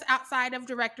does outside of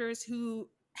directors who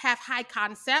have high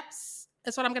concepts.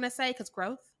 That's what I'm gonna say, because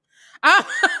growth.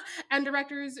 And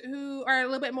directors who are a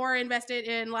little bit more invested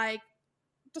in like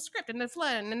the script and the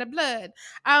flood and the blood.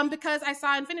 Because I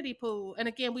saw Infinity Pool, and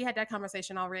again, we had that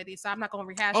conversation already, so I'm not going to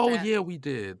rehash that. Oh yeah, we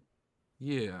did.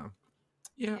 Yeah,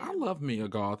 I love Mia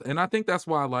Goth, and I think that's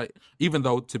why, like, even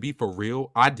though to be for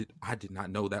real, I did not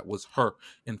know that was her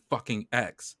in fucking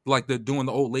X, like doing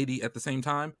the old lady at the same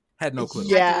time. Had no clue.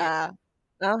 Yeah.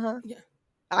 Yeah.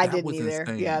 I That didn't was either.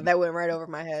 insane. Yeah, that went right over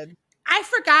my head. I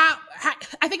forgot.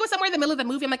 I think it was somewhere in the middle of the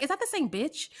movie. I'm like, is that the same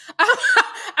bitch?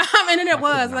 And then it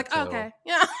was like, okay,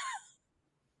 yeah.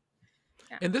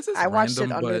 And this is I watched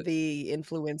random, it under but the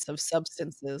influence of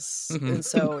substances, and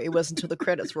so it wasn't until the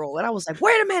credits roll, and I was like,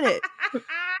 "Wait a minute,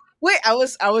 wait!" I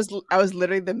was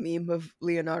literally the meme of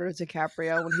Leonardo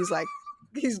DiCaprio when he's like,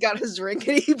 he's got his drink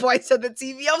and he points at the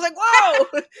TV. I was like,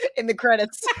 "Whoa!" in the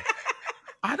credits.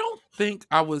 I don't think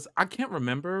I can't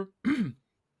remember,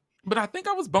 but I think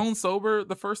I was bone sober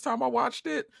the first time I watched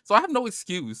it, so I have no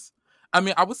excuse. I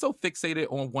mean, I was so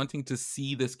fixated on wanting to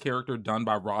see this character done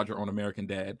by Roger on American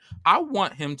Dad. I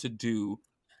want him to do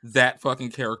that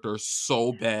fucking character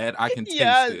so bad I can taste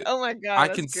it. Oh my god, I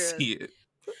can see it.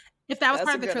 If that was That's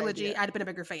part a of the good trilogy, idea. I'd have been a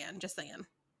bigger fan. Just saying.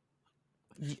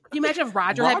 Can you imagine if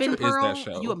Roger had been Roger is Pearl? that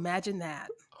show. You imagine that?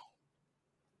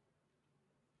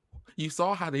 You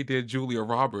saw how they did Julia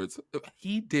Roberts.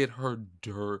 He did her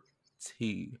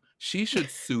dirty. She should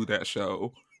sue that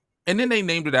show. And then they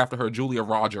named it after her, Julia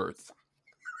Rogers.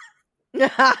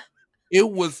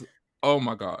 It was, oh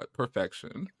my God,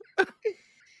 perfection.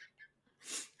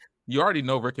 You already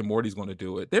know Rick and Morty's going to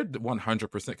do it. They're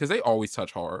 100% because they always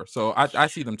touch horror. So I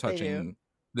see them touching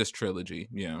this trilogy.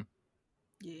 Yeah.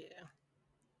 Yeah.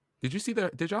 Did you see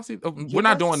that? Did y'all see? Oh, we're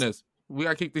not doing this. We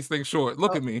got to keep these things short.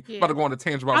 Look at me. Yeah. About to go on a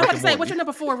tangent about I was Rick about and to say, Morty. what's your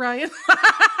number 4, Ryan?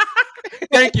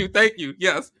 Thank you.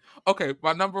 Yes. Okay,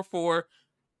 my number 4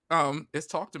 is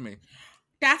Talk to Me.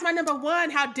 That's my number 1.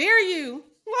 How dare you?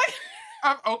 What?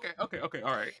 Okay.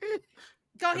 All right.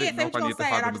 Go ahead. Say what you're going to say,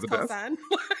 and I'll just co-sign.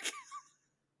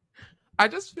 I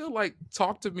just feel like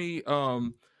Talk to Me,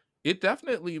 it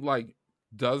definitely like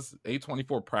does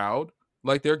A24 proud.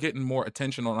 Like they're getting more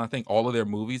attention on, I think, all of their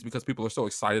movies because people are so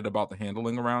excited about the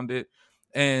handling around it.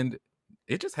 And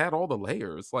it just had all the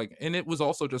layers. Like, and it was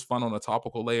also just fun on a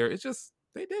topical layer. It's just,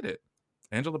 they did it.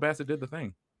 Angela Bassett did the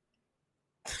thing.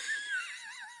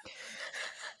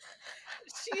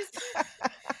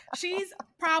 She's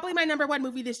probably my number 1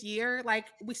 movie this year. Like,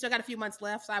 we still got a few months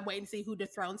left, so I'm waiting to see who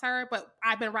dethrones her. But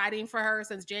I've been writing for her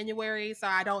since January, so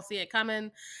I don't see it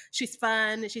coming. She's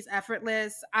fun. She's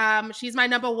effortless. She's my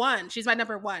number 1. She's my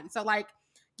number 1. So, like,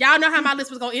 y'all know how my list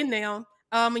was going to end now.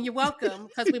 And you're welcome,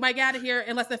 because we might get out of here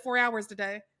in less than 4 hours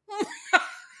today.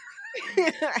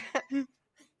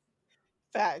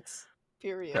 Facts.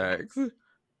 Period. Facts.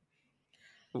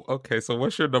 Okay, so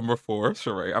what's your number 4,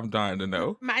 Sheree? I'm dying to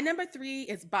know. My number 3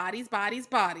 is Bodies, Bodies,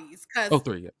 Bodies. Oh,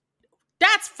 3, yeah.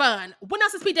 That's fun. When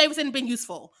else has Pete Davidson been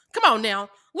useful? Come on now.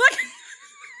 Look.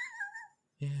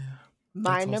 Yeah.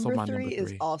 My number 3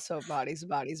 is also Bodies,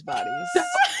 Bodies, Bodies.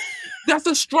 That's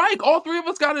a strike. All 3 of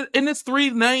us got it, and it's 3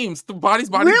 names. The Bodies,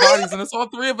 Bodies, Really? Bodies, and it's all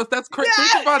 3 of us. That's crazy.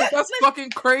 Think about it. That's fucking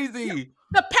crazy.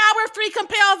 The power of 3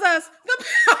 compels us. The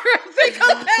power of 3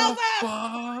 compels us.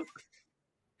 Fuck?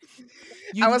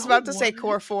 I was about to say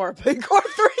core 4, but core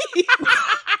 3.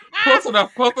 Close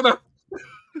enough. No,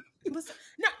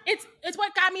 it's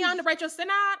what got me on the Rachel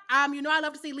Sennott. You know, I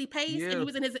love to see Lee Pace, and he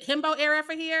was in his himbo era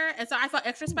for here, and so I felt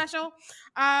extra special.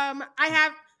 I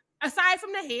have, aside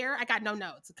from the hair, I got no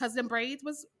notes because them braids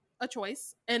was a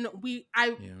choice, and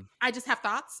I just have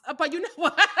thoughts. But you know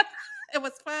what? It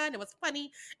was fun. It was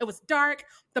funny. It was dark.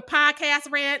 The podcast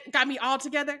rant got me all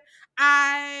together.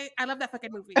 I love that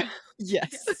fucking movie.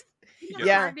 Yes. You know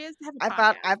Yeah. how hard it is to have a I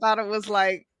podcast. thought it was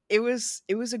like it was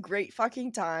a great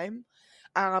fucking time.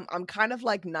 I'm kind of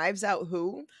like Knives Out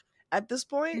Who at this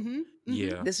point. Mhm, mhm.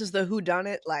 Yeah. This is the who done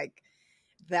it like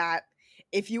that.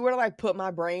 if you were to like put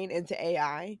my brain into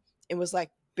AI and was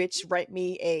like, bitch,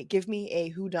 give me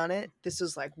a whodunit, this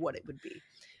is like what it would be.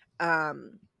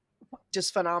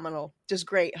 Just phenomenal, just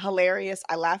great, hilarious.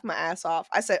 I laughed my ass off.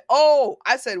 I said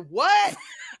what?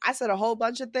 I said a whole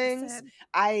bunch of things.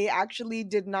 I actually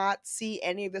did not see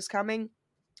any of this coming.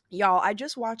 Y'all, I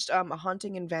just watched A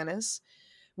Haunting in Venice,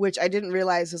 which I didn't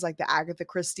realize is like the Agatha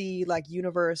Christie like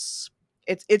universe.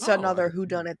 It's another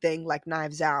whodunit thing, like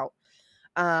Knives Out.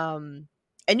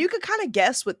 And you could kind of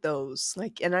guess with those,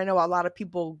 like, and I know a lot of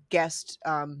people guessed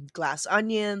Glass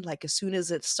Onion, like as soon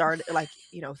as it started, like,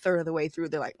 you know, third of the way through,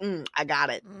 they're like, I got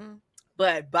it.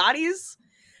 But Bodies,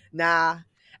 nah,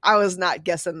 I was not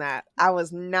guessing that.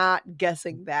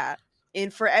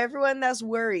 And for everyone that's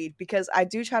worried, because I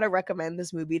do try to recommend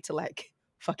this movie to like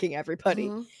fucking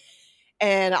everybody.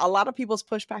 And a lot of people's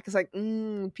pushback is like,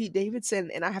 Pete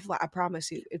Davidson. And I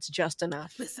promise you, it's just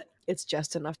enough. Listen, it's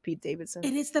just enough Pete Davidson.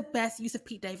 It is the best use of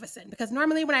Pete Davidson, because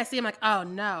normally when I see him, I'm like, oh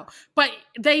no. But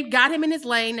they got him in his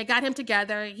lane. They got him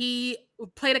together. He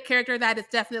played a character that is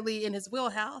definitely in his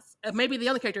wheelhouse. Maybe the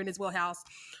only character in his wheelhouse.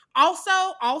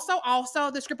 Also,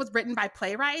 the script was written by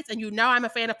playwrights. And you know I'm a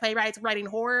fan of playwrights writing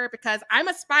horror, because I'm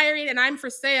aspiring and I'm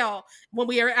for sale when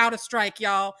we are out of strike,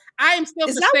 y'all. I am still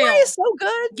for sale. Is that why it's so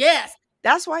good? Yes.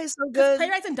 That's why it's so good.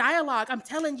 Playwrights and dialogue, I'm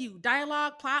telling you,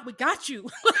 dialogue, plot, we got you.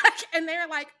 And they're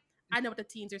like, I know what the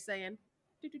teens are saying.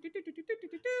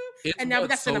 It's and now we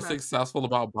got so successful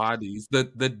about Bodies. The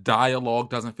dialogue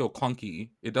doesn't feel clunky.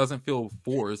 It doesn't feel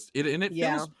forced. It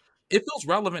feels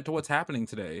relevant to what's happening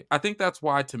today. I think that's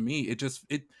why, to me,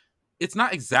 it's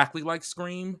not exactly like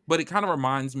Scream, but it kind of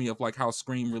reminds me of like how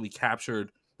Scream really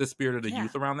captured the spirit of the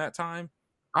youth around that time.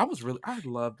 I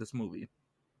love this movie.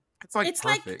 It's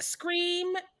perfect. Like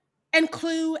Scream and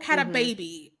Clue had a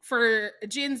baby for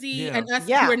Gen Z and us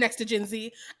who are next to Gen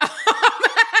Z,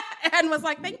 and was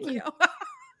like, thank you.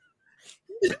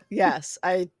 Yes,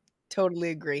 I totally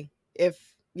agree.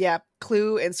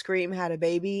 Clue and Scream had a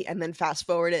baby, and then fast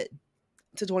forward it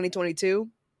to 2022,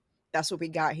 that's what we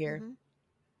got here.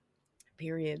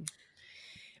 Period.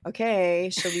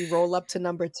 Okay, should we roll up to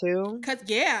number 2? Because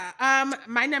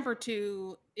my number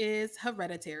 2 is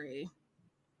Hereditary.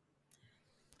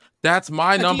 That's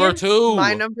my number 2.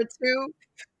 My number 2.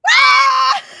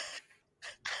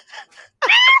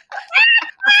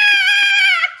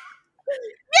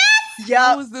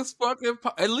 How is this fucking?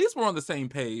 At least we're on the same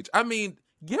page. I mean,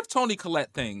 give Toni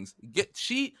Collette things.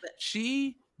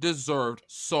 She deserved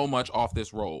so much off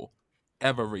this role,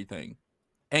 everything,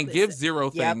 and give Zero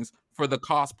things for the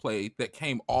cosplay that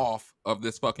came off of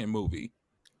this fucking movie.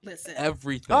 Listen,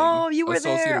 everything. Oh, you were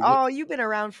there. Oh, you've been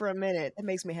around for a minute. That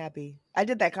makes me happy. I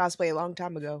did that cosplay a long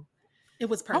time ago. It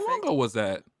was perfect. How long ago was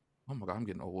that? Oh my god, I'm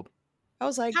getting old. I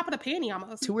was like top of the panty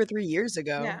almost 2 or 3 years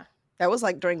ago. Yeah, that was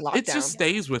like during lockdown. It just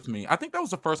stays with me. I think that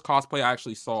was the first cosplay I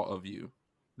actually saw of you.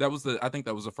 I think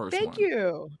that was the first one. Thank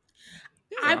you.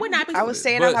 Yeah, I would not be. I was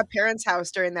staying at my parents' house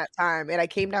during that time, and I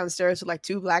came downstairs with like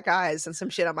 2 black eyes and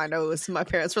some shit on my nose. And my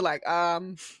parents were like,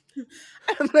 I'm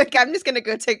like, I'm just gonna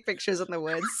go take pictures in the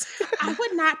woods. I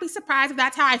would not be surprised if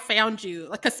that's how I found you,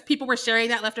 like, because people were sharing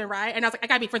that left and right, and I was like, I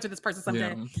gotta be friends with this person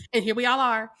someday. And here we all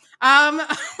are.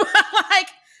 Like,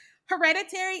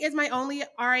 Hereditary is my only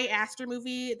Ari Aster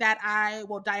movie that I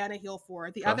will die on a hill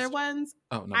for. The other ones,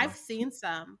 I've seen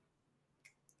some,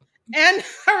 and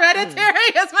Hereditary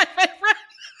is my favorite.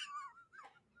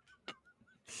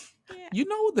 You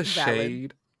know the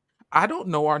shade. I don't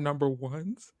know our number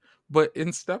ones. But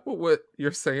in step with what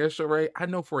you're saying, Sheree, I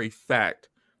know for a fact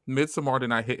Midsommar did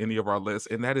not hit any of our lists,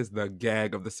 and that is the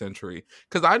gag of the century.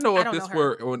 Because I know if this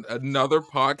were on another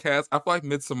podcast, I feel like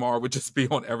Midsommar would just be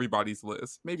on everybody's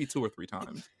list, maybe 2 or 3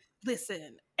 times.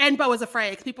 Listen, and Beau is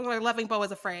Afraid, because people are loving Beau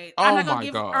is Afraid. I'm not going to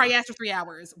give Ari Aster 3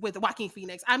 hours with Joaquin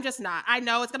Phoenix. I'm just not. I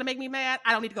know it's going to make me mad.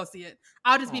 I don't need to go see it.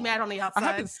 I'll just be mad on the outside.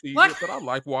 I haven't seen it, but I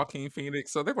like Joaquin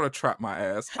Phoenix, so they're going to trap my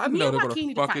ass. I know they're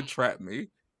going to fucking trap me.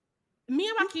 Me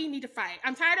and Joaquin need to fight.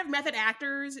 I'm tired of method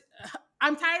actors.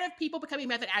 I'm tired of people becoming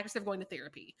method actors of going to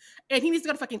therapy. And he needs to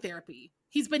go to fucking therapy.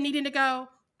 He's been needing to go.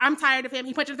 I'm tired of him.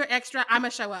 He punches their extra. I'm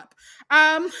going to show up.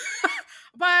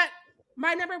 But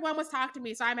my number 1 was Talk to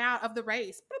Me, so I'm out of the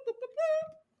race.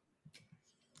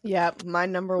 Yep, my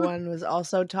number 1 was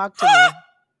also Talk to Me.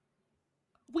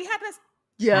 We had this.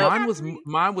 Yeah,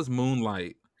 mine was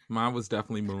Moonlight. Mine was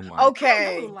definitely Moonlight.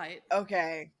 Okay. Moonlight.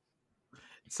 Okay.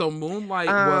 So Moonlight,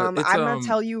 I'm gonna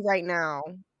tell you right now.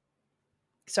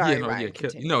 Sorry, Ryan,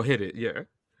 hit it. Yeah.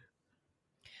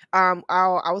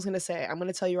 I was gonna say, I'm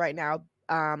gonna tell you right now.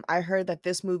 I heard that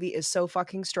this movie is so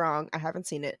fucking strong. I haven't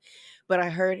seen it, but I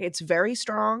heard it's very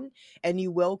strong and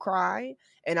you will cry.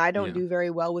 And I don't Yeah. do very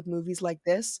well with movies like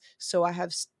this, so I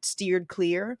have steered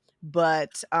clear.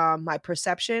 But my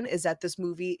perception is that this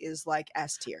movie is like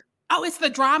S tier. Oh, it's the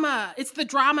drama. It's the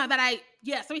drama that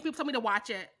so many people tell me to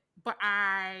watch it, but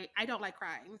I don't like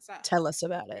crying. So Tell us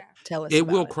about it. Yeah. Tell us It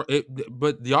about will, it.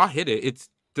 but y'all hit it. It's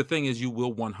the thing is, you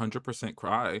will 100%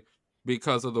 cry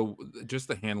because of just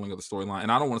the handling of the storyline.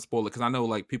 And I don't want to spoil it because I know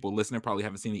like people listening probably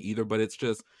haven't seen it either. But it's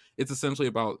essentially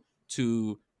about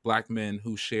two Black men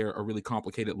who share a really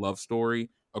complicated love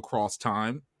story across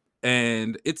time,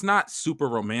 and it's not super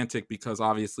romantic because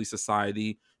obviously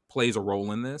society plays a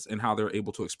role in this and how they're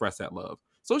able to express that love.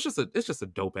 So it's just a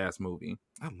dope ass movie.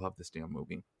 I love this damn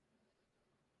movie.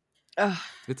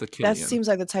 It's a Killian. That seems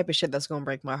like the type of shit that's gonna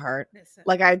break my heart. Listen.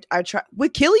 Like I try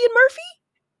with Cillian Murphy.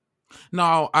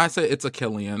 No, I said it's a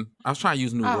Killian. I was trying to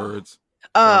use new words.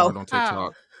 Oh. that I learned on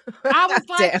TikTok. I was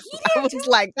like, Damn. I was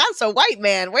like, that's a white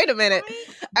man. Wait a minute.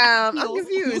 I'm He was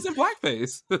confused. in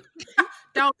blackface.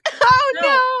 don't. Oh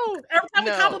no! Every time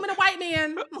we compliment a white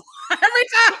man, every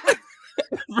time.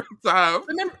 Every time.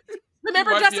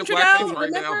 Remember Might be Justin in Trudeau? blackface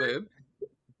right now, then.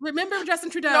 Remember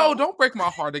Justin Trudeau? No, don't break my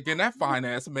heart again. That fine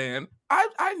ass man.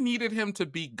 I needed him to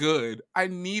be good. I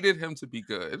did.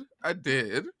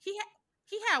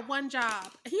 He had one job.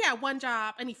 And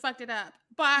he fucked it up.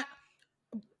 But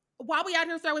while we out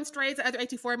here throwing strays at other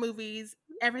A24 movies,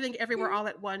 Everything Everywhere All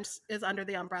at Once is under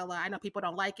the umbrella. I know people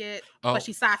don't like it, but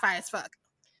she's sci-fi as fuck.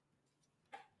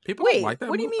 People don't like that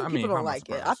what do you movie? mean people don't like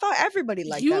it? I thought everybody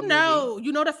liked that movie.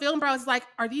 You know the film bros is like,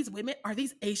 are these women? Are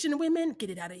these Asian women?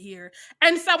 Get it out of here.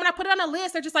 And so when I put it on a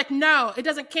list, they're just like, no, it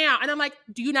doesn't count. And I'm like,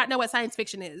 do you not know what science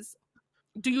fiction is?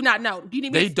 Do you not know? Do you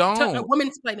need me to women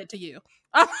explain it to you?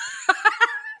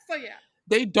 So yeah.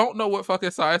 They don't know what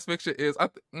fucking science fiction is.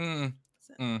 It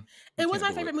was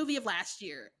my favorite movie of last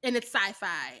year, and it's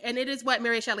sci-fi, and it is what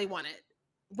Mary Shelley wanted.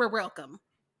 We're welcome.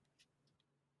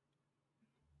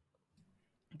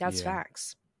 That's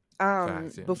facts.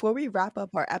 Before we wrap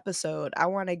up our episode, I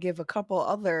want to give a couple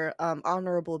other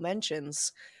honorable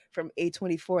mentions from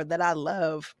A24 that I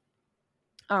love.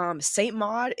 Saint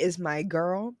Maud is my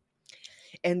girl,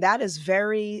 and that is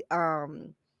very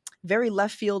very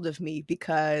left field of me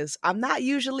because I'm not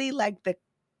usually like the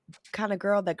kind of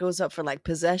girl that goes up for like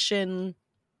possession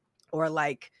or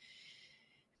like,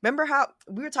 remember how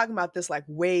we were talking about this like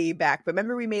way back, but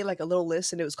remember we made like a little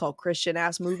list and it was called Christian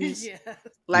ass movies.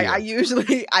 Like I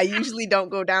usually don't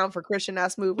go down for Christian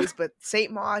ass movies, but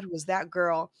Saint Maud was that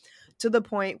girl to the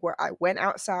point where I went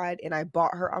outside and I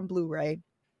bought her on Blu-ray.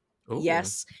 Ooh.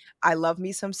 Yes, I love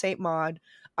me some Saint Maud.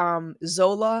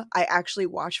 Zola I actually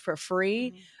watched for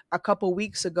free a couple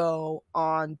weeks ago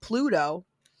on Pluto.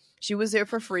 She was there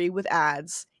for free with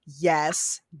ads.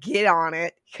 Yes, get on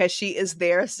it because she is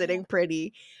there sitting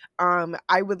pretty.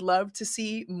 I would love to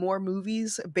see more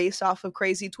movies based off of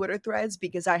crazy Twitter threads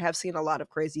because I have seen a lot of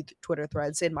crazy Twitter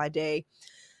threads in my day.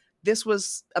 This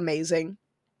was amazing.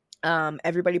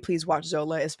 Everybody please watch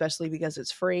Zola, especially because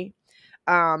it's free.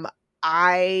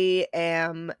 I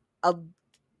am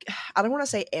I don't want to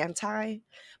say anti,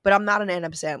 but I'm not an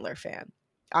Adam Sandler fan.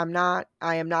 I am not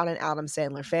an Adam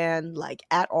Sandler fan, like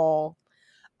at all.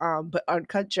 But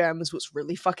Uncut Gems was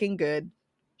really fucking good.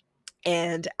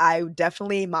 And I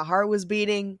definitely, my heart was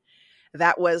beating.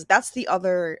 That's the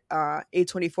other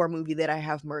A24 movie that I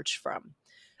have merch from.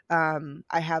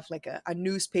 I have like a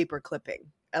newspaper clipping,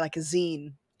 like a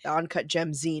zine, Uncut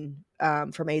Gem zine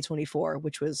from A24,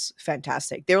 which was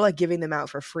fantastic. They were like giving them out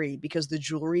for free because the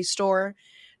jewelry store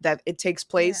that it takes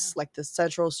place, like the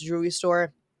Central jewelry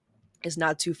store, is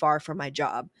not too far from my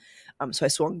job. So I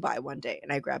swung by one day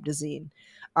and I grabbed a zine.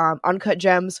 Uncut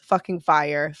Gems, fucking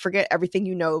fire. Forget everything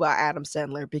you know about Adam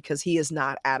Sandler because he is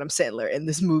not Adam Sandler in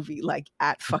this movie, like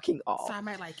at fucking all. So I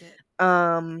might like it.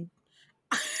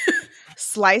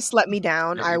 Slice let me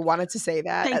down. I wanted to say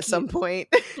that at some point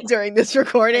during this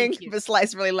recording, but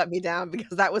Slice really let me down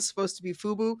because that was supposed to be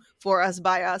FUBU, for us,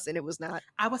 by us, and it was not.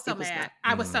 I was so mad.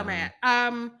 I was so mad.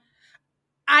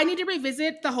 I need to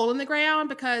revisit The Hole in the Ground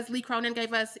because Lee Cronin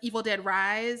gave us Evil Dead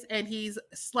Rise and he's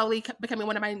slowly becoming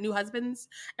one of my new husbands.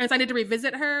 And so I need to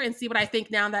revisit her and see what I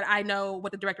think now that I know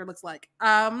what the director looks like.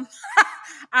 I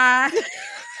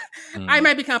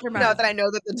might be compromised. Now that I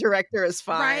know that the director is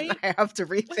fine, right? I have to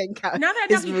rethink how now that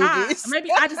his movies.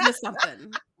 Maybe I just missed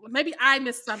something. Maybe I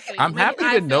missed something. I'm happy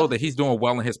to know that he's doing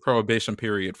well in his probation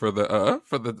period for the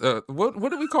what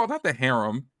do we call it? Not the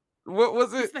harem. What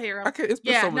was it? It's the harem. It's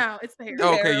it's the harem.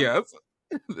 Okay, yes.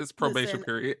 It's probation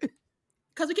period.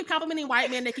 Because we keep complimenting white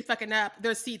men, they keep fucking up.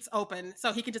 There's seats open,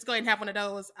 so he can just go ahead and have one of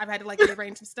those. I've had to like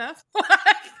rearrange some stuff.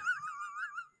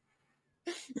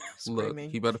 Look,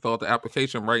 he better fill out the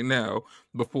application right now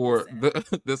before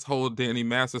this whole Danny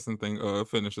Masterson thing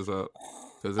finishes up.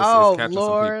 Because this is catching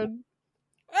Lord.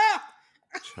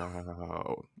 some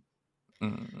people.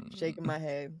 Child. Shaking my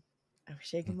head. I'm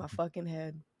shaking my fucking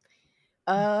head.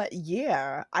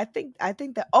 Yeah. I think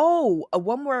that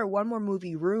one more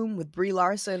movie, Room, with Brie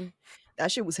Larson.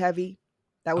 That shit was heavy.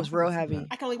 That was real heavy.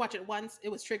 I can only watch it once. It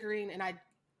was triggering, and I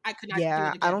could not do it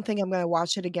again. I don't think I'm gonna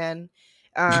watch it again.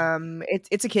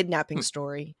 It's a kidnapping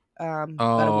story.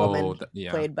 About a woman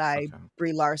played by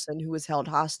Brie Larson who was held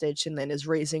hostage and then is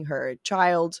raising her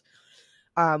child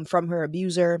from her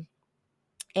abuser.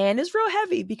 And it's real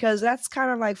heavy because that's kind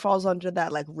of like falls under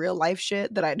that like real life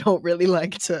shit that I don't really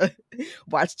like to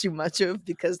watch too much of,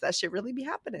 because that shit really be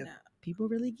happening. Yeah. People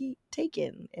really get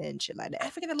taken and shit like that. I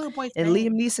forget that little boy's name.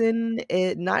 Liam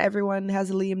Neeson, not everyone has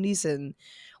a Liam Neeson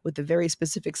with a very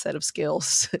specific set of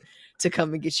skills to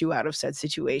come and get you out of said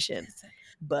situation.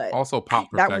 But also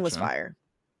Pop Perfection. That one was fire.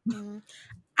 Mm-hmm.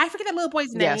 I forget that little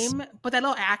boy's name, but that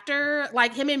little actor,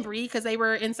 like him and Brie, because they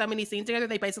were in so many scenes together,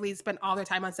 they basically spent all their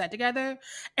time on set together.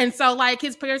 And so, like,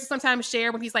 his prayers sometimes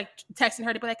share when he's like texting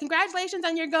her to be like, "Congratulations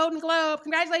on your Golden Globe,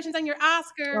 congratulations on your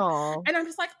Oscar." Aww. And I'm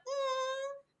just like,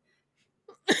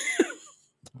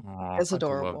 it's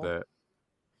adorable. I love that.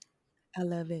 I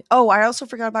love it. Oh, I also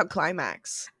forgot about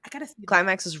Climax. I gotta see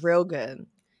Climax is real good.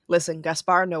 Listen,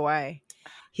 Gaspar Noé,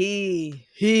 he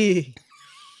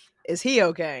is he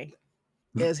okay?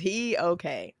 Is he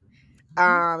okay?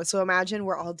 So imagine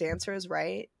we're all dancers,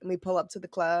 right? And we pull up to the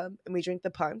club and we drink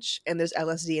the punch, and there's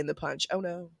LSD in the punch. Oh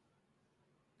no!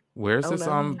 Where's this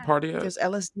party at? There's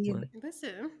LSD in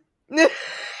Listen.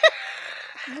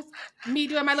 Me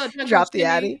doing my little drop the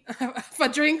Addy for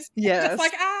drinks. Yes. It's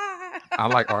like I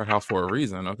like Art House for a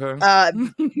reason. Okay.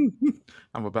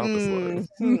 I'm about this life.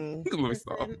 Let me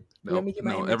stop.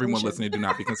 No, everyone listening, do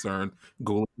not be concerned.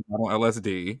 Go on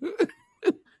LSD.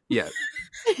 Yeah.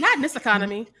 Not in this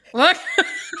economy. Look.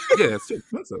 Yeah, it's too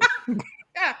expensive.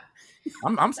 Yeah.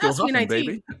 I'm still huffing,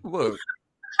 baby. Look.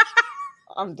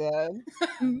 I'm dead.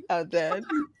 I'm dead.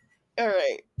 All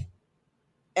right.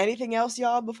 Anything else,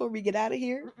 y'all, before we get out of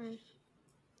here? Mm-mm.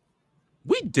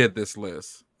 We did this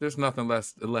list. There's nothing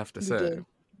left to say. Did.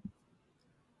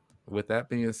 With that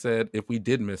being said, if we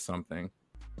did miss something,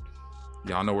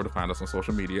 y'all know where to find us on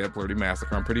social media at Blurty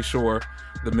Massacre. I'm pretty sure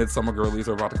the Midsummer Girlies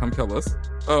are about to come kill us.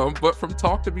 But from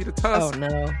Talk to Be to Tusk, oh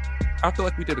no, I feel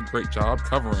like we did a great job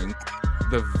covering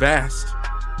the vast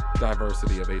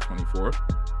diversity of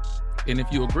A24. And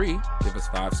if you agree, give us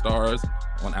 5 stars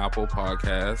on Apple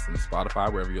Podcasts and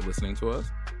Spotify, wherever you're listening to us.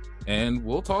 And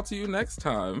we'll talk to you next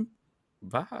time.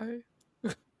 Bye.